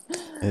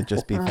 It'd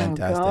just be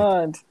fantastic.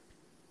 God.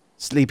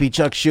 Sleepy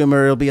Chuck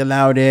Schumer will be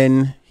allowed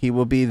in. He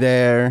will be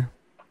there.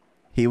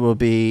 He will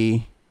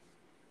be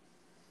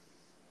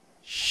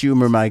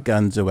Schumer my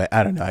guns away.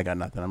 I don't know. I got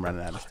nothing. I'm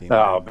running out of steam.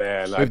 Oh,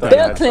 man. I thought you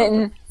Bill had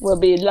Clinton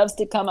loves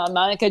to come on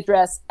Monica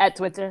Dress at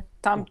Twitter,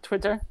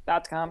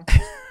 TomTwitter.com.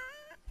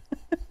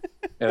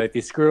 And if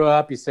you screw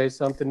up, you say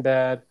something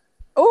bad.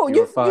 Oh, You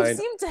you were fined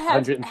seem to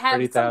have some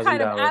kind of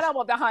 $130,000.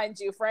 animal behind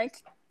you, Frank.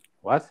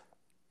 What?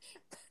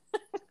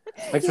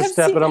 Thanks You for have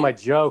stepping seen- on my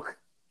joke.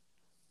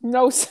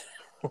 No,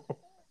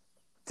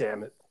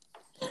 Damn it.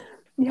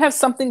 you have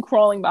something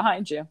crawling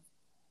behind you.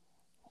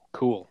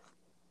 Cool.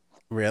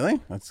 Really?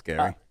 That's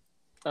scary.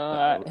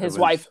 It His was-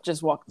 wife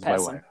just walked It's my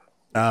past him. wife.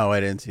 Oh, I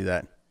didn't see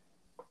that.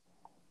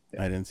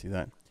 I didn't see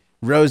that.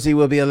 Rosie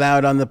will be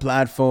allowed on the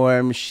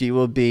platform. She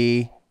will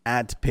be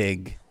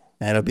 @pig.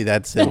 That'll be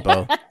that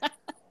simple.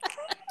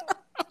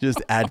 Just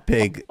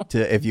 @pig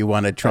to if you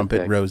want to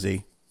trumpet @pig.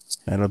 Rosie.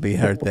 That'll be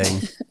her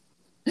thing.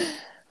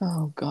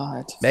 Oh,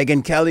 God.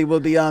 Megyn Kelly will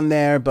be on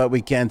there, but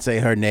we can't say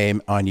her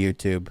name on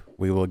YouTube.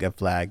 We will get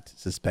flagged,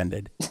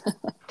 suspended.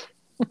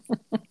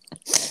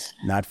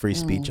 Not free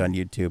speech on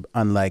YouTube,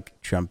 unlike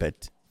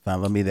Trumpet.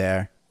 Follow me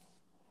there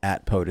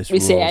 @POTUS We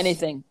Rules. say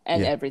anything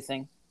and Yeah.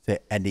 everything. Say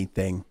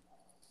anything.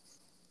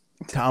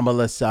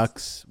 Kamala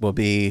sucks will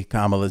be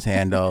Kamala's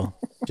handle.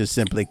 Just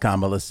simply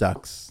Kamala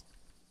sucks.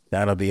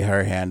 That'll be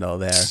her handle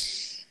there.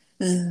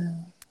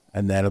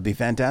 And that'll be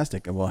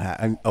fantastic. And we'll have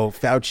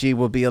Fauci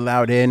will be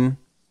allowed in.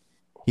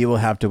 He will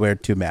have to wear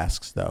 2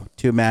 masks though.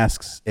 2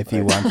 masks if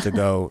he wants to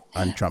go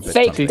on Trumpet.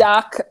 Fake Trumpet.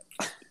 doc.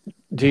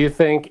 Do you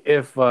think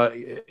if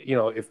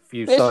if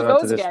you There sign she up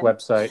to goes this again.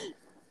 website,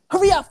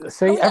 Hurry up.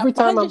 See, Hurry every up,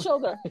 time behind your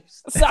shoulder.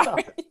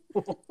 Sorry.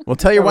 Well,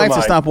 tell your Never wife to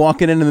mind. stop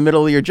walking in the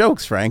middle of your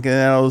jokes, Frank, and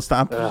it'll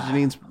stop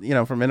Janine's,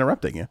 from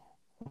interrupting you.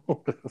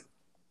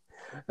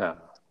 no,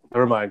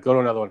 never mind. Go to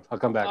another one. I'll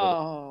come back with it.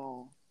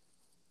 Oh.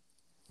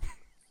 I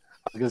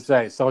was gonna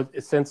say, so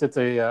since it's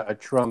a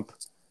Trump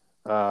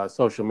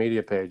social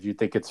media page, you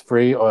think it's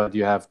free or do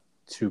you have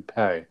to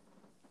pay?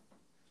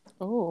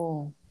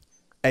 Oh.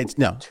 It's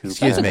no. Excuse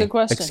That's a me. good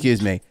question.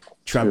 Excuse me.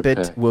 Trumpet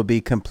pay. will be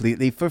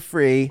completely for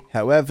free.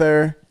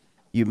 However,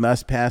 you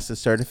must pass a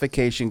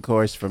certification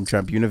course from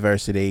Trump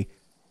University,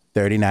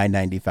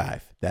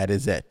 $39.95. That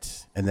is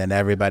it, and then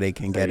everybody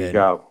can get There you in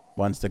go.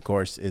 once the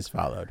course is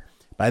followed.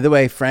 By the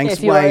way, Frank's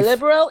If you are a wife.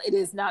 liberal, it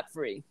is not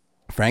free.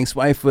 Frank's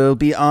wife will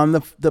be on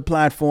the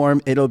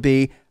platform. It'll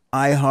be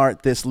I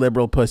heart this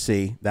liberal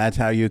pussy. That's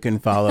how you can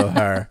follow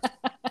her.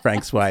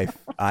 Frank's wife.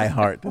 I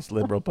heart this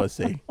liberal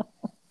pussy.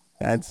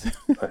 That's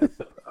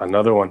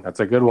Another one. That's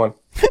a good one.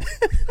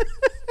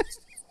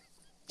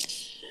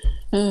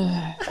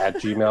 At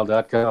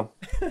gmail.com.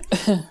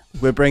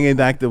 we're bringing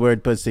back the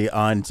word pussy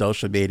on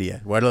social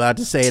media. We're not allowed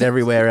to say it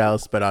everywhere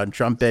else, but on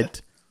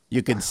Trumpet,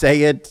 you can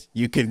say it.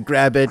 You can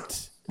grab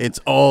it. It's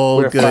all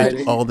We're good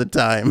fighting. all the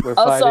time. We're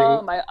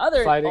Also, my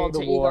other fighting alter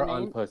the war ego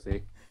on name,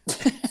 pussy.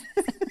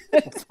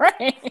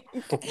 Frank.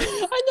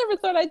 I never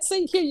thought I'd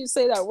hear you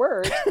say that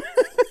word.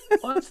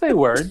 Well, let's say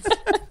words.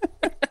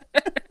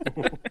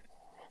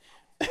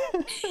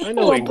 I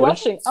know Oh, I'm English.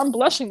 blushing. I'm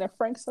blushing that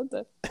Frank said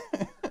that.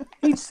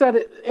 He said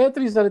it.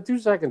 Anthony said it 2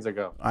 seconds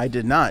ago. I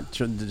did not.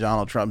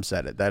 Donald Trump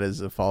said it. That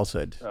is a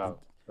falsehood. Oh,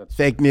 that's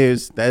Fake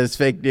news. That is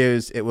fake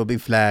news. It will be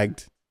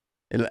flagged.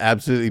 It'll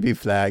absolutely be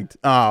flagged.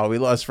 Oh, we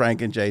lost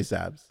Frank and J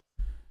Sabs.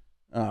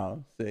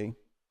 Oh, see.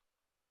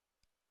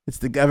 It's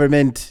the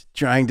government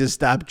trying to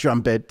stop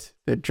Trumpet.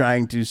 They're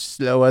trying to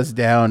slow us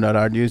down on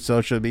our new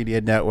social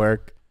media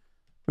network.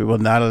 We will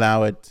not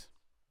allow it.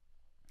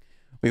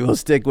 We will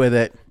stick with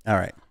it. All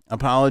right.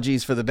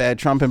 Apologies for the bad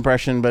Trump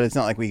impression, but it's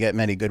not like we get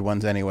many good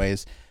ones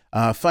anyways.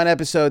 Fun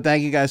episode.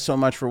 Thank you guys so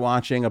much for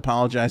watching.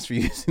 Apologize for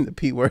using the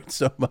P word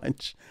so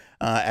much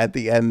at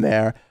the end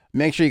there.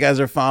 Make sure you guys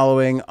are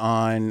following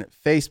on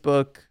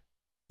Facebook,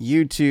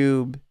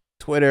 YouTube,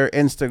 Twitter,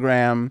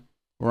 Instagram.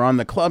 We're on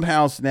the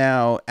Clubhouse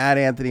now, at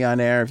Anthony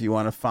on Air, if you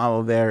want to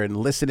follow there and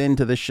listen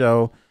into the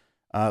show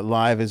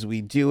live as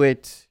we do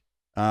it.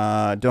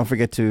 Don't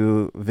forget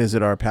to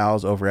visit our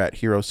pals over at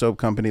Hero Soap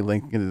Company,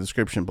 link in the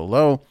description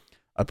below.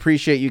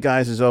 Appreciate you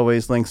guys as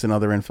always. Links and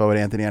other info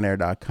at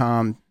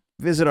anthonyonair.com.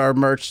 Visit our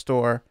merch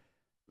store,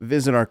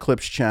 visit our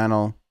Clips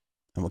channel,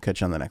 and we'll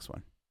catch you on the next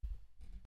one.